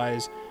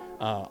merchandise-wise.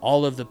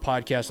 All of the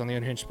podcasts on the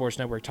Unhinged Sports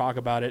Network talk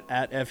about it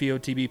at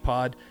FEOTB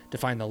Pod to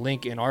find the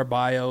link in our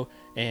bio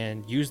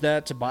and use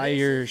that to buy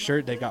your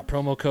shirt. They got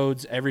promo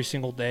codes every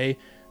single day.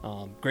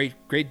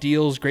 Great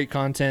deals, great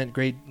content,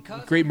 great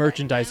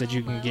merchandise that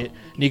you can get.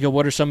 Nico,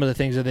 what are some of the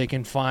things that they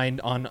can find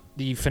on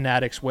the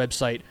Fanatics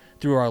website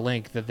through our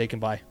link that they can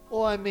buy?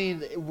 Well, I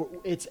mean,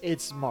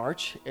 it's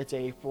March, it's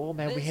April,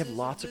 man. We have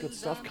lots of good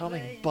stuff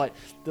coming, but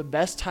the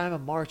best time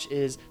of March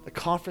is the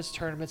conference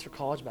tournaments for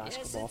college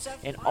basketball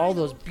and all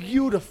those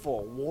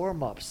beautiful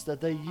warm-ups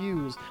that they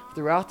use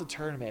throughout the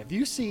tournament. If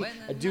you see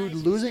a dude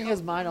losing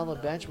his mind on the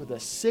bench with a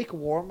sick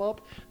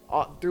warm-up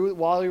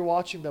while you're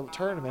watching the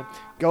tournament,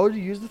 go to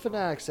use the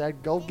Fanatics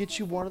ad, go get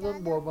you one of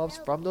them warm-ups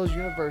from those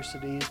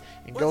universities,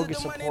 and go get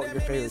support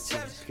your favorite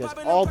teams, because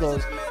all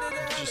those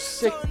just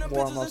sick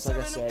warm-ups, like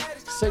I said,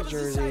 sick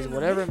jerseys,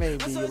 whatever it may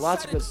be,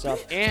 lots of good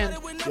stuff. And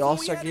the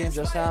All-Star game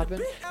just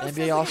happened,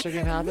 NBA All-Star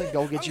game happened.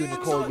 Go get you a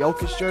Nikola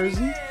Jokic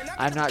jersey.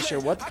 I'm not sure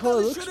what the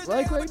color looks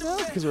like right now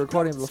because we're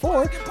recording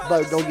before,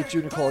 but go get you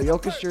a Nikola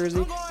Jokic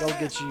jersey. Go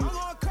get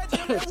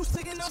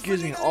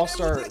you an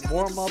All-Star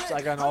warm-ups.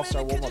 I got an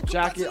All-Star warm-up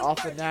jacket off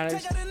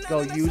Fanatics.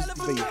 Go use,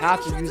 but you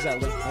have to use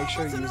that link. Make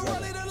sure you use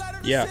that link.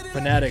 Yeah,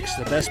 Fanatics,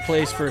 the best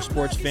place for a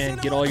sports fan.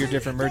 Get all your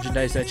different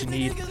merchandise that you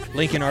need.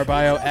 Link in our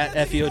bio at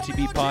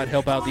FEOTB Pod.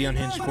 Help out the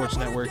Unhinged Sports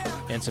Network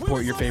and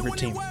support your favorite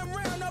team.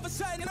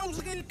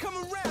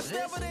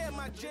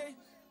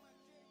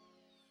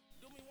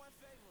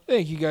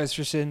 Thank you guys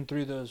for sitting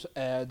through those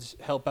ads.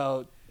 Help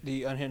out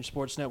the Unhinged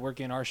Sports Network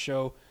and our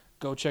show.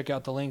 Go check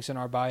out the links in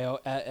our bio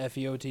at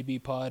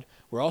FEOTB Pod.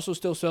 We're also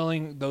still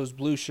selling those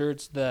blue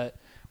shirts that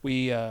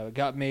we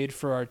got made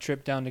for our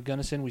trip down to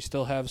Gunnison. We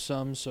still have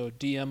some, so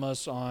DM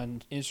us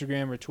on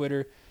Instagram or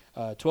Twitter.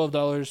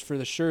 $12 for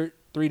the shirt,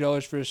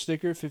 $3 for a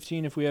sticker,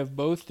 $15 if we have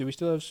both. Do we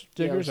still have stickers?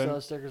 Yeah, we still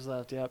have stickers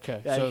left, yep.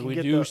 Okay, yeah, so we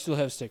do still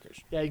have stickers.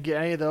 Yeah, you can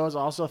get any of those.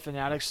 Also,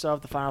 Fanatic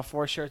stuff, the Final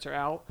Four shirts are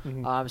out,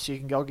 so you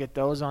can go get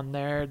those on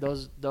there.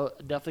 Those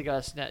definitely got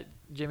a snag.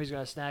 Jimmy's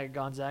going to snag a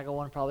Gonzaga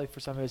one probably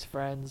for some of his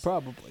friends.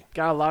 Probably.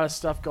 Got a lot of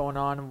stuff going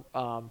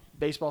on.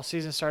 Baseball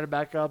season started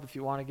back up. If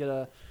you want to get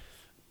a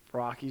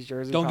Rockies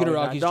jersey. Don't get a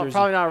Rockies jersey.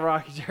 Probably not a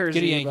Rockies jersey.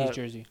 Get a Yankees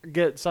jersey.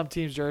 Get some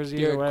team's jersey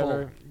Garrett or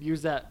whatever.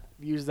 Cole.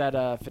 Use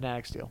that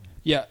Fanatics deal.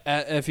 Yeah,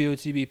 at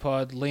FEOTB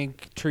Pod,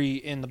 link tree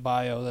in the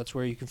bio. That's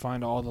where you can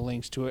find all the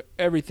links to it.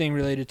 Everything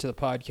related to the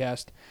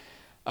podcast.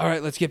 All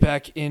right, let's get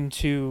back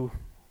into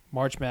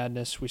March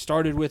Madness. We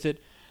started with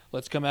it.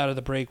 Let's come out of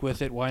the break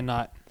with it. Why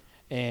not?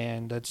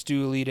 And let's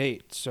do Elite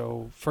Eight.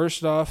 So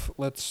first off,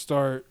 let's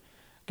start.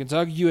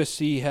 Gonzaga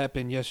USC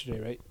happened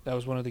yesterday, right? That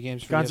was one of the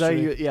games for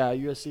yesterday.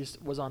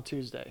 USC was on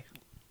Tuesday.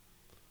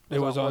 It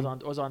was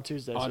on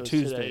Tuesday. On so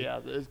Tuesday, today, yeah.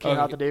 It came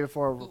out the day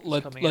before.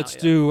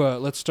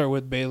 Let's start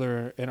with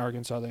Baylor and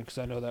Arkansas then, because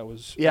I know that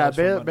was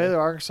Baylor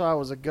Arkansas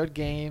was a good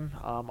game.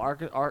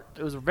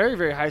 It was a very,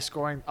 very high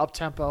scoring, up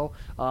tempo.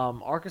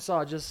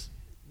 Arkansas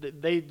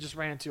they just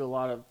ran into a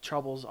lot of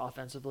troubles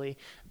offensively.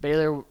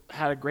 Baylor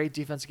had a great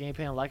defensive game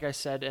plan. Like I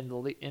said, in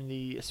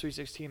the Sweet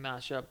 16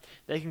 matchup,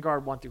 they can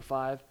guard 1 through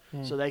 5.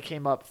 So they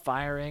came up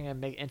firing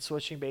and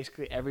switching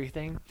basically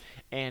everything.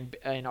 And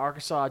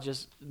Arkansas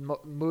just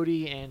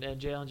Moody and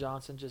Jalen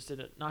Johnson just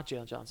did it. Not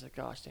Jalen Johnson.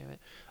 Gosh damn it.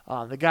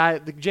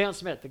 Jalen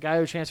Smith, the guy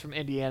who transferred from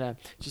Indiana,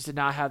 just did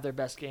not have their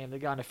best game. They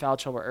got into foul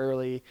trouble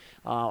early.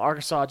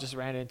 Arkansas just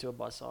ran into a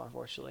buzzsaw,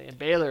 unfortunately. And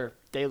Baylor,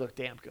 they looked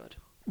damn good.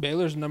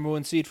 Baylor's number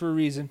 1 seed for a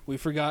reason. We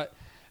forgot.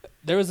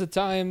 There was a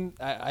time,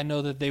 I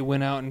know that they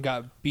went out and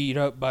got beat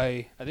up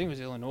by, I think it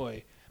was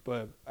Illinois,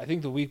 but I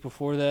think the week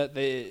before that,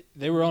 they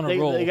were on a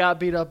roll. They got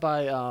beat up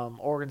by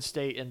Oregon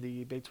State in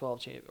the Big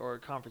 12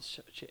 conference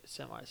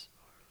semis.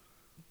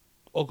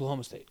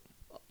 Oklahoma State.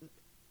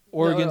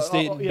 Oregon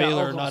State and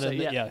Baylor are not in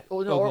the, yeah.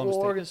 Oklahoma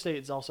State. Oregon State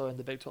is also in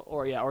the Big 12.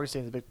 Oregon State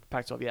in the Big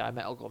Pac-12. Yeah, I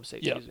meant Oklahoma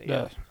State. Yeah.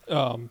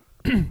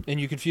 And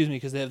you confuse me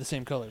because they have the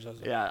same colors. I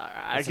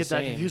get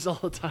that confused all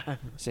the time.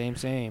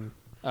 Same.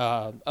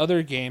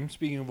 Other game,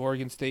 speaking of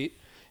Oregon State,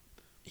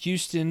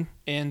 Houston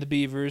and the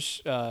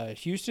Beavers.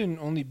 Houston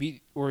only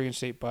beat Oregon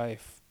State by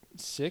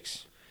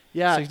 6.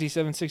 Yeah.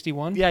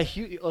 67-61. Yeah,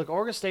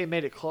 Oregon State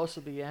made it close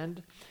at the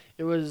end.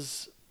 It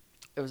was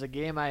a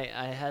game I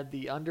had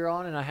the under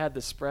on and I had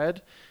the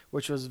spread,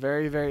 which was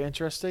very, very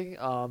interesting.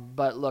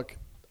 But look,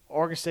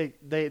 Oregon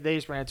State, they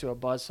just ran into a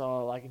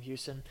buzzsaw like in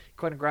Houston.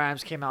 Quentin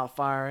Grimes came out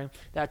firing.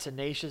 That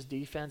tenacious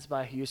defense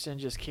by Houston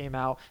just came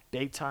out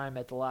big time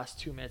at the last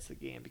 2 minutes of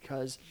the game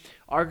because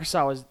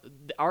Arkansas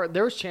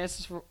there was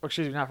chances for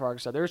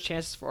Arkansas. There was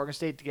chances for Oregon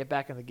State to get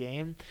back in the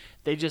game.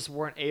 They just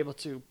weren't able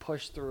to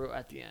push through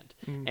at the end.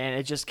 And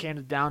it just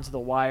came down to the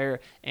wire,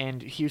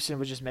 and Houston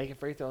was just making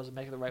free throws and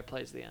making the right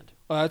plays at the end.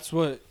 Well, that's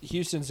what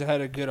Houston's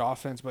had a good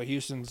offense, but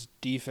Houston's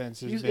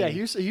defense has been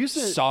Houston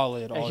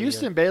solid all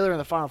Houston year. and Baylor in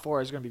the Final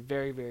Four is going to be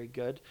very, very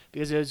good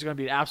because it's going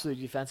to be an absolute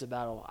defensive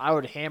battle. I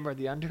would hammer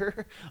the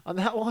under on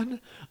that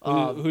one.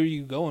 Who are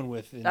you going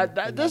with?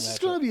 This is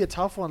going to be a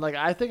tough one. Like,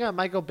 I think I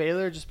might go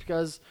Baylor just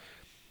because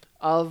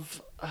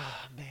of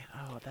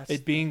that's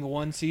it being the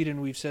 1 seed,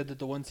 and we've said that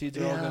the 1 seeds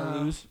are all going to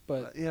lose.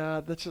 But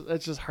that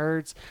just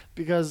hurts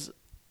because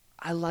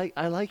I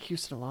like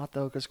Houston a lot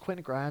though because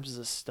Quentin Grimes is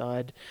a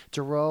stud,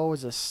 Jarreau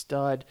is a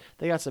stud.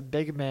 They got some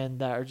big men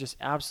that are just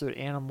absolute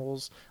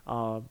animals.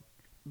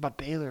 But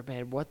Baylor,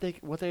 man, what they're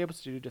able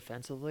to do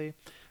defensively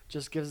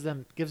just gives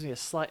me a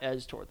slight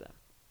edge toward them.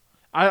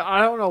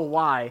 I don't know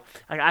why.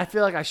 Like, I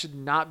feel like I should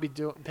not be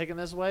picking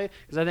this way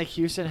because I think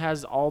Houston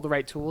has all the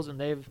right tools and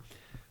they've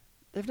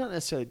not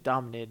necessarily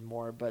dominated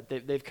more, but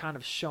they've kind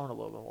of shown a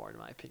little bit more, in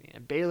my opinion.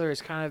 And Baylor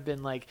has kind of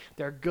been like,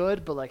 they're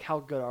good, but like, how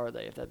good are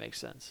they, if that makes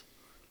sense?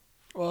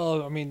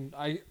 Well, I mean,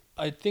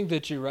 I think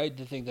that you're right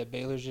to think that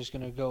Baylor's just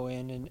going to go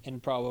in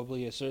and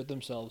probably assert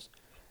themselves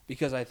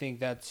because I think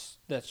that's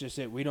just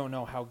it. We don't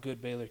know how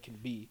good Baylor can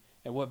be.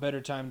 And what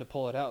better time to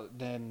pull it out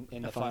than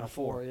in the Final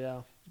Four?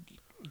 Yeah.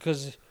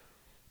 Because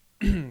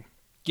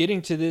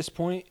getting to this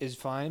point is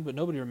fine, but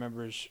nobody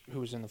remembers who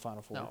was in the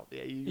Final Four. No,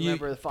 yeah, you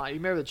remember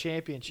the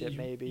championship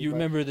maybe. You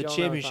remember the you don't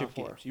championship remember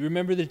the Final games. You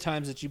remember the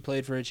times that you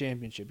played for a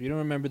championship. You don't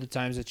remember the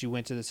times that you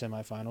went to the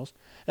semifinals.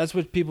 That's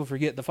what people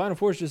forget. The Final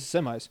Four is just the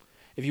semis.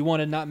 If you want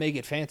to not make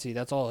it fancy,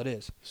 that's all it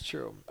is. It's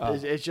true.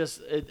 It's just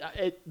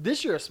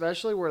this year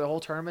especially where the whole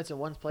tournament's in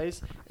one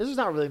place. There's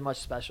not really much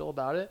special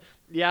about it.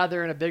 Yeah,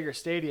 they're in a bigger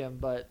stadium,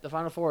 but the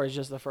Final Four is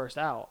just the first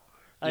out.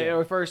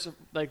 Or first,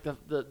 like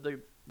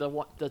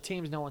the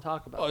teams no one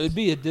talk about. Oh, it'd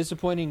be a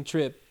disappointing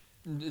trip.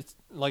 It's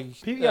like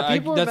I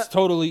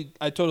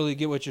totally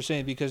get what you're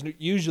saying because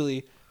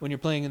usually when you're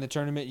playing in the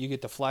tournament, you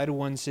get to fly to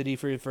one city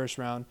for your first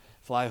round,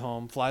 fly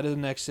home, fly to the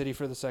next city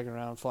for the second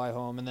round, fly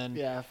home, and then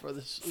for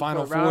the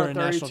Final Four and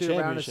national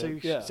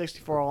championship, round of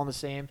 64 all in the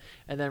same,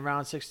 and then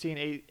round 16,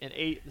 8 and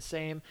 8 the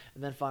same,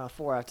 and then Final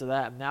Four after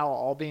that. Now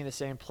all being the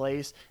same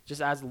place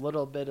just adds a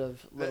little bit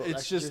of.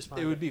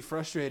 It would be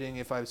frustrating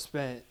if I've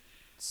spent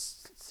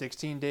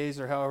 16 days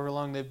or however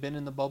long they've been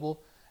in the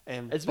bubble.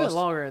 And it's been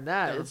longer than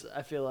that.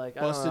 I feel like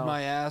busted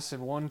my ass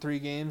and won 3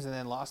 games and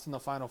then lost in the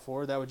Final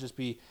Four. That would just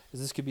be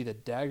this could be the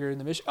dagger in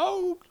the Michigan.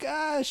 Oh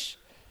gosh,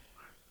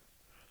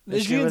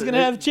 Michigan's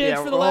gonna have a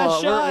chance for the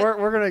last shot.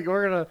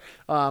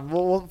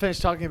 We'll finish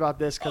talking about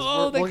this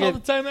because they called the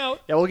timeout.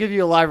 Yeah, we'll give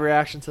you a live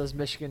reaction to this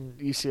Michigan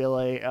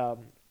UCLA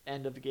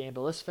end of the game.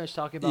 But let's finish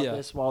talking about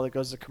this while it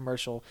goes to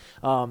commercial.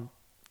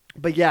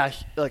 But yeah,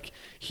 like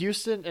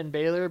Houston and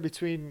Baylor,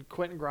 between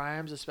Quentin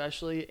Grimes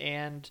especially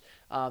and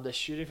the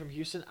shooting from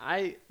Houston,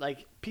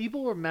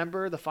 people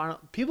remember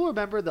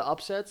the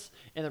upsets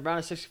in the round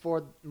of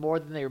 64 more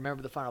than they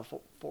remember the Final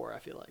Four. I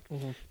feel like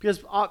because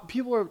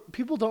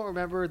people don't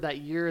remember that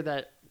year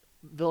that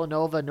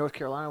Villanova and North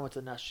Carolina went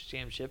to the national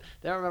championship.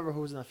 They don't remember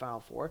who was in the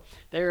Final Four.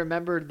 They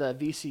remember the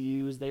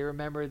VCUs. They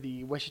remember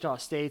the Wichita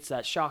States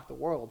that shocked the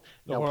world.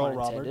 The Oral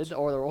Roberts.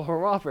 Or the Oral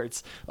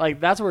Roberts. Like,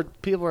 that's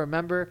what people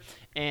remember.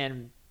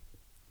 And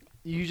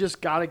you just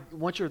got to,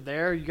 once you're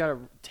there, you got to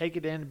take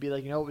it in and be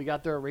like, we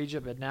got through a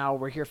region, but now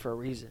we're here for a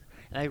reason.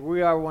 And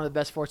we are one of the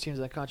best 4 teams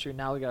in the country.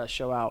 Now we got to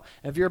show out.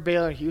 And if you're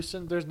Baylor and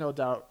Houston, there's no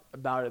doubt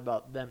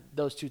about them,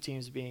 those 2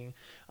 teams being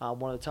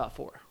one of the top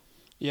 4.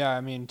 Yeah,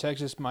 I mean,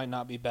 Texas might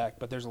not be back,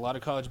 but there's a lot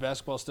of college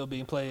basketball still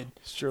being played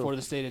for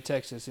the state of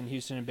Texas in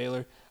Houston and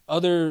Baylor.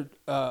 Other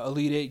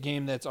Elite Eight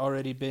game that's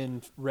already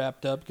been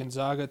wrapped up,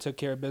 Gonzaga took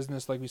care of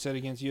business, like we said,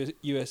 against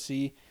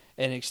USC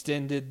and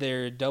extended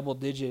their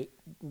double-digit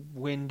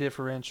win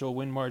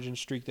margin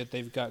streak that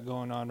they've got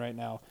going on right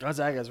now.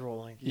 Gonzaga's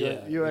rolling.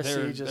 Yeah,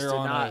 USC just did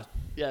not.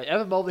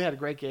 Evan Mobley had a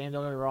great game.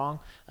 Don't get me wrong.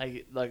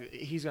 Like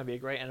he's going to be a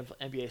great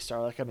NBA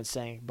star, like I've been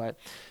saying. But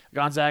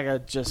Gonzaga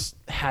just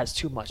has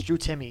too much. Drew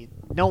Timme.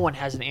 No one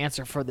has an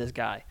answer for this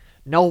guy.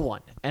 No one.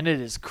 And it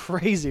is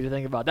crazy to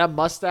think about. That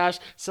mustache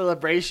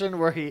celebration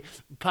where he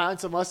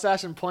pounds a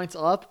mustache and points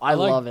up. I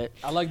love it.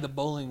 I like the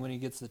bowling when he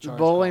gets the charge.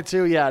 Bowling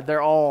too. Yeah,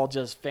 they're all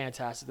just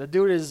fantastic. The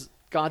dude is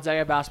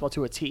Gonzaga basketball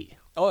to a T.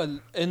 Oh,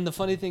 and the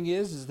funny thing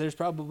is there's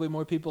probably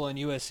more people on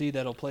USC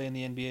that'll play in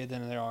the NBA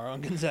than there are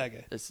on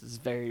Gonzaga. This is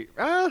very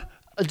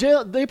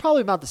they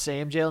probably about the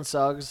same. Jalen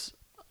Suggs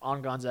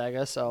on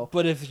Gonzaga. So,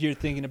 but if you're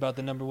thinking about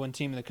the number 1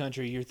 team in the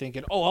country, you're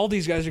thinking, all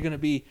these guys are going to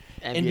be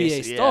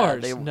NBA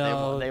stars.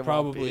 Yeah, they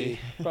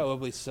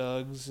probably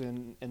Suggs,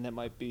 and that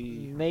might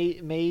be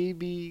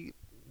maybe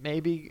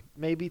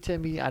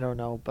Timme. I don't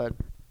know, but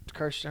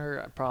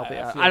Kirshner probably.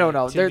 I don't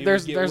know.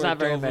 There's not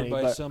very many.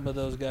 By some of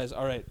those guys.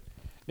 All right.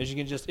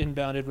 Michigan just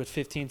inbounded with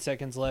 15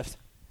 seconds left.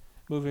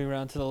 Moving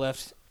around to the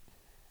left.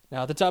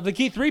 Now at the top of the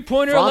key,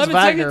 3-pointer, 11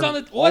 seconds on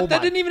the... What?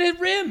 That didn't even hit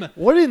rim.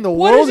 What in the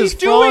world is he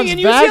doing? And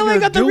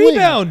UCLA got the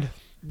rebound.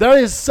 That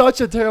is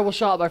such a terrible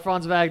shot by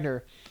Franz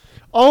Wagner.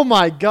 Oh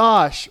my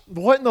gosh!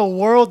 What in the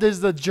world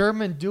is the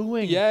German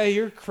doing? Yeah,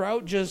 your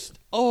Kraut just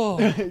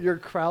your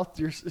kraut,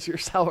 your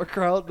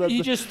sauerkraut.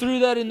 he just threw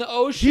that in the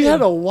ocean. He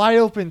had a wide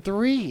open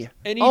 3.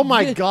 And Oh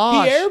my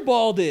gosh! He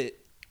airballed it.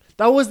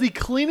 That was the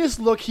cleanest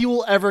look he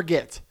will ever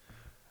get,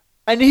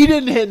 and he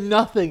didn't hit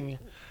nothing.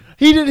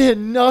 He didn't hit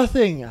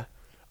nothing.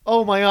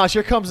 Oh my gosh!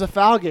 Here comes the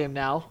foul game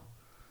now.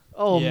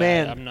 Oh Yeah,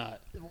 man! I'm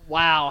not.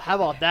 Wow! How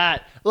about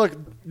that? Look,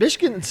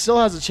 Michigan still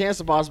has a chance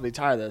to possibly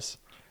tie this.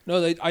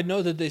 No, I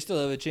know that they still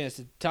have a chance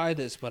to tie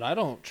this, but I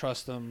don't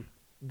trust them.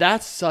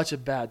 That's such a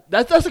bad.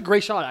 That's a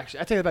great shot.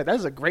 Actually, I take it back. That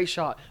is a great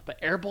shot.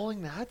 But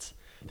airballing that,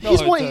 No, he's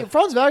it's one. a-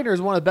 Franz Wagner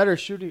is one of the better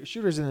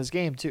shooters in this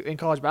game too in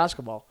college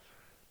basketball.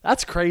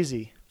 That's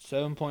crazy.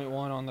 7.1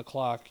 on the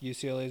clock.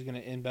 UCLA is going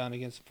to inbound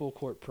against full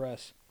court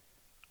press.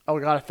 Oh,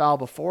 we got a foul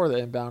before the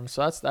inbound,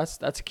 so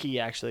that's key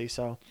actually.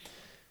 So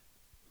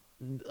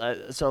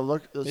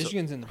look,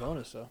 Michigan's in the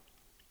bonus though.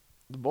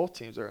 both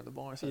teams are in the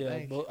bonus. I Yeah,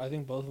 think. I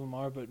think both of them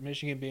are, but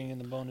Michigan being in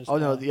the bonus. Oh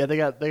no, now- yeah, they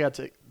got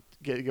to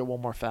get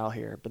one more foul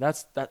here. But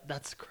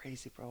that's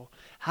crazy, bro.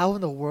 How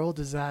in the world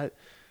is that?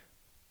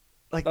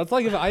 That's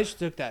like if I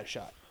took that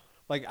shot.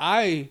 Like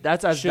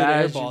That's as should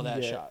bad as airball you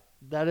that get. shot.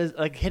 That is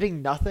like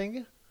hitting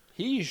nothing.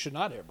 He should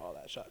not airball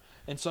that shot.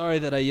 And sorry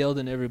that I yelled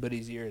in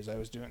everybody's ears. I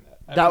was doing that.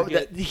 I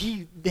forget- That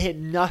he hit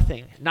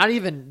nothing. Not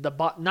even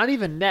not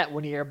even net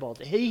when he airballed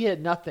it. He hit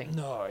nothing.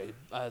 No,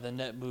 the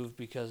net moved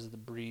because of the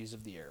breeze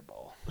of the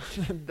airball.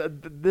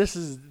 That's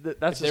If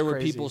just there were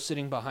crazy. people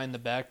sitting behind the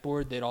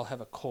backboard, they'd all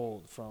have a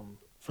cold from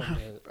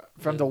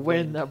the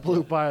wind that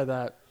blew by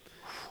that.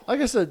 Like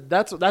I said,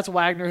 that's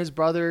Wagner. His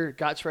brother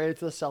got traded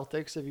to the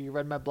Celtics. If you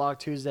read my blog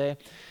Tuesday,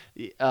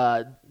 Danny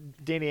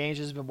Ainge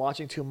has been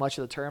watching too much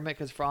of the tournament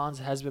because Franz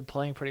has been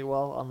playing pretty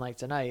well, unlike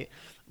tonight.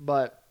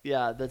 But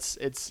yeah,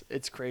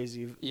 it's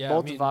crazy. Yeah,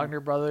 Both I mean- Wagner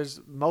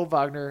brothers, Mo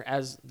Wagner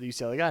as the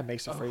UCLA guy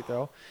makes a free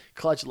throw,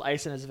 clutch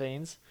ice in his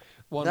veins.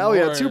 One Now we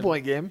got a more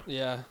 2-point game.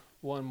 Yeah,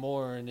 one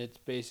more, and it's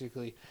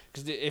basically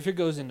because if it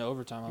goes into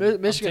overtime,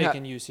 Michigan I'm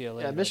taking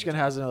UCLA. Yeah, in Michigan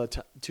overtime. has another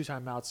 2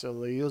 timeouts, so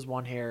they use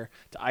one here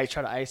to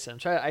try to ice him.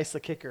 Try to ice the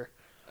kicker.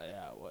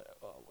 Yeah, whatever.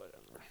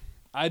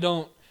 I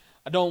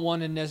don't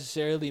want to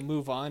necessarily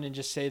move on and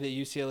just say that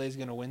UCLA is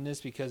going to win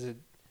this because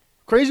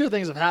Crazier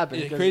things have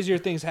happened. crazier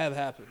things have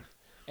happened.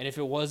 And if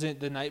it wasn't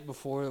the night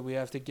before that we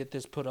have to get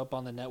this put up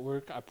on the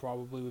network, I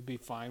probably would be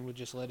fine with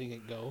just letting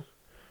it go.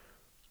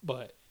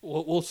 But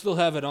we'll still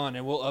have it on,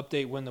 and we'll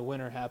update when the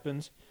winner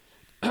happens.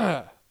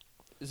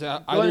 Is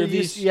that either of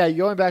these? Yeah,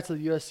 going back to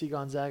the USC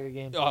Gonzaga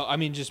game. I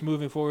mean, just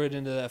moving forward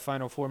into that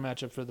Final Four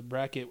matchup for the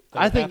bracket.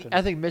 I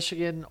think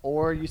Michigan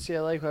or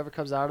UCLA, whoever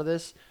comes out of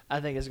this, I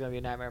think is going to be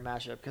a nightmare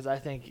matchup because I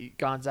think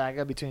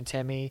Gonzaga between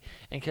Timmy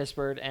and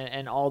Kispert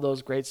and all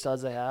those great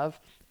studs they have,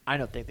 I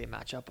don't think they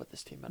match up with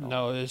this team at all.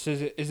 No, is this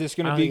going I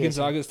to don't be think it's-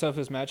 Gonzaga's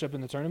toughest matchup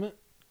in the tournament?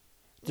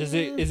 Is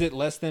it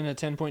less than a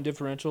 10-point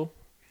differential?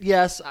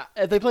 Yes,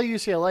 if they play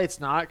UCLA, it's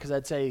not because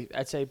I'd say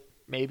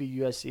maybe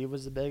USC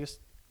was the biggest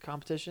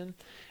competition,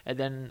 and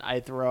then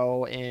I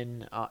throw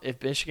in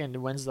if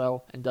Michigan wins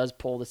though and does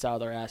pull this out of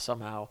their ass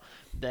somehow,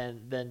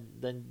 then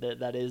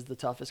that is the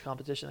toughest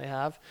competition they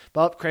have.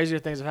 But crazier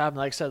things have happened.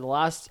 Like I said,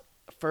 the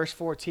first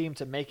 4 team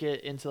to make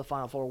it into the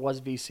Final Four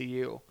was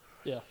VCU.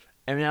 Yeah.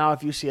 And now if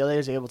UCLA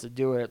is able to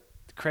do it,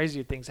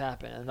 crazier things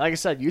happen. And like I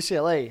said,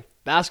 UCLA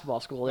basketball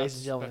school, ladies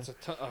and gentlemen.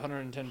 That's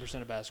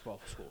 110% a basketball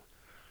school.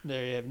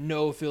 They have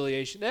no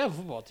affiliation. They have a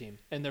football team,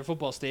 and their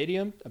football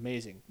stadium,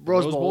 amazing. The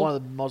Rose Bowl, one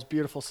of the most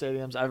beautiful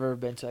stadiums I've ever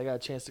been to. I got a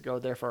chance to go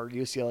there for a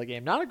UCLA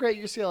game. Not a great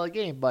UCLA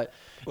game, but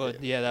Well,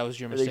 yeah, that was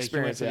your the mistake. You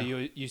went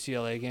experience, to the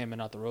UCLA game and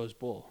not the Rose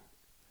Bowl.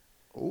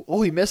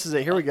 oh, he misses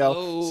it. Here we go.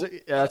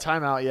 Uh-oh.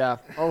 Timeout. Yeah.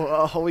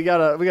 We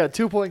got a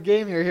 2-point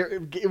game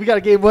here. We got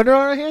a game winner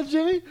on our hands,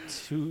 Jimmy.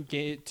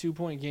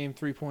 2-point game,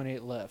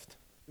 3.8 left.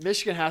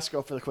 Michigan has to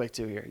go for the quick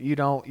 2 here. You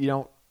don't.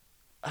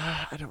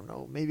 I don't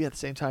know. Maybe at the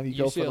same time you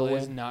go for the UCLA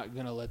is win. not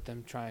going to let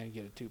them try and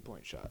get a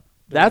 2-point shot.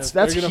 That's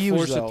they're gonna huge,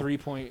 force though. a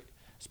 3-point,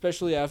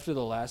 especially after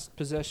the last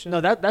possession.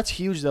 No, that's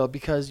huge though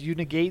because you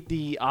negate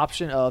the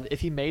option of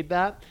if he made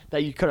that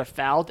you could have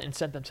fouled and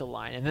sent them to the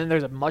line, and then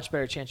there's a much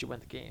better chance you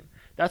win the game.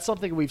 That's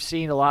something we've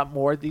seen a lot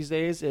more these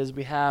days. Is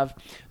we have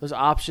those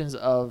options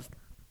of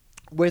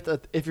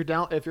if you're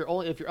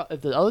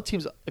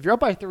up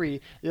by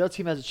 3, the other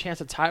team has a chance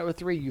to tie it with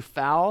 3. You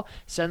foul,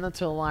 send them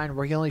to the line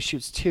where he only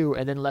shoots 2,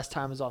 and then less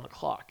time is on the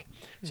clock,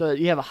 so that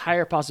you have a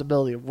higher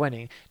possibility of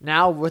winning.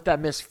 Now with that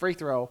missed free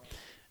throw,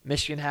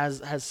 Michigan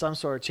has some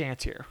sort of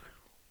chance here.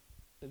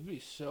 It'd be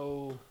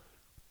so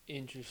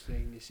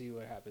interesting to see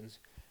what happens.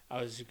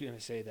 I was going to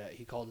say that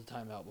he called the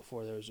timeout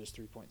before there was just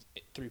 3 points.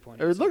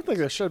 3.8 It looked like seconds.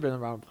 it should have been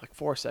around like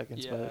 4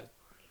 seconds, Yeah,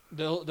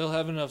 but they'll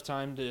have enough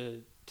time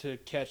to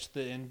catch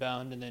the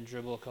inbound and then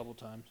dribble a couple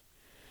times,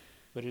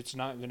 but it's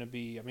not going to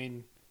be. I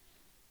mean,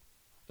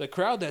 the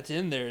crowd that's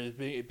in there is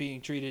being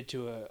treated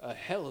to a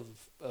hell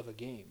of a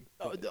game.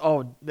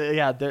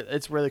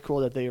 It's really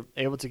cool that they're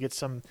able to get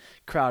some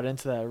crowd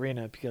into that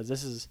arena because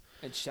this is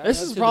And shout out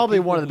to probably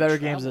people one of the who better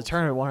games of the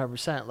traveled. tournament,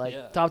 100%. Like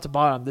Yeah. top to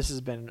bottom, this has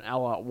been an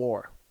all-out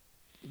war.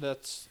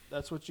 that's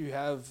what you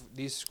have.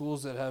 These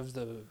schools that have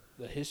the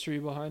history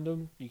behind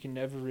them, you can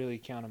never really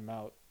count them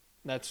out.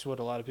 That's what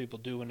a lot of people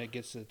do when it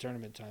gets to the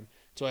tournament time.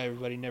 That's why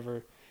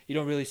you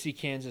don't really see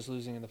Kansas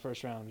losing in the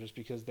first round just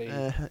because they.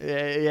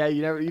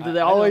 You never.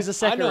 They're always the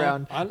second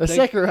round.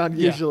 Second round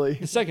usually.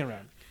 The second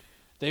round.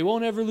 They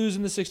won't ever lose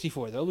in the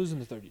 64. They'll lose in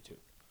the 32.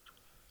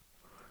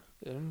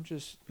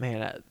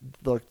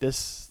 Look,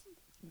 this.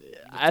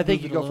 I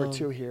think you go for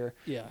 2 here.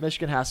 Yeah.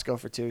 Michigan has to go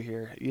for 2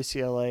 here.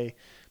 UCLA.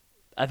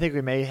 I think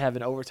we may have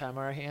an overtime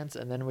on our hands,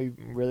 and then we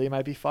really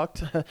might be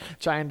fucked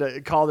trying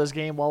to call this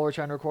game while we're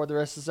trying to record the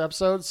rest of this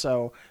episode.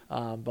 So,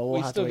 but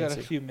we'll have to wait and see. We still got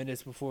a few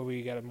minutes before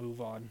we got to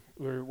move on.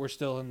 We're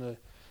still in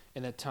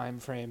the time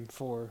frame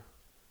for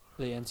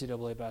the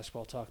NCAA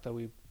basketball talk that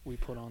we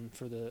put on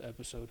for the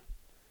episode,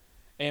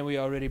 and we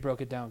already broke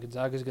it down.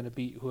 Gonzaga's going to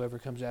beat whoever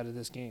comes out of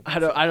this game.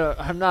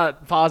 I'm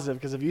not positive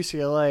because if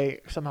UCLA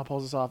somehow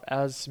pulls this off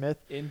as Smith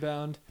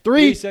inbound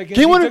 3 seconds,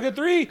 game he winner. took a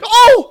 3.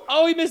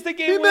 Oh, he missed the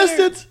game. He winner. missed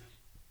it.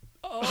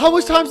 Oh. How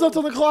much time's left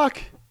on the clock?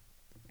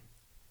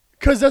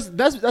 Because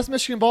that's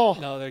Michigan ball.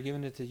 No, they're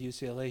giving it to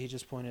UCLA. He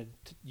just pointed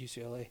to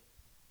UCLA.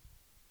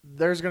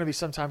 There's going to be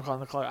some time clock on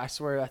the clock. I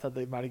swear I thought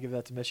they might have given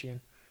that to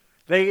Michigan.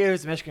 They gave it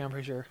to Michigan, I'm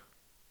pretty sure.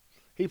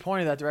 He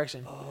pointed that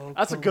direction. Oh,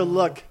 that's a good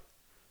look.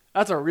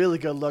 That's a really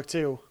good look,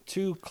 too.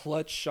 2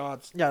 clutch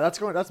shots. Yeah,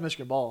 that's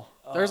Michigan ball.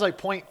 There's like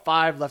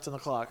 0.5 left on the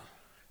clock.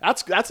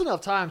 That's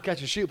enough time to catch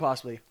and shoot,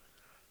 possibly.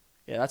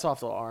 Yeah, that's off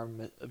the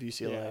arm of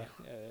UCLA.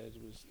 Yeah,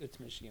 it's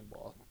Michigan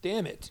ball.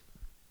 Damn it.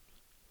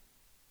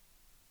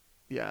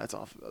 Yeah, that's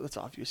off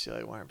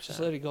UCLA 100%. Just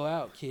let it go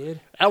out,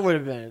 kid. That would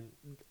have been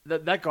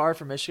that guard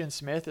from Michigan,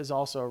 Smith, is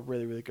also a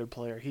really, really good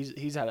player.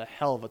 He's had a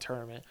hell of a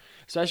tournament,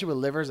 especially with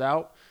Livers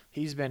out.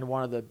 He's been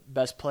one of the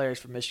best players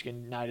for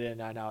Michigan night in and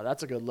night out.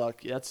 That's a good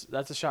look. That's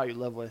a shot you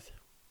live with.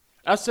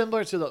 That's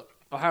similar to the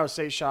Ohio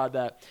State shot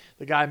that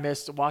the guy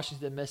missed.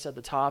 Washington missed at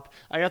the top.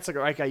 That's like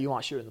the right guy you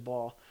want shooting the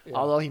ball. Yeah.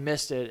 Although he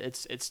missed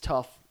it, it's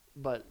tough.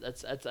 But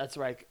that's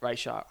the right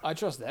shot. I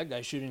trust that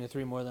guy shooting a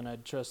 3 more than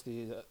I'd trust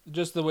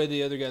just the way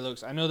the other guy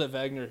looks. I know that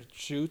Wagner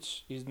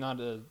shoots. He's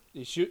a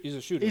shooter.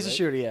 He's a right?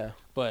 shooter, yeah.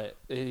 But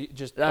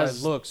just by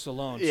looks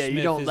alone, yeah, Smith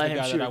you don't is let the him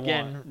guy shoot that I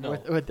again want. No.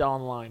 with the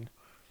on line.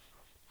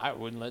 I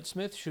wouldn't let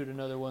Smith shoot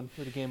another one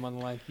with a game on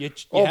the line. You had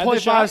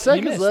 0.5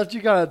 seconds left. left.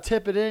 You gotta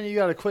tip it in. You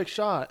got a quick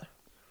shot.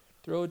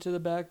 Throw it to the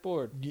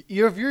backboard.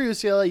 If you're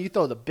UCLA, you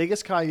throw the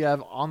biggest guy you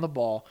have on the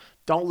ball.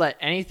 Don't let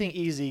anything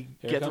easy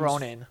get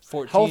thrown in.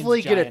 Hopefully,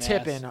 you get a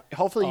tip in.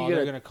 Hopefully, you get.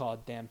 They're gonna call a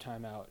damn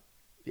timeout.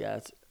 Yeah,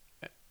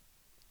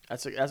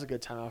 that's a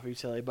good timeout for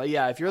UCLA. But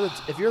yeah, if you're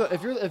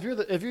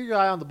your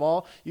guy on the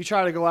ball, you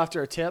try to go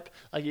after a tip.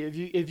 Like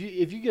if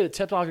you get a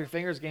tip off your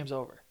fingers, game's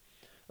over.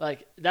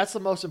 Like that's the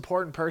most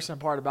important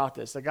part about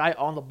this. The guy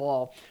on the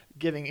ball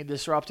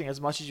disrupting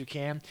as much as you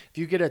can. If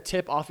you get a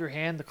tip off your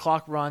hand, the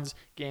clock runs,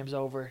 game's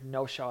over,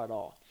 no shot at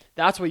all.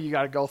 That's what you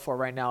got to go for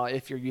right now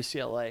if you're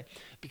UCLA,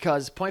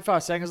 because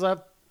 0.5 seconds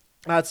left,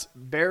 that's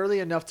barely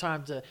enough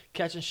time to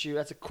catch and shoot.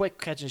 That's a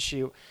quick catch and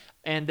shoot,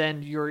 and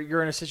then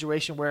you're in a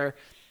situation where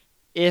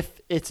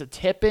if it's a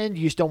tip in,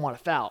 you just don't want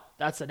to foul.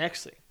 That's the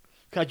next thing,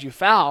 because you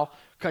foul,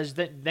 because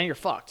then you're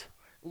fucked.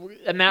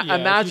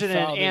 Imagine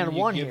an and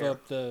one here. Give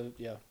up the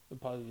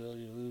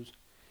possibility to lose.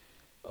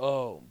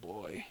 Oh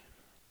boy.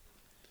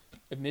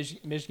 If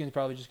Michigan's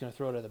probably just going to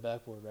throw it at the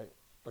backboard, right?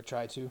 Or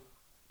try to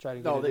get it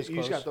you close.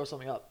 just got to throw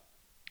something up.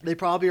 They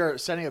probably are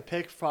setting a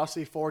pick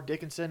possibly for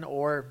Dickinson,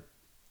 or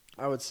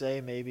I would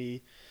say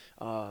maybe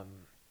the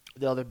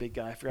other big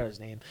guy. I forgot his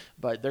name.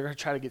 But they're going to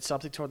try to get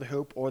something toward the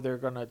hoop, or they're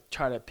going to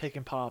try to pick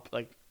and pop,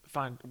 like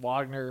find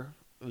Wagner,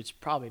 which is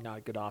probably not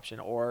a good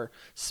option, or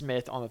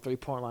Smith on the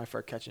 3-point line for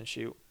a catch and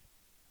shoot.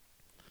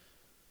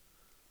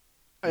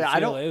 Yeah,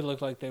 I don't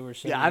look like they were.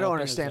 Yeah, I don't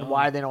understand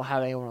why they don't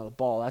have anyone on the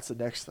ball. That's the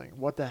next thing.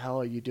 What the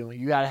hell are you doing?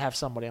 You got to have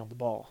somebody on the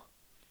ball,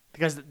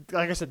 because,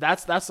 like I said,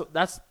 that's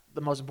the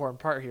most important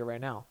part here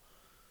right now.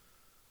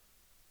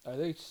 Are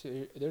they?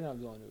 They're not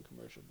going to a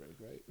commercial break,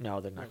 right?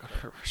 No, they're not going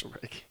to a commercial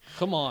break.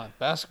 Come on,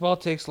 basketball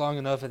takes long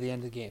enough at the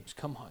end of games.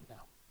 Come on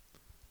now.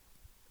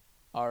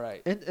 All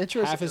right,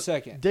 interesting. Half a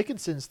second.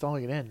 Dickinson's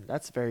throwing it in.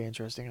 That's very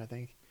interesting, I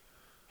think.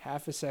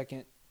 Half a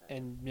second,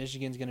 and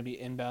Michigan's going to be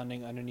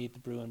inbounding underneath the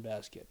Bruin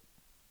basket.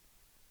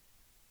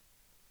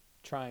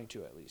 Trying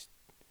to, at least.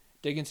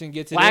 Dickinson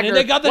gets it in, and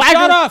they got the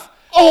shot off.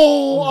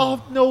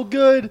 Oh, no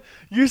good.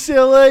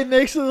 UCLA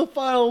makes it to the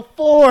Final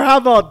Four. How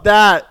about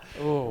that?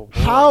 Oh, boy.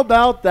 How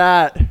about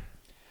that?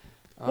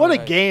 What a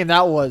game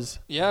that was.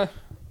 Yeah.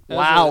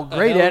 Wow,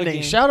 great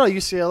ending. Shout out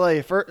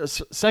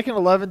UCLA. Second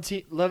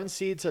 11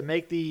 seed to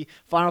make the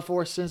Final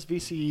Four since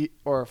VCU,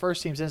 or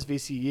first team since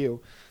VCU.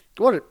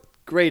 What a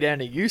great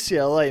ending.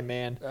 UCLA,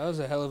 man. That was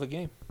a hell of a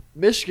game.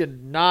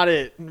 Michigan, not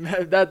it.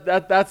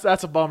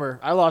 That's a bummer.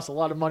 I lost a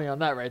lot of money on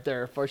that right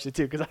there, unfortunately,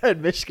 too, because I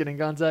had Michigan and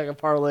Gonzaga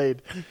parlayed.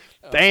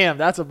 Damn,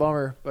 that's a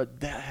bummer.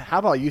 But how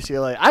about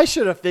UCLA? I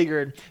should have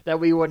figured that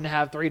we wouldn't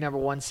have 3 number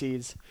 1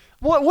 seeds.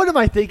 What am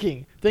I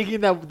thinking?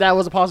 Thinking that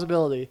was a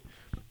possibility.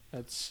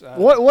 That's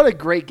what a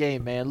great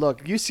game, man.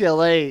 Look,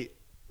 UCLA,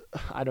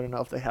 I don't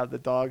know if they have the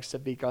dogs to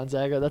beat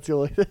Gonzaga. That's the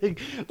only thing.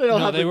 They don't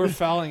No, have they the- were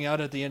fouling out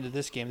at the end of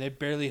this game. They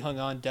barely hung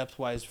on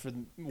depth-wise for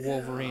the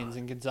Wolverines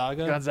and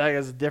Gonzaga. Gonzaga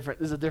is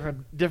a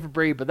different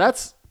breed, but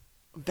that's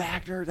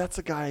Wagner. That's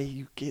a guy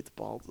you get the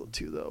ball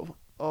to though.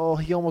 Oh,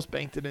 he almost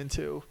banked it in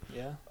too.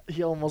 Yeah,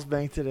 He almost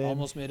banked it in.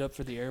 almost made up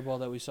for the air ball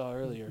that we saw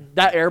earlier.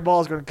 That air ball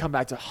is going to come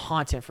back to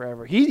haunt him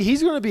forever.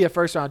 He's going to be a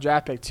first round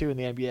draft pick too in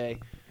the NBA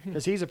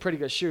because he's a pretty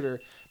good shooter.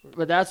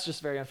 But that's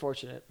just very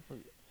unfortunate.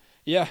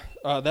 Yeah,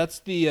 that's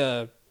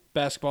the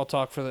basketball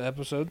talk for the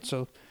episode.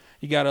 So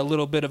you got a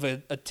little bit of a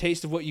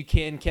taste of what you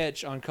can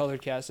catch on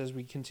ColorCast as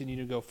we continue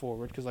to go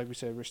forward. Because like we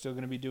said, we're still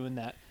going to be doing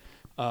that.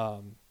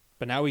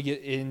 But now we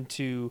get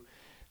into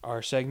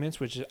our segments,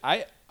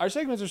 our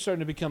segments are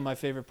starting to become my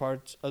favorite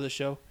parts of the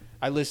show.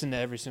 I listen to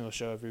every single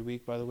show every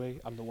week, by the way.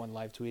 I'm the one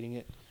live tweeting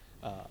it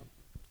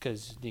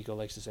because Nico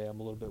likes to say I'm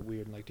a little bit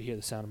weird and like to hear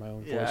the sound of my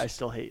own voice. Yeah, I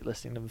still hate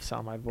listening to the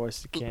sound of my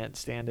voice. I can't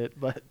stand it.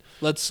 But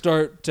Let's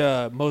start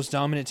most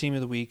dominant team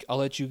of the week. I'll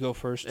let you go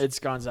first. it's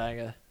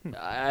Gonzaga.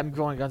 I'm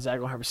going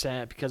Gonzaga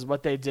 100% because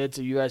what they did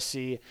to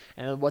USC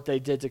and what they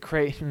did to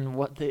Creighton,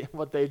 what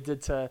they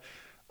did to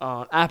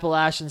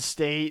Appalachian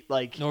State,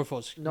 like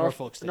Norfolk State.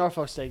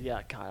 Norfolk State,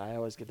 yeah. God, I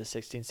always get the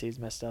 16 seeds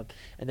messed up.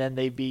 And then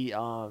they beat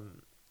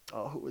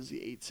who was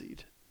the 8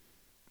 seed?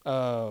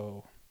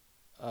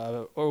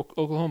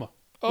 Oklahoma.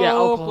 Yeah,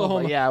 Oh,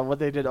 Oklahoma. Yeah, what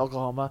they did to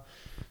Oklahoma.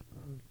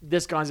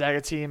 This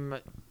Gonzaga team,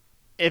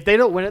 if they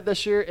don't win it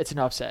this year, it's an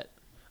upset.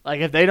 Like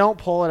if they don't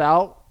pull it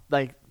out,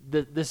 like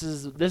this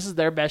is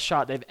their best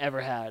shot they've ever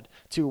had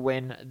to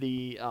win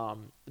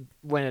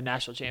win a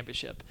national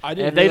championship. And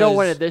if they don't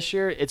win it this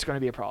year, it's going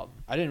to be a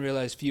problem. I didn't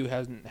realize Few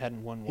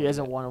hadn't won one. He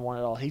hasn't yet. won one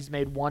at all. He's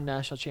made one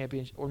national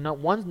championship or not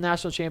one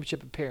national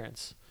championship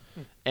appearance,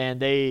 and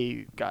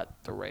they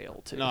got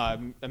derailed too. No, I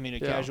mean a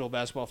Yeah. casual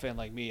basketball fan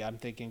like me. I'm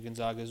thinking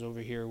Gonzaga's over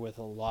here with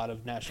a lot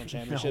of national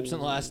championships in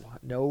the last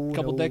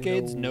couple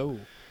decades. No,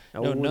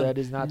 none, that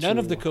is not none true.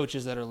 of the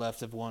coaches that are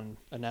left have won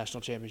a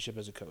national championship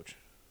as a coach.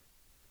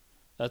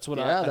 That's what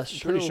Yeah, I'm that's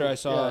pretty true. sure I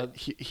saw.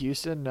 Yeah,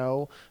 Houston,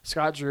 no.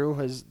 Scott Drew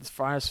has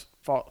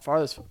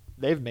farthest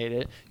they've made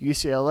it.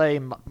 UCLA,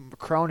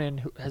 Cronin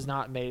who has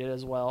not made it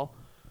as well.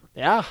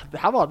 Yeah,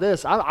 how about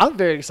this? I'm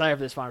very excited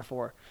for this Final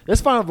Four. This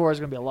Final Four is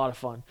going to be a lot of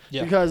fun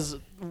because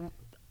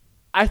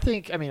I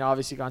think, I mean,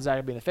 obviously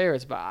Gonzaga being the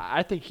favorites, but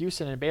I think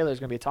Houston and Baylor is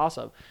going to be a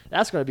toss-up.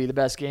 That's going to be the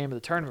best game of the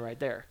tournament right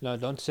there. No,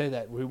 don't say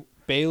that.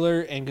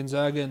 Baylor and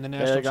Gonzaga in the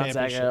national Baylor,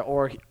 Gonzaga, championship.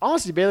 or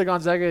honestly, Baylor,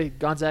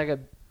 Gonzaga,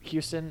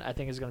 Houston, I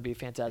think is going to be a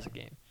fantastic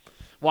game.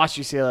 Watch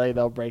UCLA,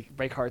 they'll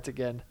break hearts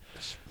again.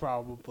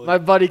 Probably. My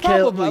buddy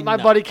Caleb, Probably my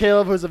not. buddy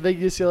Caleb, who's a big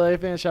UCLA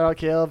fan, shout out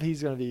Caleb.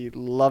 He's gonna be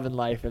loving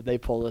life if they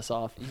pull this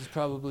off. He's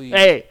probably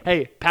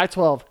Hey,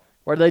 Pac-12.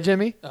 Where are they,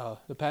 Jimmy?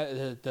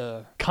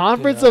 the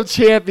Conference the of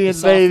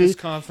Champions, the baby. softest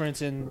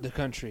conference in the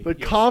country. The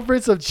Yes.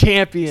 Conference of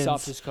Champions.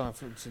 Softest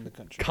conference in the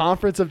country.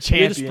 Conference of We're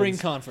Champions. the spring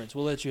conference.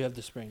 We'll let you have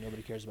the spring.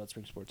 Nobody cares about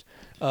spring sports.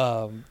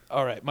 All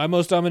right. My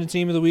most dominant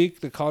team of the week,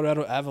 the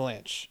Colorado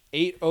Avalanche.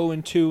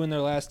 8-0-2 in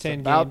their last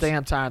 10 About games.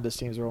 damn time this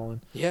team's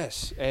rolling.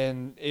 Yes,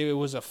 and it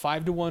was a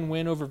 5-1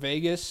 win over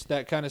Vegas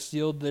that kind of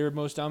sealed their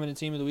most dominant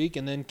team of the week,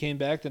 and then came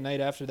back the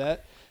night after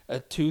that, a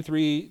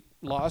 2-3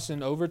 loss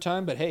in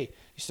overtime. But hey,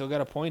 you still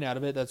got a point out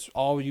of it. That's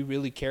all you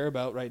really care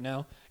about right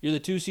now. You're the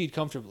 2 seed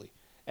comfortably,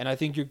 and I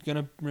think you're going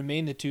to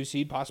remain the 2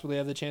 seed, possibly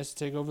have the chance to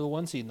take over the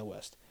 1 seed in the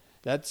West.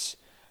 That's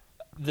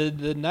the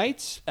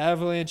Knights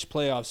Avalanche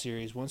playoff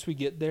series. Once we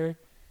get there,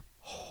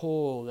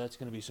 that's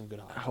going to be some good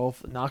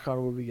hockey. Knock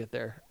on wood we get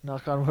there.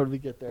 Knock on wood we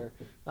get there.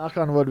 Knock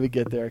on wood we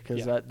get there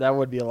because that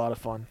would be a lot of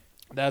fun.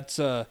 That's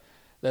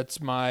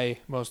my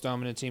most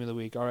dominant team of the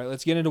week. All right,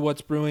 let's get into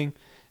what's brewing,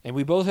 and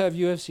we both have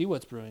UFC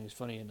what's brewing. It's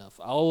funny enough.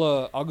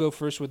 I'll go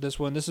first with this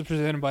one. This is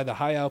presented by the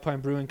High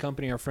Alpine Brewing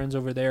Company, our friends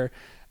over there,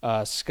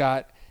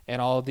 Scott,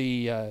 and all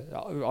the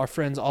our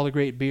friends, all the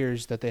great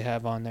beers that they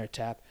have on their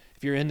tap.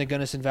 If you're in the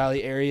Gunnison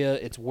Valley area,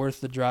 it's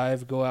worth the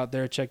drive. Go out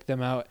there, check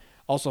them out.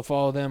 Also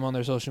follow them on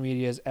their social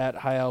medias at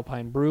High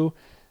Alpine Brew.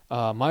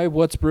 My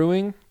what's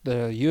brewing,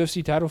 the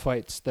UFC title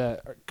fights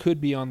that could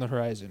be on the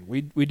horizon.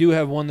 We do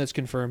have one that's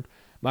confirmed.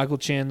 Michael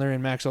Chandler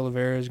and Max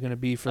Oliveira is going to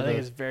be for I think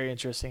it's very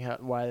interesting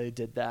why they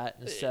did that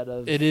instead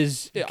of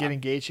giving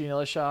Gaethje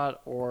another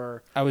shot.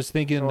 Or I was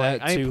thinking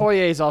that I mean, too.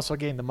 Poirier is also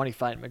getting the money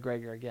fight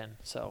McGregor again.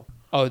 So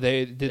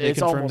They it's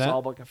confirm almost that?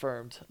 all but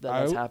confirmed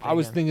that's happening. I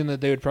was again. thinking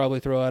that they would probably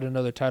throw out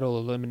another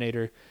title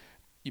eliminator.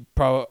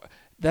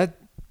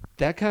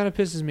 That kind of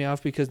pisses me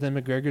off because then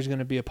McGregor's going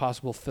to be a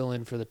possible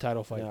fill-in for the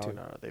title fight too.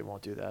 No, they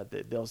won't do that.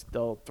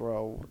 They'll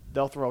throw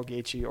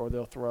Gaethje or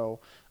they'll throw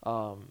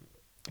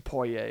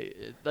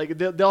Poirier. Like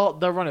they'll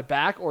run it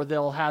back or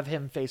they'll have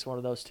him face one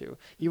of those two.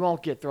 He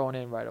won't get thrown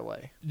in right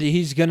away.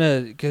 He's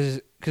gonna because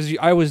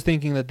I was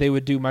thinking that they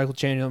would do Michael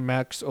Chandler,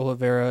 Max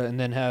Oliveira, and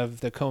then have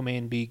the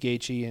co-main be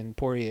Gaethje and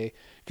Poirier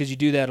because you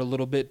do that a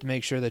little bit to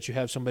make sure that you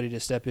have somebody to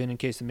step in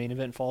case the main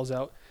event falls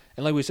out.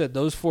 And like we said,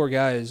 those 4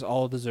 guys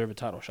all deserve a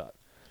title shot.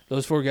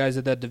 Those 4 guys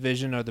at that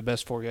division are the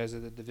best 4 guys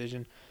at that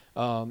division.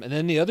 And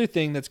then the other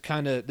thing that's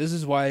this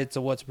is why it's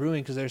a what's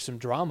brewing because there's some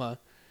drama.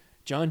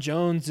 John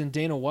Jones and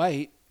Dana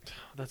White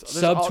There's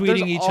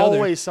subtweeting each other.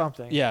 Always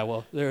something. Yeah,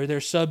 well, they're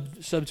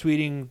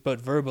subtweeting, but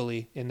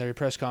verbally in their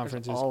press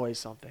conferences. There's always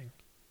something.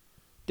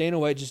 Dana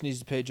White just needs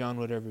to pay John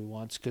whatever he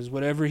wants, because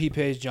whatever he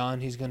pays John,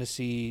 he's going to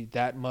see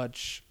that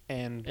much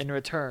and In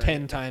return,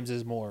 10 times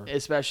as more.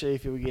 especially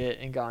if we get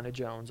Ngannou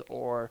Jones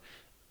or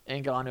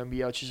Ngannou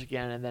Miocic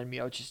again, and then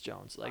Miocic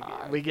Jones.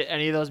 Like we get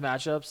any of those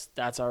matchups,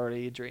 that's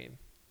already a dream.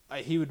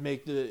 He would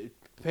make the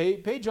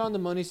pay John the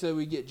money so that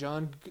we get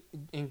John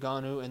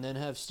Ngannou and then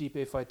have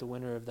Stipe fight the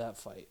winner of that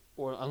fight,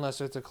 or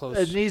unless it's a close.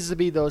 It needs to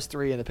be those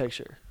three in the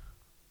picture.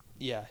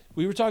 Yeah,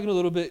 we were talking a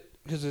little bit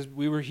because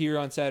we were here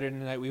on Saturday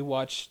night. We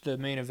watched the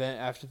main event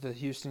after the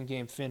Houston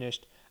game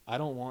finished. I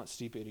don't want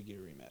Stipe to get a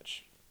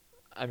rematch.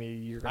 I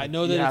mean, I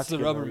know that it's the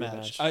rubber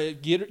match. I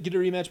get a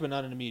rematch, but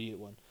not an immediate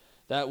one.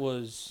 That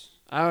was.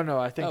 I don't know.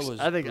 I think brutal.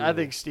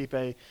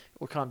 Stipe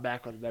will come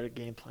back with a better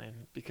game plan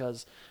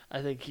because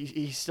I think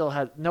he still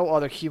has no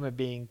other human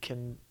being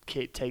can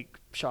take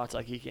shots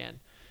like he can,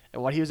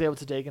 and what he was able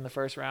to take in the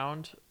first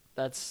round,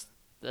 that's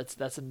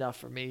enough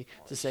for me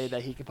to say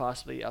that he can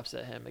possibly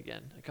upset him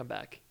again and come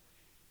back.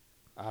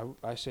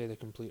 I say the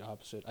complete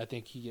opposite. I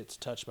think he gets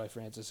touched by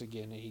Francis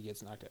again and he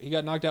gets knocked out. He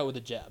got knocked out with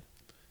a jab.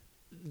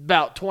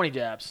 About 20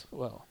 jabs.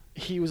 Well,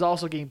 He was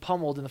also getting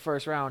pummeled in the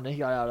first round, and he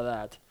got out of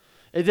that.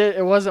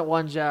 It wasn't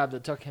one jab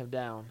that took him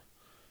down.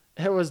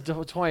 It was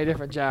 20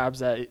 different jabs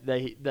that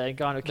Ngannou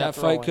kept that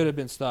throwing. fight could have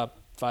been stopped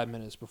 5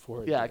 minutes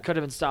before. It could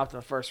have been stopped in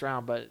the first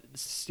round, but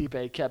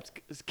Stipe kept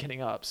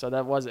getting up. So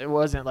it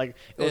wasn't like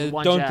it was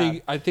one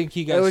jab. I think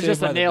he got. It was saved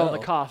just by a nail in the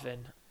bell.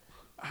 coffin.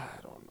 I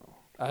don't know.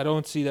 I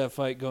don't see that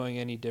fight going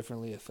any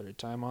differently a third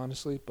time,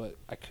 honestly, but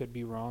I could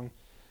be wrong.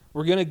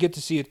 We're gonna get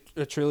to see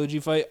a trilogy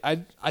fight. I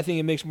think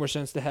it makes more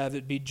sense to have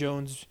it be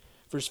Jones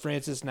versus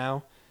Francis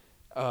now.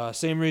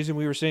 Same reason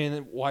we were saying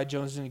that why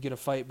Jones didn't get a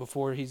fight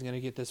before he's gonna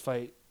get this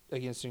fight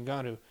against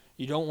Ngannou.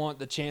 You don't want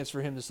the chance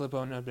for him to slip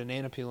on a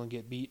banana peel and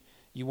get beat.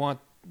 You want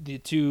the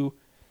two.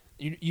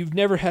 You've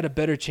never had a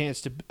better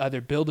chance to either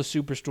build a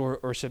superstar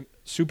or some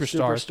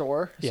superstar.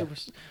 Superstore. Yeah.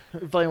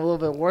 Playing a little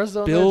bit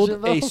Warzone. Build there,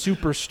 a Jimbo?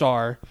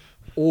 superstar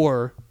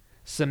or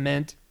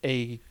cement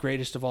a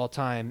greatest of all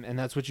time, and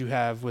that's what you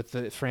have with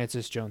the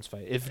Francis Jones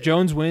fight. If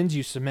Jones wins,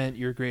 you cement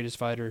your greatest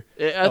fighter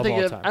of all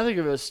time. I think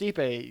if it was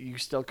Stipe, you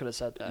still could have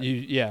said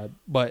that.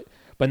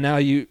 But now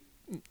he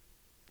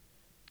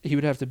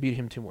would have to beat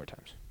him 2 more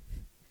times.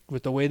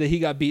 With the way that he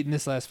got beaten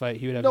this last fight,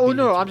 he would have to beat him 2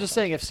 No, more I'm just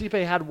saying if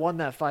Stipe had won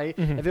that fight,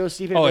 Mhm. if it was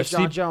Stipe Oh, versus if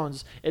John Stipe-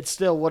 Jones, it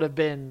still would have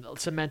been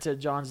cemented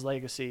John's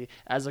legacy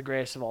as the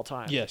greatest of all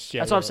time. Yes, yeah,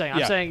 That's what I'm yeah, saying.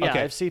 yeah. I'm saying,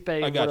 Okay. if Stipe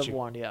I would got have you.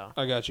 won, yeah.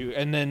 I got you.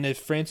 And then if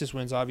Francis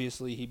wins,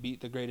 obviously he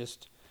beat the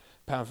greatest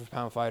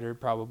pound-for-pound fighter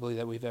probably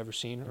that we've ever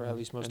seen, or at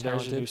least most And there's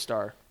your new talented.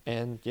 star.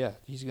 And yeah,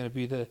 he's going to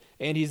be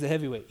he's the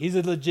heavyweight. He's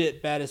a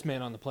legit baddest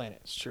man on the planet.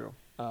 It's true.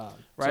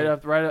 Right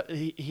Up.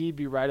 He'd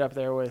be right up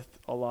there with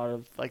a lot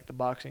of like the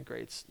boxing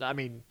greats. I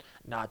mean,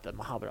 not the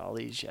Muhammad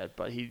Ali's yet,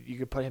 but you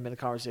could put him in the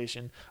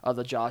conversation of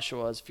the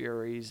Joshua's,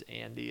 Furies,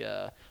 and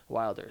the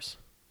Wilders.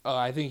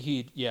 I think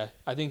he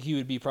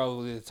would be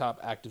probably the top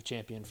active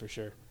champion for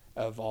sure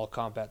of all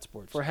combat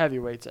sports. For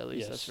heavyweights, at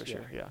least, Yes, that's for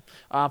yeah. sure.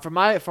 Yeah.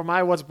 For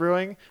my what's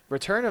brewing,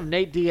 return of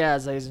Nate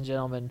Diaz, ladies and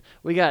gentlemen.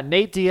 We got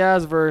Nate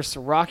Diaz versus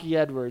Rocky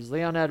Edwards,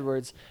 Leon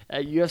Edwards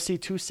at UFC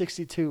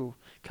 262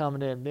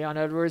 coming in. Leon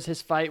Edwards,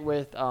 his fight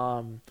with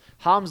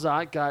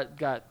Hamzat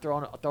got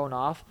thrown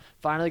off.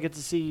 Finally, get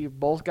to see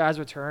both guys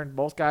return.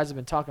 Both guys have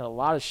been talking a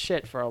lot of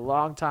shit for a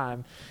long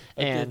time.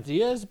 And the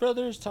Diaz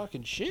brothers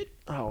talking shit.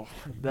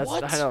 that's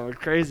What? I know,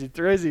 crazy.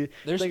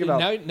 Think about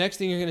Now, next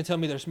thing you're going to tell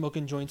me they're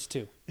smoking joints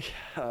too.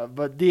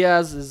 but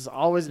Diaz is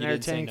always an You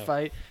didn't say entertaining no.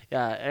 fight.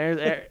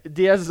 Yeah,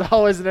 Diaz is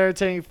always an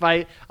entertaining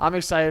fight. I'm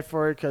excited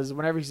for it because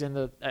whenever he's in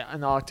the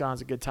octagon,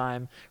 it's a good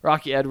time.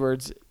 Rocky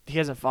Edwards, he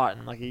hasn't fought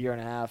in like a year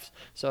and a half,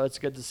 so it's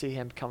good to see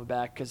him come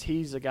back because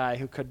he's a guy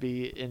who could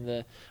be in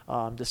the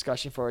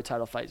discussion for a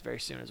title fight very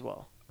soon as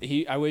well.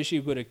 I wish he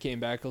would have came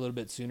back a little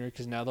bit sooner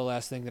because now the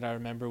last thing that I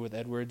remember with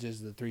Edwards is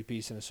the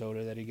 3-piece and a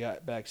soda that he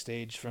got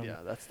backstage from.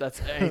 Yeah,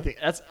 that's anything.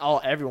 That's all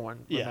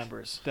everyone Yeah.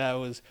 remembers. That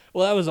was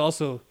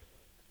also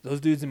those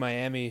dudes in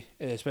Miami,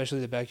 especially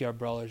the Backyard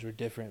Brawlers, were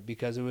different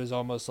because it was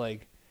almost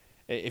like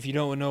if you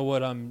don't know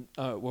what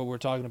we're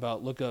talking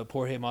about, look up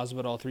Jorge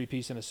Masvidal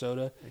 3-piece and a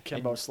soda.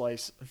 Kimbo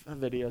Slice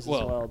videos as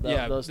well.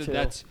 Those two.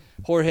 That's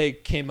Jorge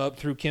came up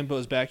through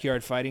Kimbo's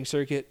backyard fighting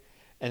circuit,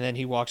 and then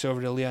he walks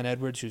over to Leon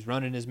Edwards, who's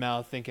running his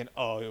mouth, thinking,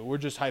 "Oh, we're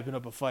just hyping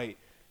up a fight."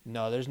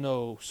 No, there's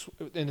no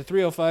in the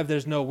 305.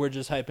 There's no we're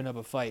just hyping up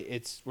a fight.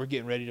 It's we're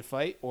getting ready to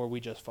fight or we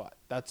just fought.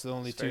 That's the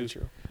only Very two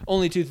true.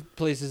 only two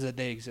places that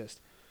they exist.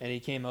 And he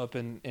came up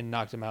and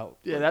knocked him out.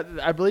 Yeah,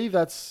 I believe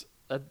that's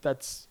I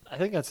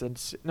think that's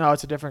it's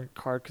a different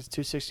card because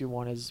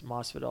 261 is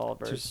Masvidal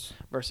versus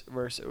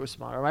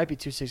Usman, or it might be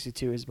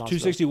 262 is Masvidal.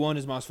 261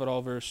 is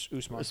Masvidal versus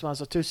Usman. Usman,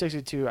 so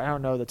 262. I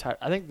don't know the type.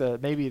 I think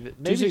maybe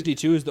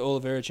 262 is the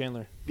Oliveira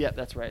Chandler. Yeah,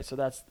 that's right. So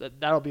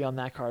that'll be on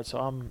that card.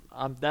 So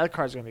that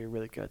card's gonna be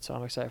really good. So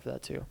I'm excited for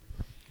that too.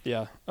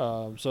 Yeah.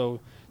 So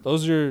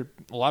those are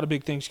a lot of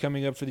big things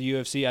coming up for the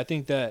UFC. I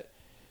think that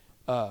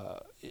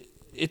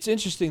It's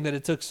interesting that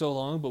it took so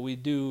long, but we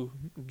do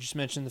just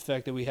mention the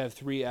fact that we have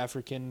 3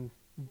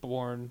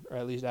 African-born, or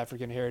at least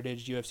African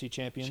heritage UFC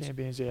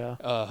champions. Yeah.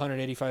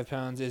 185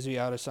 pounds, Izzy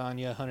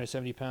Adesanya,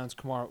 170 pounds,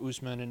 Kamaru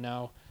Usman, and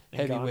now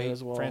heavyweight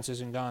as well.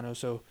 Francis Ngannou.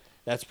 So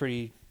that's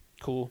pretty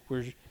cool.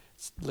 We're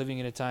living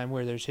in a time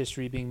where there's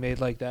history being made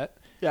like that.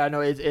 Yeah,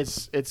 no,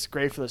 it's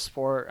great for the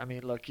sport. I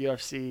mean, look,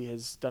 UFC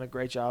has done a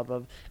great job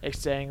of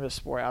extending the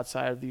sport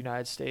outside of the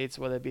United States,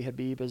 whether it be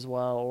Khabib as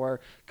well,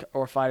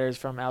 or fighters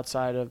from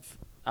outside of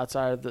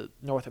the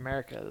North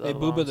America. Hey,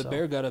 Bubba the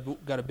Bear got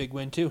a big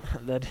win too.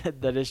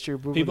 that is true.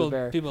 Bubba the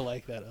Bear. People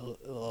like that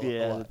a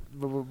lot.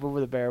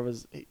 Bubba the Bear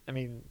was. I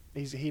mean,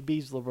 he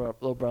beats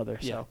little brother.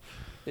 So.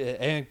 Yeah,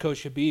 and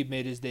Coach Khabib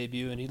made his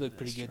debut, and he looked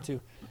pretty good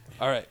too.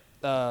 All right,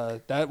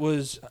 that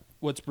was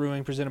What's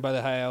Brewing, presented by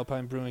the High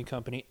Alpine Brewing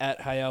Company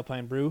at High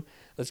Alpine Brew.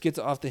 Let's get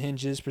to Off the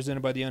Hinges,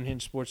 presented by the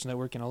Unhinged Sports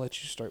Network, and I'll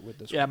let you start with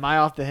this one. Yeah, my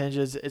Off the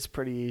Hinges, it's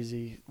pretty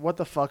easy. What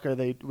the fuck are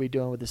we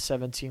doing with the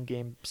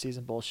 17-game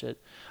season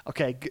bullshit?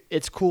 Okay,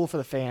 it's cool for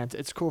the fans.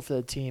 It's cool for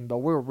the team, but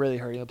we're really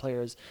hurting the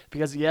players.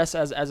 Because, yes,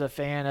 as a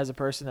fan, as a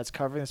person that's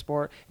covering the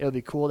sport, it would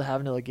be cool to have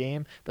another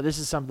game, but this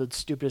is some of the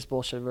stupidest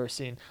bullshit I've ever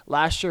seen.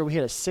 Last year, we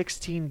had a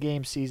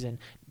 16-game season.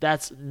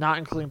 That's not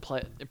including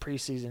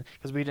preseason,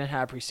 because we didn't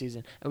have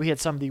preseason. And we had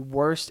some of the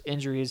worst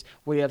injuries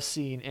we have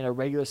seen in a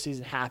regular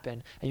season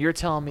happen. And you're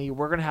telling me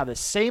we're going to have the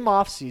same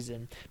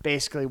offseason,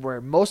 basically,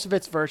 where most of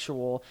it's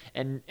virtual,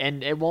 and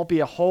it won't be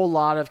a whole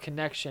lot of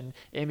connection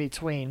in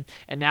between.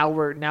 And now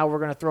we're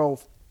going to throw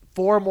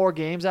 4 more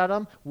games at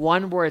them,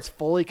 one where it's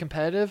fully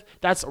competitive.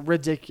 That's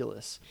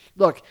ridiculous.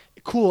 Look,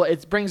 cool,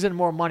 it brings in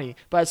more money,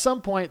 but at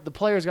some point, the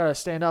players got to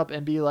stand up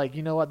and be like,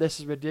 you know what, this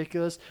is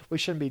ridiculous. We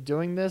shouldn't be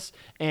doing this.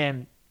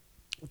 And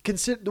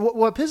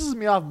what pisses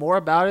me off more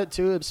about it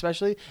too,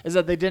 especially, is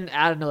that they didn't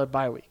add another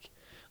bye week.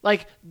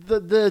 Like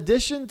the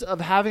addition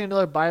of having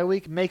another bye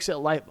week makes it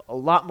life a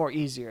lot more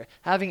easier.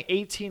 Having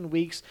 18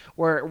 weeks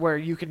where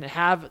you can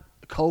have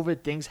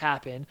COVID things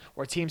happen,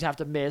 or teams have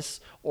to miss,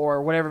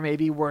 or whatever it may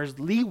be, where there's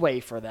leeway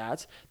for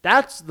that.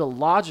 That's the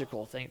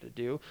logical thing to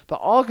do.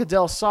 But all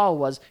Goodell saw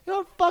was, you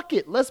know, fuck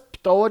it, let's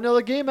throw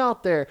another game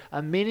out there,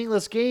 a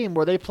meaningless game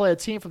where they play a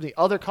team from the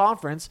other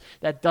conference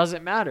that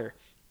doesn't matter.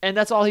 And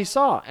that's all he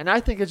saw. And I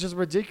think it's just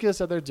ridiculous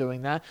that they're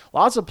doing that.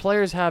 Lots of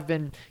players have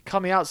been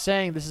coming out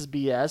saying this is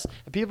BS.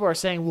 And people are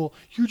saying, well,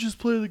 you just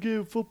play the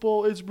game of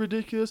football. It's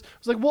ridiculous.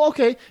 It's like, well,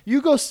 okay,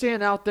 you go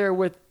stand out there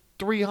with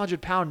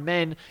 300-pound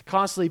men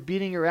constantly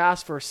beating your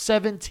ass for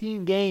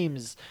 17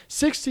 games.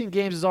 16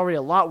 games is already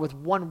a lot with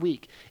 1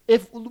 week.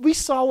 If we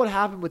saw what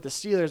happened with the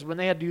Steelers when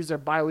they had to use their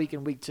bye week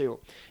in week 2.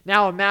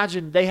 Now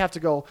imagine they have to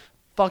go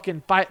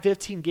fucking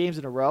 15 games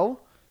in a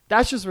row.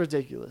 That's just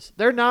ridiculous.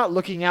 They're not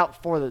looking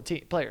out for the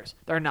team players.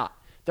 They're not.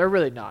 They're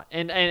really not.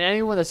 And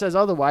anyone that says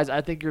otherwise, I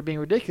think you're being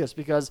ridiculous,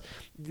 because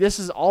this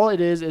is all it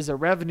is a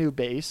revenue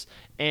base,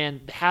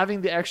 and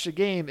having the extra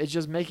game is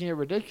just making it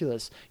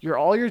ridiculous.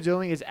 All you're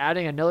doing is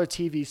adding another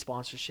TV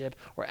sponsorship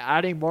or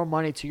adding more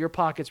money to your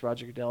pockets,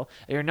 Roger Goodell,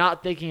 and you're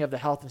not thinking of the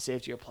health and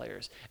safety of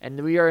players.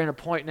 And we are in a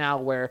point now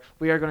where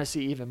we are going to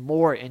see even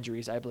more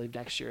injuries, I believe,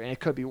 next year, and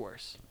it could be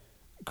worse.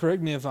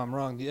 Correct me if I'm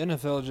wrong. The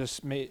NFL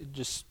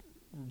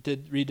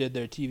redid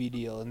their TV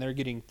deal, and they're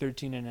getting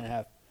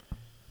 $13.5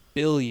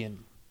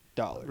 billion.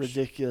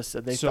 Ridiculous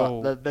that they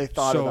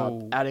thought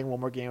about adding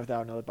one more game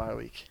without another bye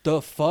week.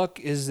 The fuck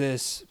is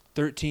this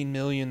 $13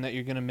 million that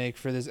you're gonna make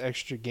for this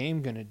extra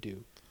game gonna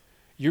do?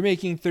 You're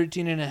making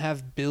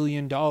 $13.5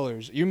 billion.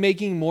 You're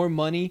making more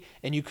money,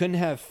 and you couldn't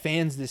have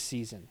fans this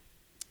season.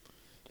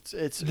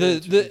 It's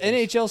the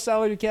NHL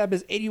salary cap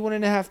is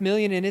 $81.5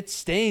 million, and it's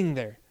staying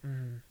there.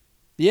 Mm.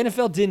 The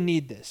NFL didn't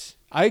need this.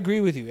 I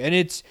agree with you, and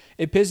it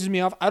pisses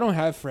me off. I don't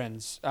have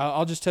friends.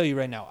 I'll just tell you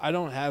right now. I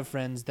don't have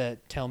friends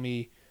that tell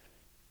me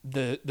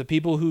the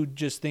people who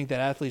just think that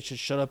athletes should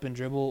shut up and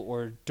dribble,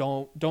 or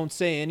don't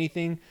say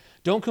anything.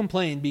 Don't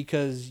complain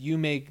because you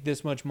make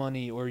this much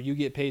money or you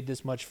get paid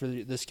this much for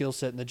the skill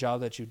set and the job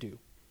that you do.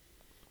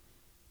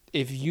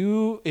 If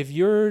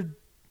your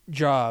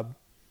job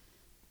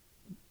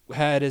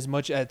had as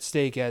much at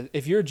stake as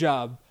if your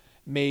job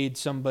made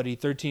somebody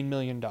 $13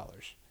 million,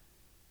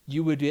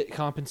 you would get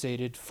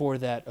compensated for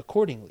that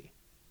accordingly.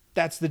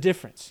 That's the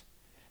difference.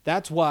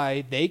 That's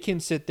why they can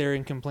sit there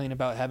and complain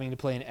about having to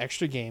play an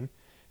extra game,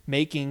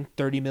 making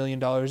 $30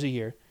 million a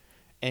year,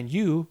 and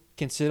you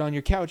can sit on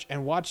your couch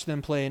and watch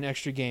them play an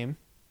extra game,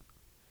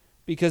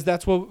 because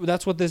that's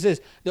what this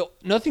is.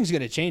 Nothing's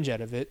going to change out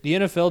of it. The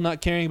NFL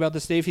not caring about the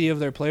safety of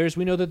their players.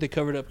 We know that they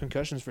covered up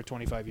concussions for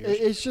 25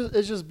 years.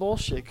 It's just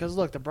bullshit, because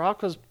look, the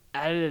Broncos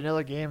added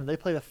another game and they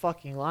play the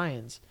fucking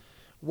Lions.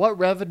 What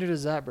revenue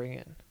does that bring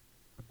in?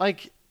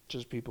 Like,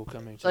 just people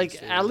coming to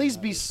like, at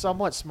least be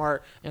somewhat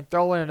smart and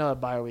throw in another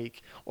bye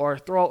week, or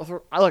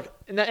throw look.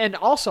 And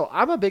also,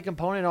 I'm a big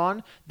component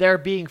on there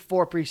being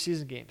 4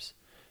 preseason games,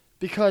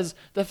 because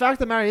the fact of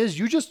the matter is,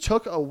 you just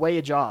took away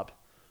a job.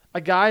 A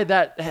guy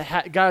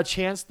that got a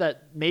chance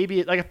that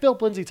maybe like a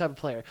Philip Lindsay type of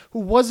player who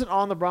wasn't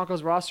on the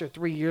Broncos roster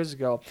 3 years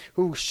ago,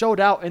 who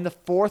showed out in the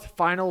 4th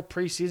final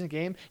preseason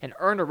game and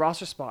earned a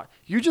roster spot.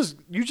 You just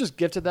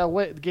gifted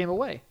the game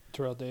away.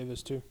 Terrell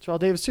Davis too.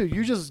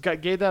 You just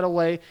gave that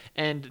away,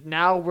 and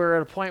now we're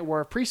at a point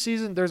where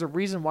preseason. There's a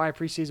reason why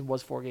preseason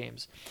was 4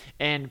 games,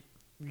 and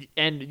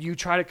you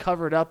try to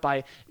cover it up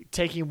by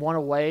taking one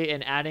away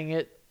and adding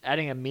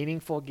a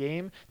meaningful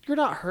game. You're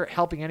not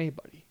helping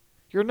anybody.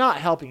 You're not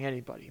helping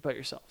anybody but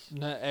yourselves.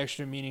 Not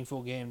extra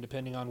meaningful game,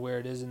 depending on where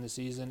it is in the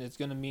season. It's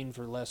going to mean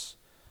for less.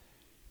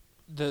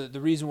 The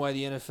reason why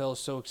the NFL is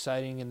so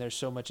exciting and there's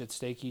so much at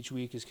stake each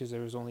week is because there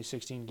was only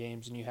 16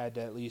 games and you had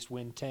to at least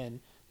win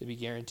 10 to be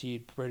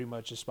guaranteed pretty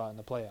much a spot in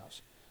the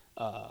playoffs.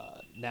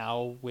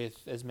 Now,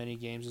 with as many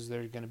games as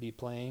they're going to be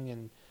playing,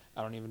 and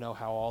I don't even know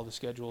how all the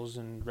schedules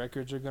and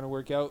records are going to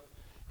work out,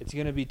 it's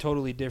going to be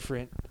totally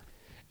different.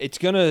 It's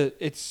gonna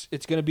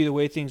be the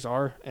way things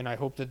are, and I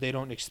hope that they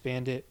don't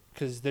expand it,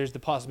 because there's the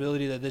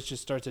possibility that this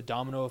just starts a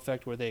domino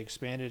effect where they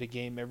expanded a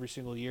game every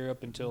single year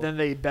up until. Then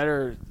they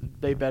better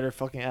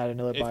fucking add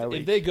another bye week.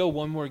 If they go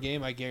one more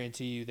game, I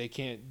guarantee you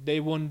they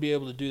wouldn't be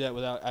able to do that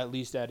without at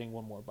least adding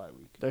one more bye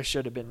week. There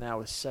should have been now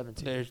with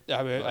 17.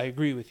 I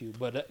agree with you,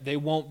 but they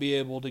won't be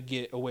able to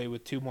get away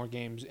with 2 more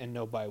games and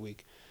no bye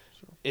week.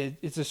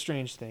 It's a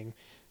strange thing.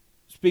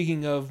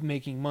 Speaking of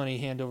making money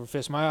hand over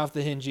fist, my off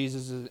the hinge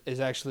Jesus is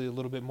actually a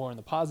little bit more in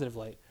the positive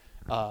light.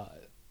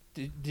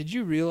 Did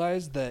you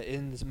realize that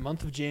in this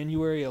month of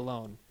January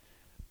alone,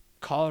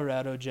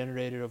 Colorado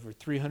generated over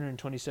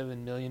 $327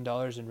 million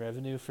in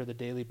revenue for the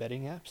daily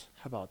betting apps?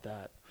 How about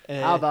that?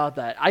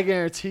 I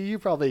guarantee you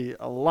probably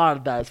a lot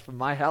of that is from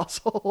my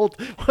household,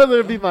 whether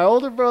it be my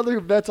older brother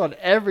who bets on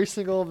every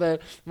single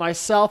event,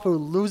 myself who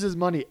loses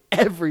money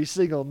every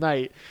single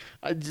night.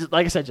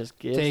 Like I said, just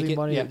give me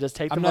money. Yeah. Just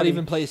take the money. I'm not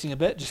even placing a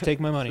bet. Just take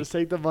my money. Just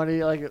take the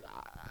money. Like,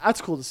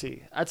 that's cool to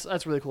see.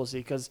 That's really cool to see,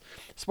 because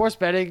sports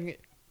betting,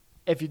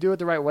 if you do it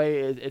the right way,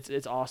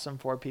 it's awesome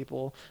for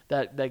people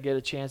that get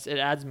a chance. It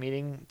adds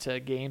meaning to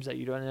games that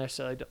you don't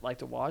necessarily like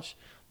to watch.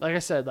 Like I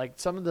said, like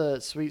some of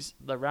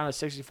the round of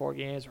 64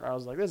 games where I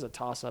was like, this is a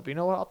toss-up. You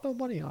know what? I'll throw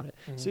money on it.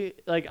 Mm-hmm. See,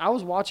 like I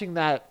was watching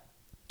that.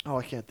 Oh,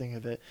 I can't think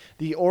of it.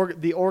 The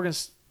Oregon,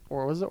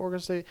 or was it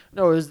Oregon State?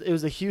 No, it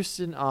was the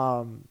Houston.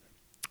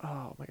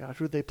 Oh my gosh,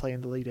 who did they play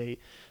in the Elite Eight?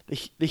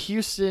 The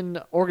Houston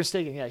Oregon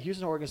State game. Yeah,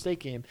 Houston Oregon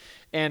State game,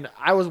 and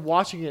I was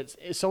watching it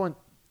so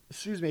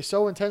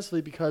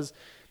intensely because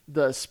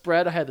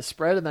I had the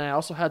spread, and then I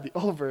also had the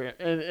over,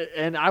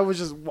 and I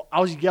was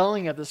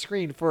yelling at the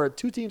screen for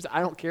 2 teams I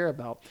don't care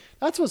about.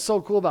 That's what's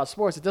so cool about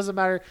sports. It doesn't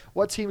matter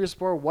what team you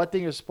support, what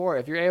thing you support.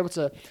 If you're able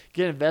to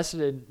get invested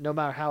in, no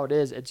matter how it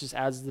is, it just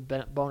adds the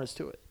bonus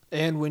to it.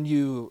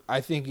 And I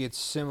think it's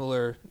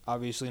similar,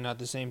 obviously not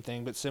the same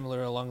thing, but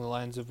similar along the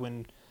lines of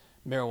when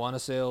marijuana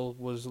sale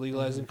was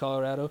legalized in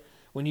Colorado.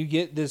 When you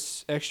get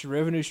this extra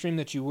revenue stream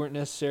that you weren't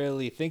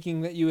necessarily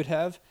thinking that you would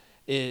have,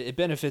 it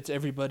benefits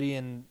everybody,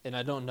 and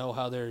I don't know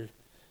how they're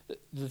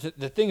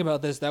the thing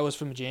about this, that was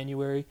from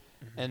January,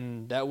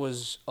 and that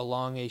was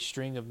along a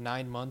string of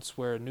 9 months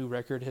where a new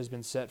record has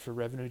been set for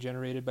revenue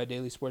generated by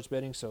daily sports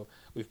betting. So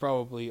we've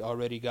probably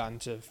already gotten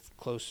to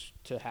close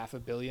to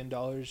 $500 million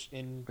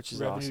in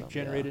revenue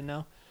generated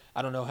now.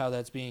 I don't know how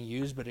that's being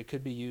used, but it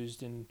could be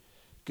used in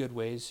good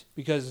ways,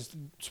 because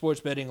sports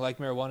betting, like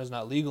marijuana, is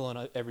not legal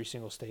in every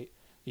single state.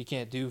 You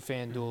can't do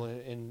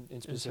FanDuel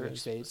in specific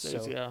states.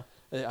 So yeah.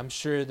 I'm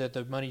sure that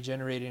the money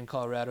generated in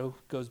Colorado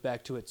goes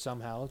back to it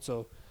somehow.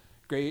 So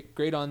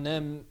great on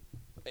them.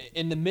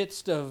 In the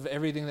midst of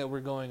everything that we're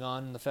going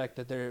on and the fact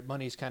that their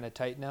money's kind of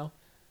tight now,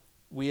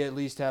 we at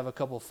least have a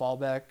couple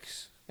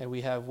fallbacks, and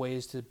we have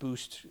ways to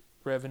boost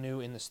revenue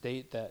in the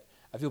state that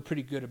I feel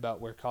pretty good about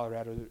where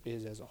Colorado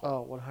is as a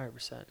whole. Oh,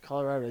 100%.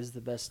 Colorado is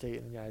the best state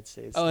in the United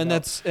States. Oh, and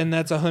that's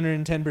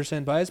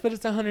 110% biased, but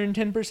it's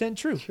 110%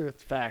 true. Sure,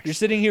 it's facts. You're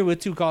sitting here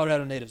with 2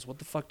 Colorado natives. What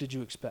the fuck did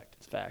you expect?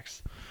 It's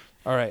facts.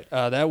 All right.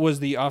 That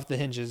was the Off the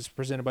Hinges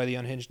presented by the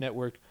Unhinged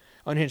Network,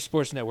 Unhinged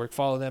Sports Network.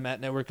 Follow them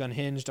at Network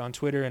Unhinged on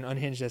Twitter and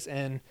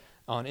UnhingedSN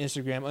on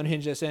Instagram.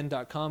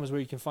 UnhingedSN.com is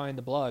where you can find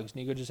the blogs.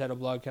 Nico just had a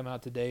blog come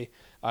out today.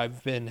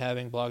 I've been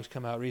having blogs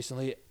come out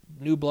recently.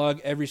 New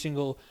blog I think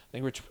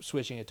we're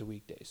switching it to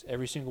weekdays.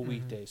 Every single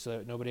weekday, so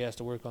that nobody has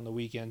to work on the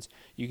weekends.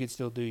 You can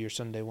still do your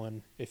Sunday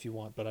one if you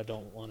want, but I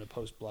don't want to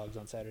post blogs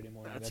on Saturday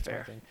morning. That's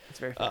fair. That's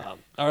very fair.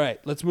 All right,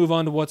 let's move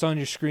on to what's on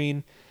your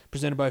screen,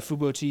 presented by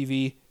Fubo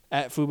TV.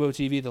 At Fubo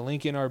TV, the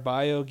link in our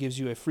bio gives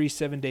you a free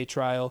 7-day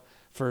trial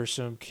for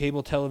some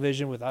cable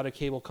television without a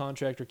cable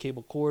contract or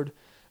cable cord.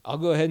 I'll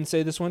go ahead and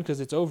say this one because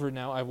it's over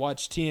now. I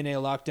watched TNA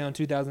Lockdown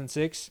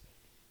 2006.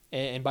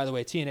 And by the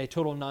way, TNA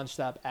Total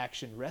Nonstop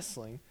Action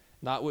Wrestling,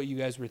 not what you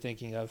guys were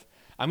thinking of.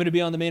 I'm going to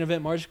be on the Main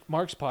Event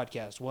Marks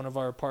podcast, one of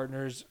our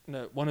partners,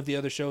 one of the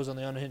other shows on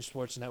the Unhinged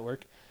Sports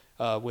Network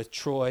with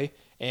Troy.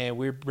 And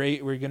we're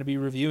going to be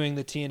reviewing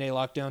the TNA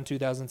Lockdown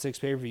 2006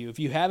 pay-per-view. If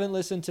you haven't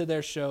listened to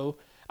their show,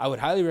 I would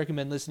highly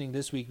recommend listening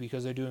this week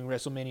because they're doing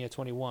WrestleMania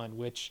 21,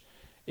 which,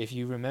 if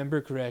you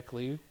remember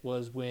correctly,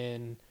 was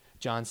when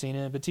John Cena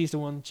and Batista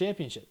won the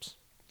championships.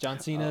 John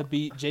Cena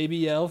beat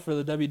JBL for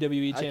the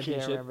WWE I Championship.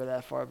 can't remember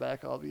that far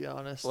back, I'll be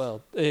honest.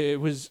 Well, they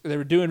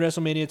were doing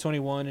WrestleMania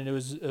 21, and it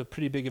was a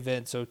pretty big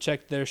event. So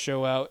check their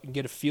show out and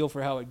get a feel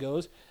for how it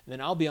goes. And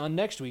then I'll be on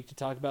next week to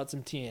talk about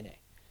some TNA.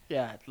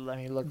 Yeah, I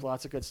mean, look,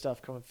 lots of good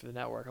stuff coming through the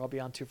network. I'll be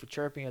on Two for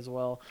Chirping as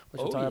well,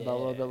 which we'll talk about a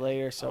little bit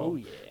later. So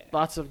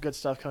lots of good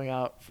stuff coming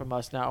out from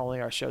us, not only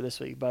our show this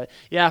week. But,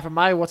 yeah, for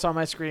my what's on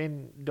my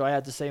screen, do I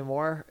have to say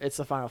more? It's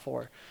the Final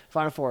Four.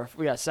 Final Four.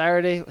 We got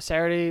Saturday,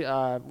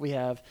 we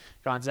have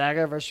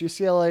Gonzaga versus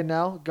UCLA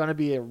now. Going to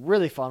be a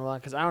really fun one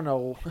because I don't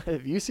know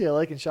if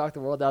UCLA can shock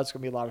the world. That's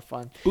going to be a lot of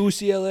fun. Boo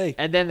CLA.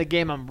 And then the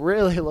game I'm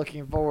really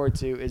looking forward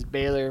to is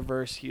Baylor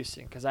versus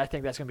Houston because I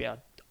think that's going to be an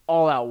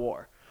all-out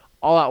war.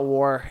 All-out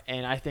war,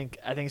 and I think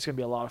it's going to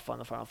be a lot of fun,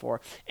 the Final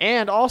Four.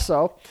 And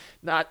also,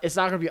 it's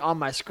not going to be on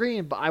my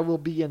screen, but I will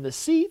be in the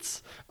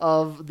seats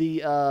of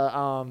the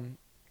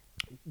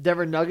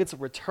Denver Nuggets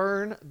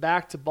return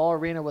back to Ball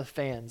Arena with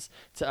fans.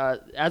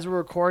 As we're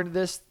recording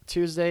this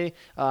Tuesday,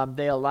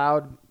 they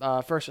allowed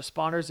first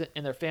responders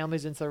and their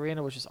families into the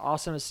arena, which is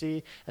awesome to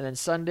see. And then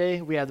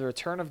Sunday, we have the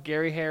return of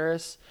Gary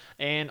Harris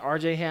and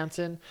RJ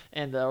Hampton,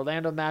 and the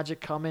Orlando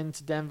Magic come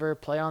into Denver,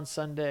 play on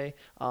Sunday,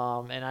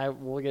 and I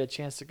will get a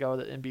chance to go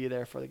and be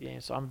there for the game.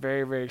 So I'm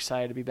very, very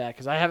excited to be back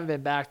because I haven't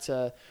been back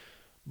to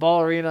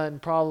Ball Arena in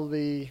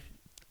probably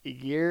a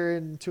year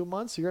and 2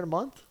 months, a year and a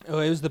month. Oh,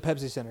 it was the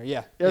Pepsi Center,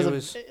 yeah.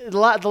 The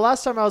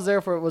last time I was there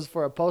was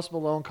for a Post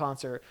Malone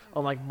concert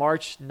on like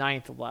March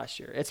 9th of last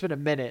year. It's been a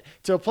minute.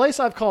 To a place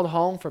I've called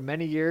home for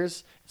many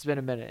years, it's been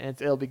a minute,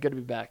 and it'll be good to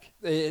be back.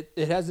 It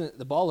hasn't.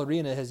 The Ball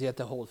Arena has yet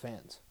to hold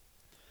fans.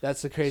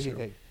 That's the crazy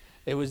thing.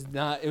 It was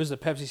not. It was the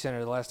Pepsi Center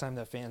the last time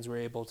that fans were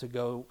able to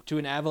go to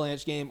an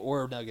Avalanche game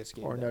or a Nuggets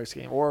game.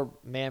 Or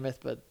Mammoth,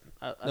 but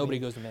nobody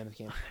goes to Mammoth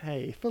game.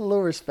 Hey, put a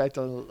little respect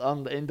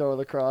on the indoor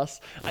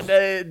lacrosse.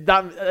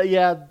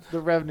 The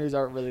revenues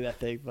aren't really that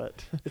big,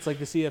 but it's like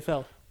the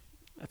CFL.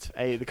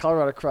 The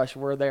Colorado Crush.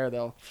 We're there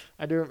though.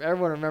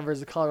 Everyone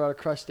remembers the Colorado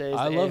Crush days.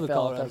 I love the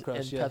Colorado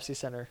Crush. In Pepsi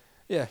Center.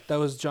 Yeah, that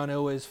was John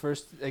Elway's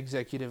first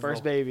executive.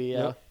 First baby.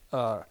 Yeah.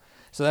 Yep.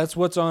 So that's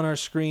what's on our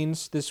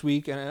screens this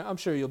week, and I'm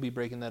sure you'll be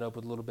breaking that up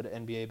with a little bit of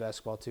NBA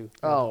basketball too.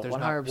 Oh, there's 100%.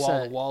 Not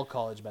wall-to-wall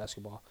college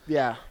basketball.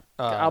 Yeah.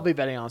 I'll be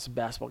betting on some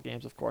basketball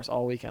games, of course,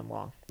 all weekend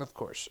long. Of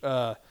course.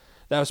 That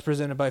was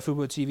presented by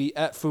Fubo TV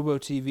at Fubo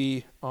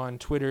TV on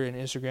Twitter and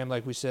Instagram.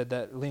 Like we said,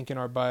 that link in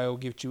our bio will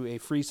give you a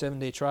free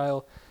 7-day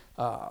trial.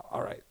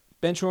 All right.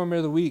 Bench warmer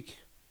of the week.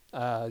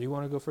 Do you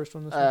want to go first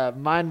on this one?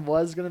 Mine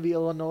was going to be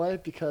Illinois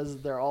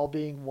because they're all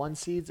being 1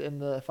 seeds in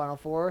the Final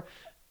Four.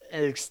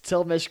 And it's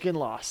still Michigan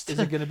lost. Is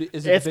it going to be?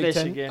 Is it it's the Big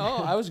Michigan. 10?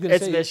 Oh, I was going to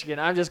say it's Michigan.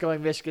 I'm just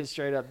going Michigan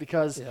straight up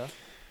because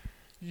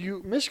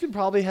Michigan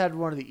probably had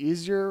one of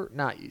the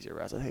not easier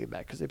routes. I take it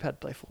back because they've had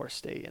to play Florida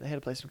State and they had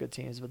to play some good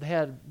teams, but they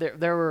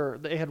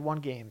had one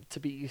game to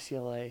beat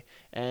UCLA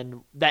and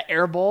that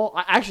air ball.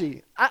 I'm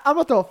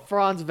gonna throw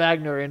Franz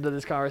Wagner into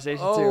this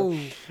conversation too.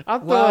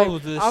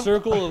 The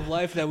circle of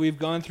life that we've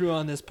gone through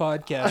on this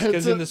podcast.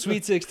 Because in the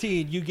Sweet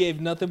 16, you gave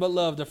nothing but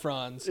love to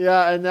Franz.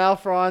 Yeah, and now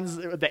Franz,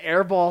 the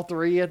air ball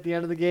 3 at the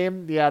end of the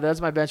game. Yeah,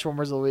 that's my bench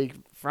warmers of the week.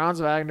 Franz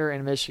Wagner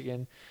and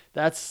Michigan.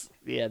 That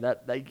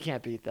you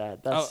can't beat that.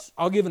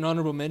 I'll give an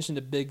honorable mention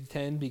to Big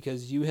Ten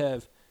because you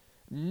have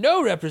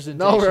no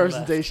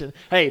representation. Left.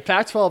 Hey,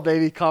 Pac-12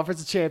 baby,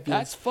 Conference of Champions.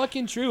 That's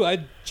fucking true.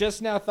 I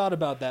just now thought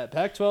about that.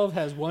 Pac-12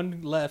 has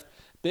 1 left.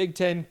 Big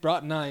Ten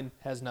brought 9,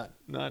 has none.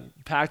 None.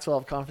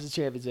 Pac-12 Conference of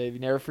Champions, baby.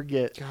 Never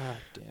forget. God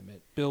damn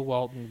it, Bill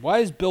Walton.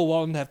 Why does Bill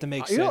Walton have to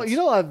make sense?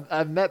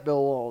 I've met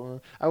Bill Walton.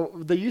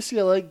 The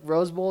UCLA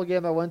Rose Bowl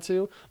game I went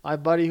to. My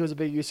buddy, who was a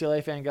big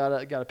UCLA fan,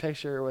 got a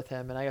picture with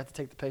him, and I got to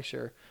take the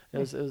picture. It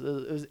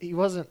was he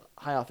wasn't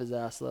high off his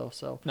ass though.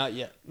 So not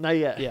yet.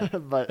 Yeah,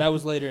 but that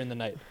was later in the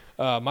night.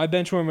 My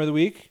bench warmer of the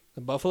week,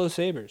 the Buffalo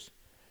Sabres.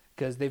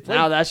 Because they played.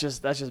 Now that's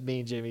just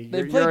mean, Jimmy.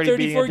 They've played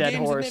 34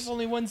 games and they've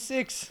only won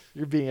 6.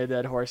 You're being a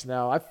dead horse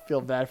now. I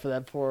feel bad for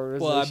that poor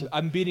organization. Well,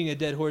 I'm beating a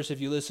dead horse if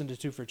you listen to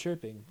Two for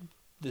Chirping.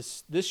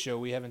 This show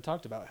we haven't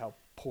talked about how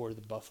poor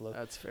the Buffalo.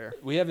 That's fair.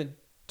 We haven't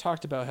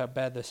talked about how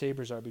bad the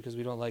Sabres are because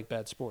we don't like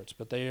bad sports.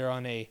 But they are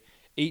on a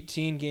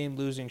 18-game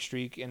losing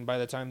streak, and by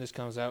the time this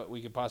comes out,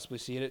 we could possibly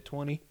see it at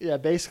 20. Yeah,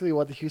 basically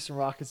what the Houston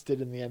Rockets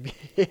did in the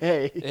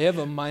NBA. They have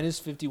a minus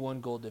 51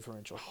 goal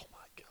differential. Oh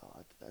my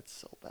God, that's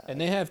so bad. And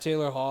they have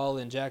Taylor Hall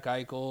and Jack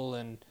Eichel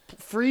and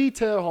free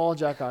Taylor Hall and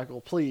Jack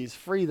Eichel, please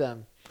free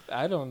them.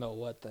 I don't know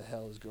what the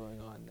hell is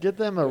going on. Get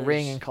them a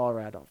ring in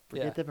Colorado.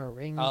 Get them a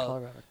ring in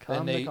Colorado.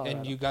 Come to Colorado.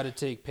 And you got to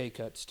take pay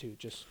cuts too.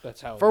 Just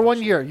that's how. For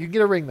 1 year, you can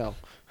get a ring though.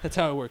 That's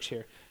how it works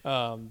here.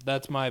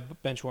 That's my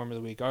bench warmer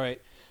of the week. All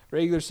right.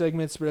 Regular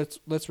segments, but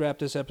let's wrap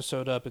this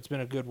episode up. It's been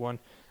a good one.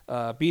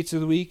 Beats of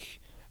the week.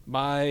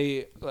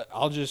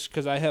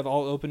 Because I have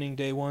all opening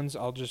day ones,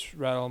 I'll just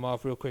rattle them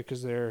off real quick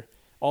because they're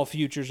all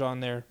futures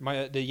on there.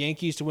 The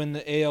Yankees to win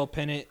the AL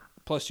pennant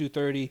plus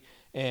 230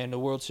 and the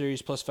World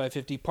Series plus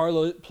 550.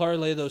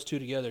 Parlay those two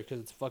together because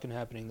it's fucking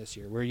happening this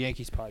year. We're a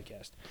Yankees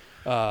podcast.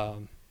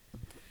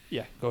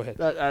 Yeah, go ahead.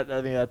 I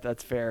think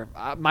that's fair.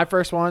 My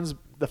first one's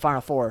the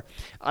Final Four.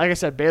 Like I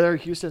said, Baylor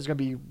Houston is going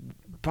to be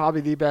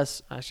probably the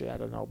best. Actually, I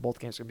don't know. Both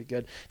games are going to be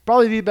good.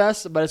 Probably the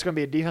best, but it's going to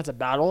be a defensive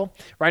battle.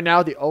 Right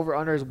now, the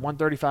over-under is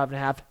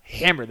 135.5.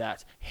 Hammer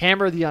that.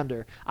 Hammer the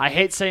under. I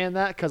hate saying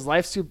that because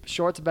life's too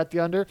short to bet the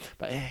under,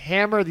 but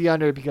hammer the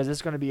under because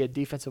it's going to be a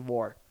defensive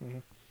war. Mm-hmm.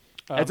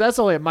 That's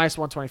only a minus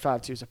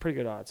 125 too, so pretty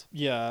good odds.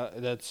 Yeah,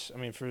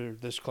 for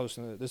this close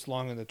and this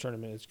long in the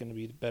tournament, it's going to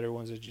be the better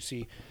ones that you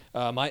see.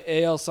 My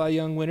AL Cy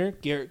Young winner,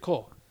 Garrett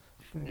Cole.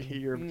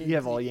 You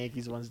have all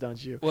Yankees ones,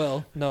 don't you?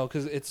 Well, no,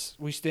 because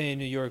we stay in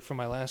New York for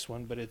my last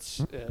one, but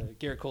it's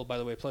Garrett Cole, by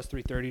the way, plus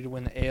 330 to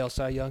win the AL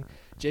Cy Young.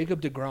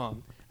 Jacob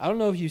deGrom. I don't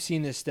know if you've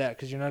seen this stat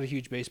because you're not a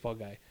huge baseball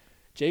guy.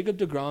 Jacob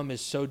deGrom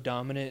is so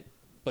dominant,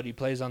 but he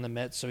plays on the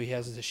Mets, so he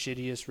has the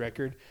shittiest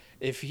record.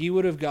 If he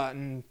would have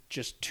gotten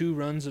just 2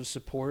 runs of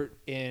support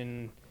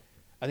in,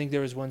 I think there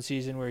was one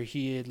season where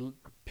he had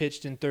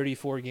pitched in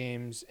 34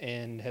 games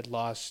and had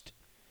lost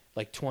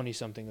like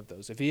 20-something of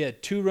those. If he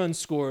had 2 runs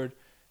scored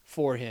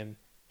for him,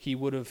 he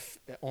would have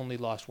only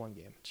lost 1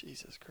 game.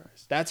 Jesus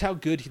Christ. That's how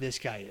good this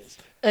guy is.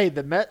 Hey,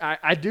 the Met.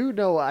 I do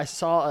know. I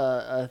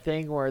saw a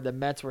thing where the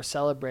Mets were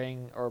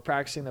celebrating or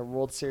practicing the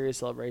World Series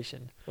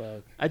celebration.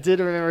 Well, I did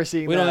remember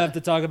seeing. we that. don't have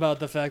to talk about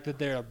the fact that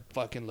they're a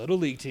fucking little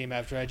league team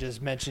after I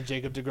just mentioned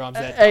Jacob deGrom's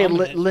that Hey,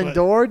 dominant, but-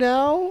 Lindor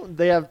now.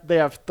 They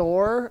have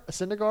Thor,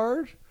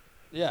 Syndergaard.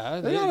 Yeah,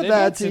 They're not a they've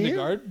bad had team.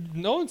 Syndergaard.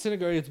 Nolan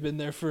Syndergaard has been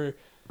there for.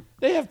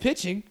 They have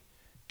pitching.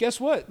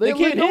 Guess what? They They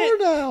can't Lindor hit.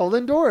 now.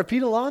 Lindor,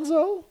 Pete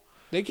Alonso.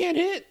 They can't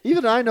hit.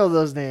 Even I know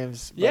those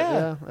names. But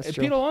Yeah, that's and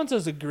true. Pete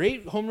Alonso's a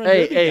great home run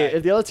Hey, derby guy.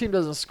 if the other team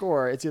doesn't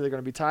score, it's either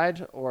going to be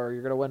tied or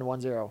you're going to win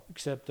 1-0.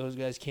 Except those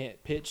guys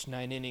can't pitch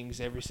 9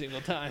 innings every single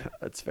time.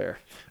 That's fair.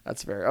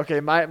 That's fair. Okay,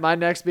 my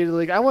next beat of the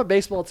league. I want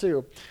baseball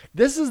too.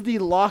 This is the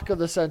lock of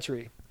the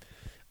century.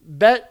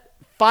 Bet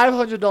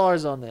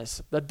 $500 on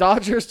this. The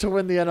Dodgers to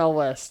win the NL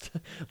West.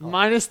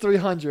 Minus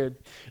 300.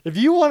 If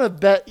you want to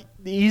bet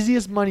the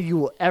easiest money you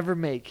will ever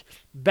make,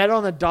 bet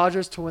on the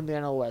Dodgers to win the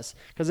NL West.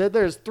 Because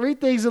there's 3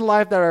 things in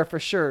life that are for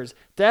sure: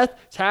 death,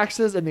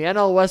 taxes, and the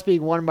NL West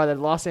being won by the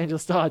Los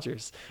Angeles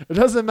Dodgers. It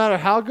doesn't matter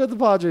how good the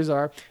Padres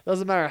are. It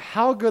doesn't matter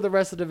how good the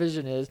rest of the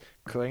division is,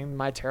 including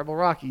my terrible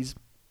Rockies.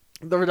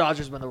 The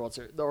Dodgers win the World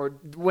Series or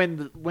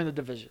win the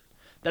division.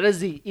 That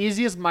is the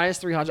easiest minus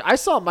 300. I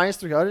saw minus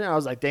 300 and I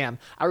was like, damn,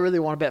 I really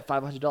want to bet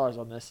 $500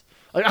 on this.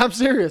 Like, I'm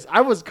serious.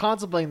 I was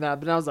contemplating that,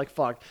 but I was like,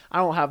 fuck, I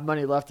don't have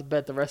money left to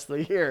bet the rest of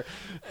the year.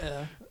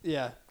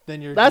 Yeah.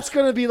 Then you're. That's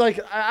going to be like,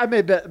 I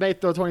may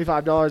throw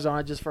 $25 on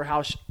it just for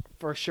how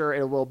for sure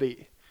it will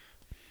be.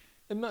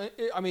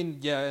 I mean,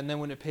 yeah, and then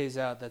when it pays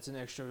out, that's an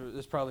extra.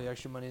 There's probably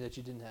extra money that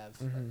you didn't have.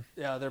 Mm-hmm.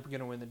 Yeah, they're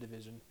gonna win the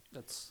division.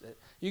 That's it.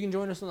 You can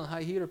join us on the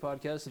High Heater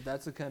podcast if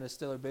that's the kind of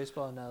stellar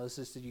baseball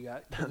analysis that you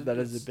got. That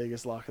is the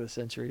biggest lock of the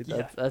century.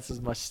 Yeah. That's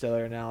as much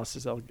stellar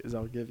analysis as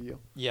I'll give you.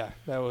 Yeah,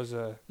 that was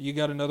You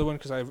got another one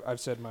because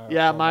I've said my.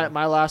 Yeah,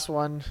 my last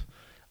one,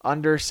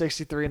 under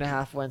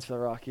 63.5 wins for the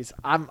Rockies.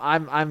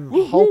 I'm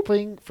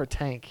hoping for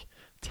tank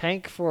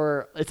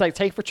for. It's like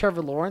tank for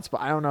Trevor Lawrence,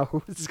 but I don't know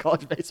who is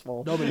college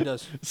baseball. Nobody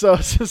does.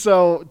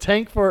 So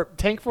tank for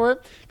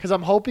it because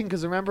I'm hoping,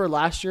 because remember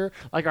last year,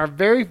 like our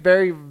very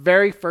very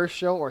very first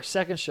show or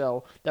second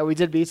show that we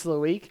did Beats of the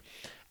Week,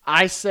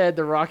 I said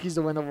the Rockies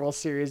to win the World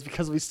Series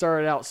because we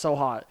started out so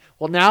hot.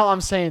 Well, now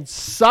I'm saying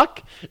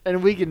suck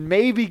and we can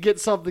maybe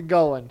get something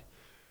going,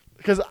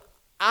 because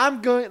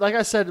I'm going, like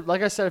I said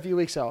a few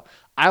weeks ago,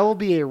 I will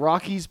be a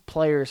Rockies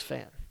players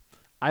fan.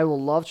 I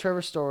will love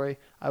Trevor Story.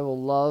 I will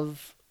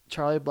love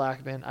Charlie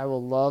Blackmon. I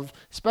will love,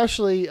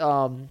 especially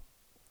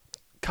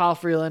Kyle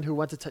Freeland, who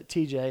went to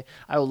TJ.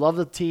 I will love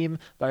the team,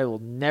 but I will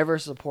never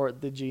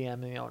support the GM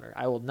and the owner.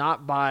 I will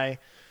not buy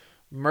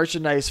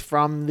merchandise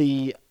from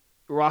the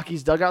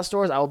Rockies dugout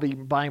stores. I will be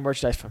buying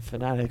merchandise from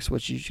Fanatics,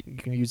 which you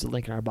can use the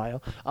link in our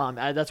bio.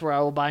 That's where I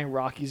will be buying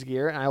Rockies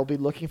gear, and I will be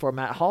looking for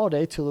Matt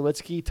Holliday,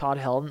 Tulowitzki, Todd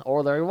Helton,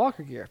 or Larry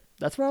Walker gear.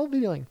 That's what I will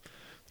be doing.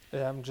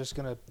 Yeah, I'm just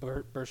gonna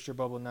burst your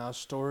bubble now.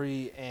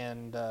 Story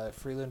and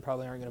Freeland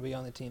probably aren't gonna be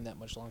on the team that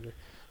much longer.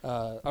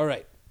 All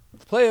right,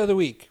 Player of the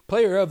week.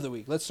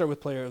 Let's start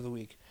with Player of the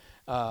week.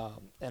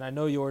 And I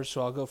know yours,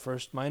 so I'll go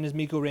first. Mine is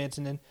Mikko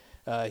Rantanen.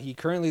 He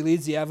currently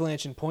leads the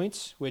Avalanche in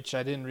points, which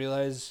I didn't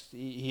realize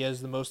he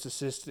has the most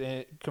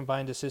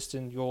combined assists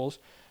and goals.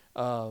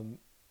 And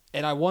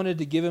I wanted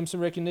to give him some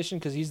recognition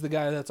because he's the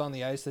guy that's on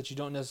the ice that you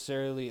don't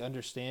necessarily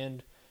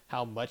understand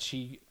how much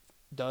he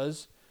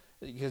does,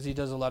 because he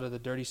does a lot of the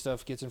dirty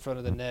stuff, gets in front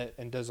of the net,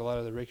 and does a lot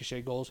of the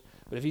ricochet goals.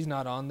 But if he's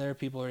not on there,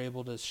 people are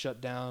able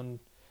to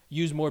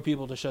use more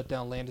people to shut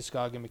down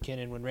Landeskog and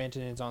McKinnon. When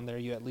Rantanen's on there,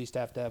 you at least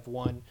have to have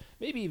one,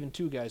 maybe even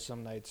 2 guys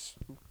some nights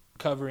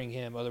covering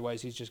him.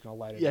 Otherwise, he's just going to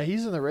light it up. Yeah,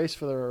 he's in the race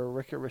for the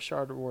Rickard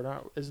Richard Award,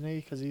 isn't he?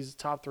 Because he's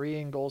top 3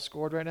 in goals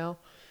scored right now.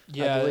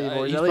 Yeah, I believe,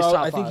 or he's at least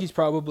top I think 5. he's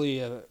probably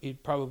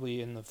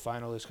in the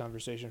finalist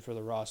conversation for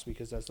the Ross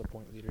because that's the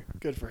point leader.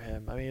 Good for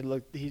him. I mean,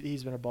 look,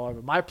 he's been a baller.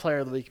 But my player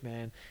of the week,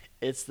 man,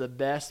 it's the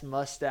best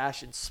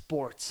mustache in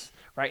sports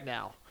right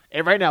now.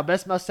 And right now,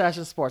 best mustache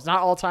in sports. Not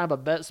all time,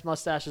 but best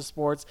mustache in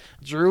sports.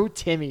 Drew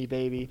Timme,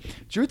 baby.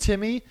 Drew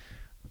Timme,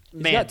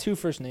 He's man. got 2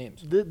 first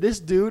names. This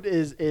dude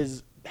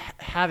is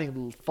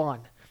having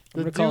fun.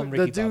 I'm gonna call him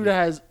Ricky dude Bobby.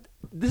 has.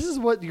 This is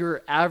what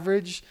your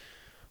average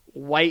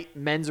white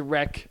men's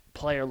rec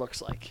player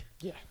looks like.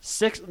 Yeah.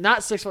 Not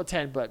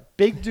 6'10", but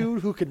big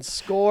dude who can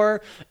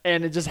score,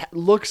 and it just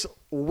looks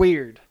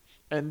weird.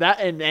 And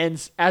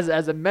as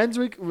a men's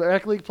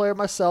rec league player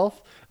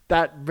myself,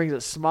 that brings a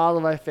smile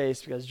to my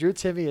face because Drew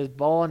Timme is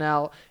balling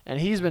out, and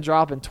he's been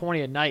dropping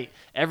 20 a night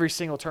every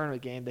single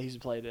tournament game that he's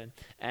played in.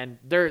 And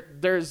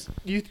there's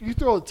you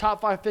throw a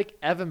top 5 pick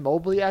Evan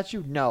Mobley at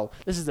you? No,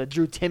 this is a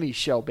Drew Timme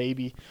show,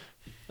 baby.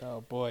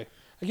 Oh boy,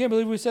 I can't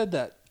believe we said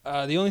that.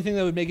 The only thing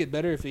that would make it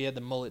better if he had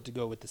the mullet to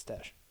go with the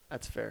stash.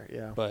 That's fair,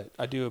 yeah. But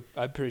I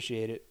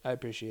appreciate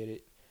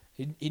it.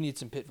 He needs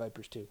some pit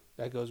vipers too.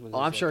 That goes with. Oh,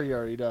 I'm sure he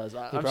already does.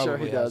 I'm sure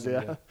he does,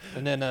 yeah.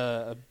 And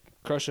then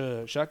crush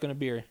a shotgun of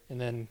beer, and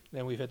then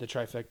we've hit the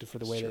trifecta for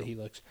the way that he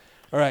looks.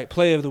 All right,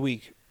 play of the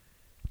week.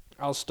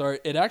 I'll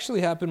start. It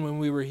actually happened when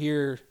we were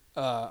here.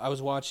 I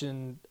was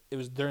watching. It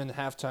was during the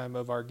halftime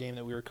of our game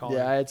that we were calling.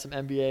 Yeah, I had some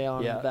NBA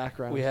on in the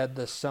background. We had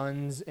the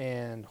Suns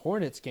and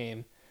Hornets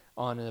game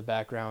on in the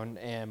background,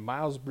 and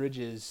Miles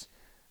Bridges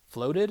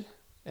floated,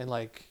 and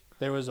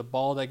there was a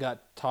ball that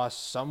got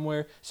tossed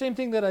somewhere. Same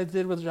thing that I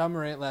did with John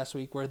Morant last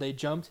week, where they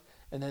jumped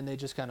and then they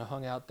just kind of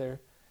hung out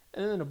there,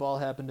 and then the ball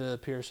happened to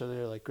appear, so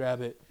they're like,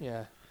 grab it,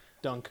 yeah,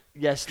 dunk.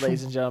 Yes,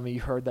 ladies and gentlemen,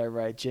 you heard that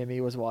right. Jimmy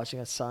was watching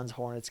a Suns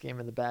Hornets game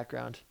in the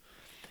background.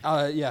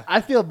 Yeah.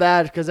 I feel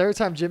bad because every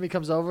time Jimmy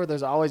comes over,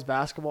 there's always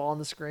basketball on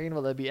the screen,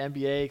 whether it be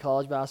NBA,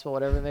 college basketball,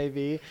 whatever it may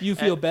be. You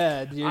feel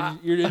bad.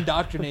 You're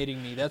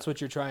indoctrinating me. That's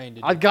what you're trying to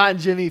do. I've gotten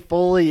Jimmy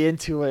fully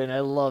into it, and I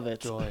love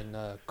it. Join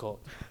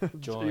cult.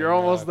 Join, You're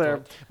almost there.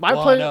 Cult. My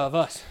One play of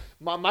us.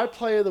 My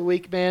player of the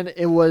week, man,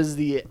 it was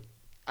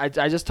I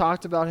just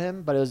talked about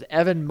him, but it was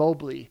Evan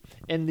Mobley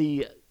in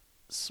the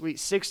Sweet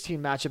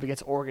 16 matchup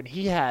against Oregon.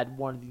 He had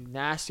one of the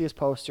nastiest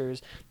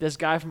posters. This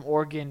guy from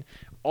Oregon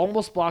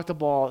almost blocked the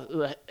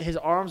ball. His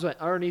arms went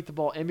underneath the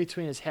ball in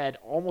between his head,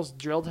 almost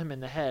drilled him in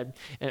the head,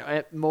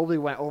 and Mobley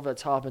went over the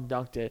top and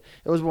dunked it.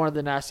 It was one of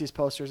the nastiest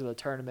posters of the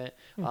tournament.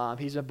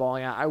 He's been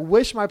balling out. I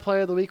wish my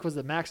player of the week was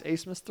the Max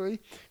Asmus 3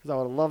 because I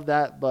would have loved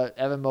that, but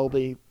Evan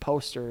Mobley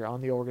poster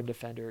on the Oregon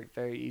defender,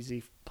 very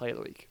easy play of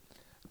the week.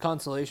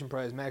 Consolation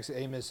prize. Max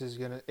Asmus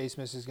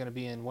is gonna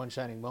be in One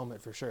Shining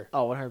Moment for sure.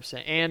 Oh,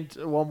 100%. And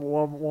one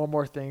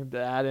more thing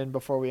to add in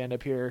before we end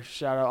up here.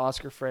 Shout out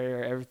Oscar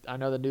Freire. I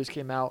know the news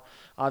came out.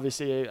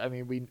 Obviously, I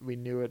mean we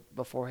knew it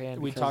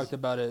beforehand. We talked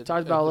about it.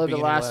 Talked about it a little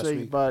bit last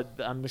week, but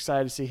I'm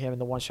excited to see him in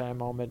the One Shining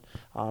Moment.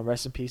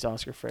 Rest in peace,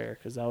 Oscar Freire,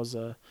 because that was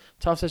a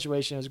tough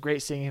situation. It was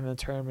great seeing him in the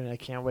tournament. I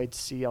can't wait to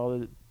see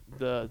all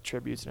the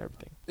tributes and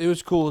everything. It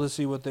was cool to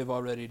see what they've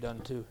already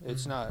done too.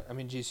 It's not. I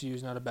mean, GCU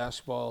is not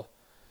a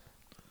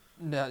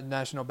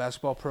national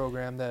basketball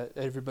program that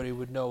everybody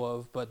would know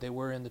of, but they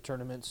were in the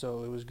tournament,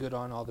 so it was good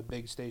on all the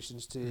big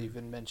stations to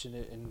even mention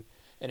it and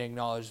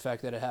acknowledge the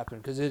fact that it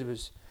happened, because it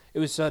was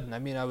sudden. I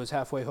mean, I was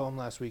halfway home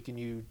last week, and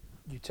you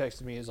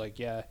texted me as like,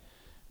 yeah,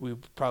 we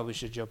probably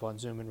should jump on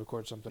Zoom and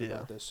record something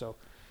about this. So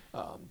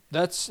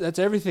that's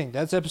everything.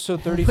 That's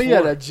episode 34. We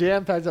had a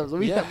jam-packed episode.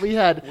 We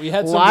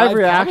had some live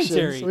reactions.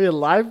 commentary. We had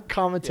live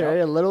commentary,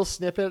 Yep. a little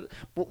snippet.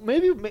 Well,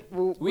 maybe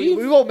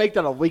we won't make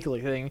that a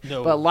weekly thing.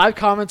 No. But live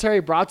commentary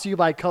brought to you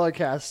by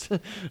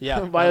Colorcast. Yeah,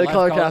 by the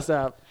Colorcast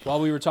app. While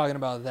we were talking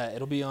about that,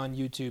 it'll be on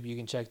YouTube. You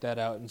can check that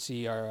out and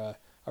see our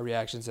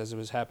reactions as it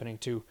was happening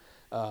too.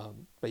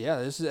 But yeah,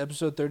 this is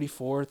episode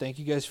 34. Thank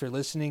you guys for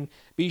listening.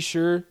 Be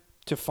sure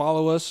to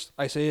follow us.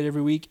 I say it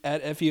every week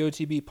at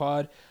FEOTB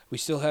Pod. We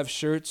still have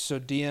shirts, so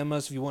DM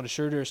us if you want a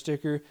shirt or a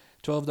sticker.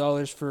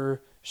 $12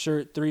 for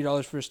shirt,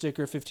 $3 for a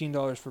sticker,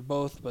 $15 for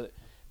both. But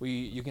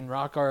you can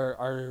rock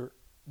our.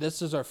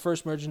 This is our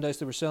first merchandise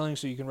that we're selling,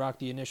 so you can rock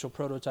the initial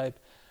prototype.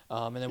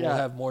 And then we'll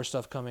have more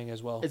stuff coming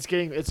as well. It's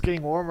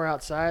getting warmer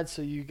outside,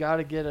 so you got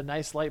to get a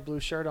nice light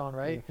blue shirt on,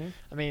 right?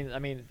 Mm-hmm. I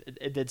mean,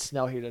 it did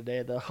snow here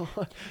today, though.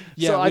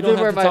 Yeah, so we don't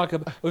have to talk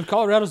about. Well,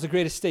 Colorado's the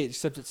greatest state,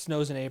 except it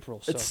snows in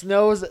April. So. It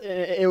snows.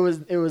 It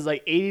was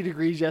like 80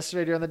 degrees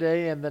yesterday during the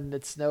day, and then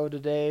it snowed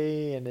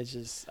today, and it's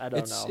just I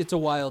don't know. It's a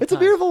wild. It's a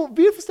beautiful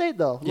state,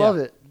 though. Yeah, Love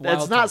it.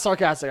 It's not time.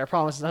 Sarcastic. I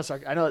promise it's not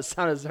sarcastic. I know it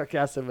sounded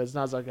sarcastic, but it's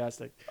not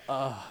sarcastic.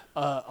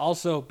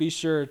 Also, be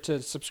sure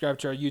to subscribe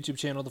to our YouTube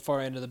channel, The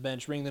Far End of the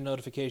Bench. Ring the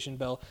notification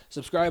bell.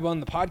 Subscribe on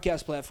the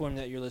podcast platform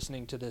that you're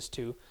listening to this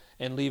to,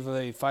 and leave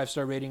a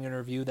 5-star rating and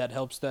review. That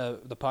helps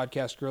the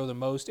podcast grow the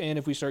most. And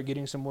if we start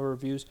getting some more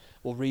reviews,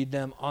 we'll read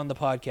them on the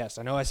podcast.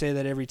 I know I say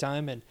that every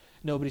time, and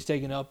nobody's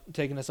taking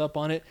us up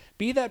on it.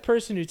 Be that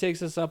person who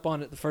takes us up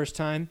on it the first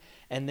time,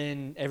 and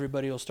then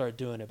everybody will start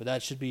doing it. But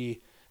that should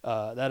be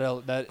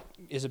that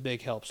is a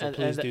big help. So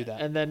please do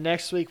that. And then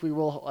next week we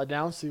will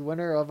announce the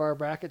winner of our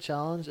bracket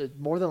challenge. It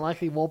more than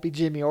likely won't be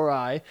Jimmy or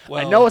I.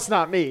 Well, I know it's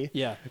not me.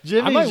 Yeah,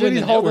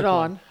 Jimmy's holding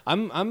on.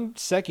 I'm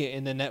second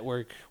in the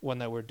network one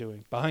that we're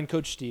doing, behind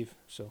Coach Steve.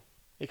 So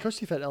Yeah, Coach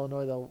Steve had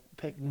Illinois though.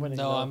 Winning.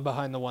 No, I'm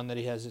behind the one that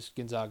he has is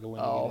Gonzaga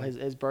winning. Oh,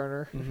 his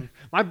burner.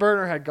 My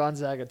burner had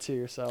Gonzaga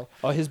too. So.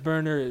 Oh, his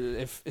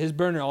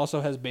burner also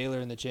has Baylor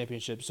in the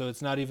championship. So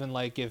it's not even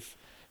like if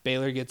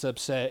Baylor gets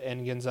upset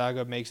and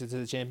Gonzaga makes it to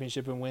the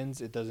championship and wins,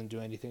 it doesn't do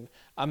anything.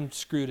 I'm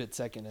screwed at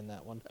second in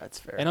that one. That's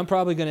fair. And I'm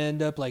probably going to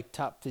end up like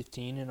top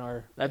 15 in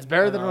our. That's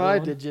better than what I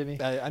did, Jimmy.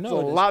 I know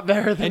it's a lot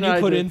better than I did. And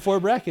you put in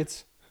 4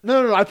 brackets.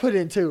 No, I put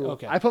in 2.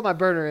 Okay. I put my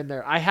burner in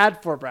there. I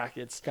had 4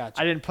 brackets.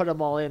 Gotcha. I didn't put them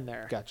all in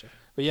there. Gotcha.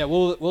 But yeah,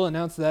 we'll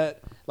announce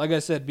that. Like I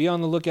said, be on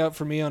the lookout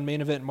for me on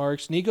Main Event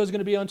Marks. Nico's going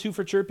to be on 2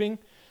 for Chirping.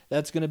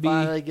 That's going to be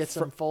finally get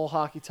some full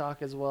hockey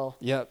talk as well.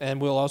 Yeah, and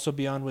we'll also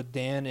be on with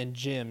Dan and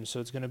Jim. So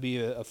it's going to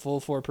be a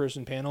full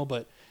 4-person panel,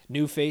 but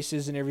new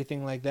faces and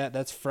everything like that.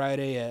 That's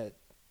Friday at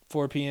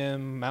 4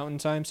 p.m. Mountain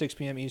Time, 6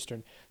 p.m.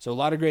 Eastern. So a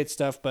lot of great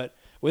stuff. But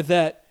with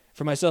that,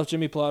 for myself,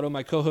 Jimmy Pilato,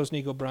 my co-host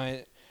Nico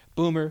Bryant,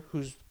 Boomer,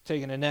 who's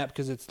taking a nap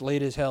because it's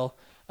late as hell.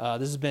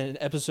 This has been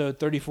episode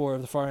 34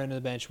 of The Far End of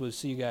the Bench. We'll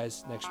see you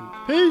guys next week.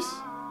 Peace.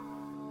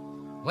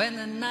 When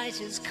the night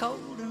is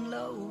cold and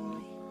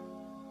lonely,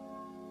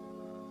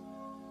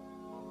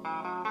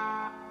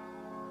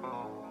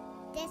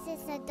 this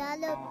is a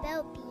dollar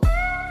bill piece.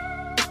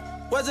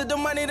 Was it the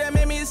money that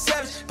made me a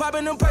savage?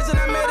 Popping them prices,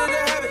 I made it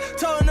a habit.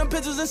 Towing them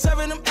pictures and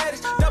serving them addicts.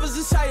 That was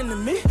exciting to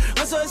me.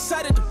 I'm so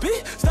excited to be.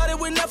 Started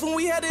with nothing,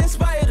 we had to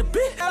inspire to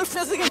be. Now it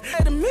feels like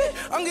it's to me.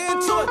 I'm getting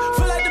to it,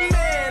 feel like the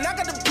man. I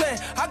got the plan.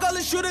 I call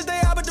the shooters,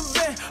 they out with the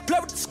van. Play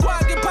with the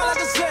squad, get pop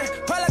like a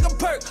sand. Pop like a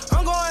perk.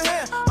 I'm going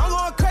ham. I'm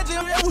going crazy.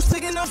 I'm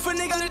sticking up for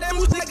niggas. That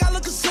music, I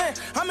look a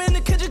sand. I'm in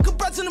the kitchen,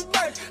 compressing the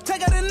bird.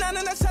 Take out the 9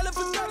 and that's hella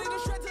for me.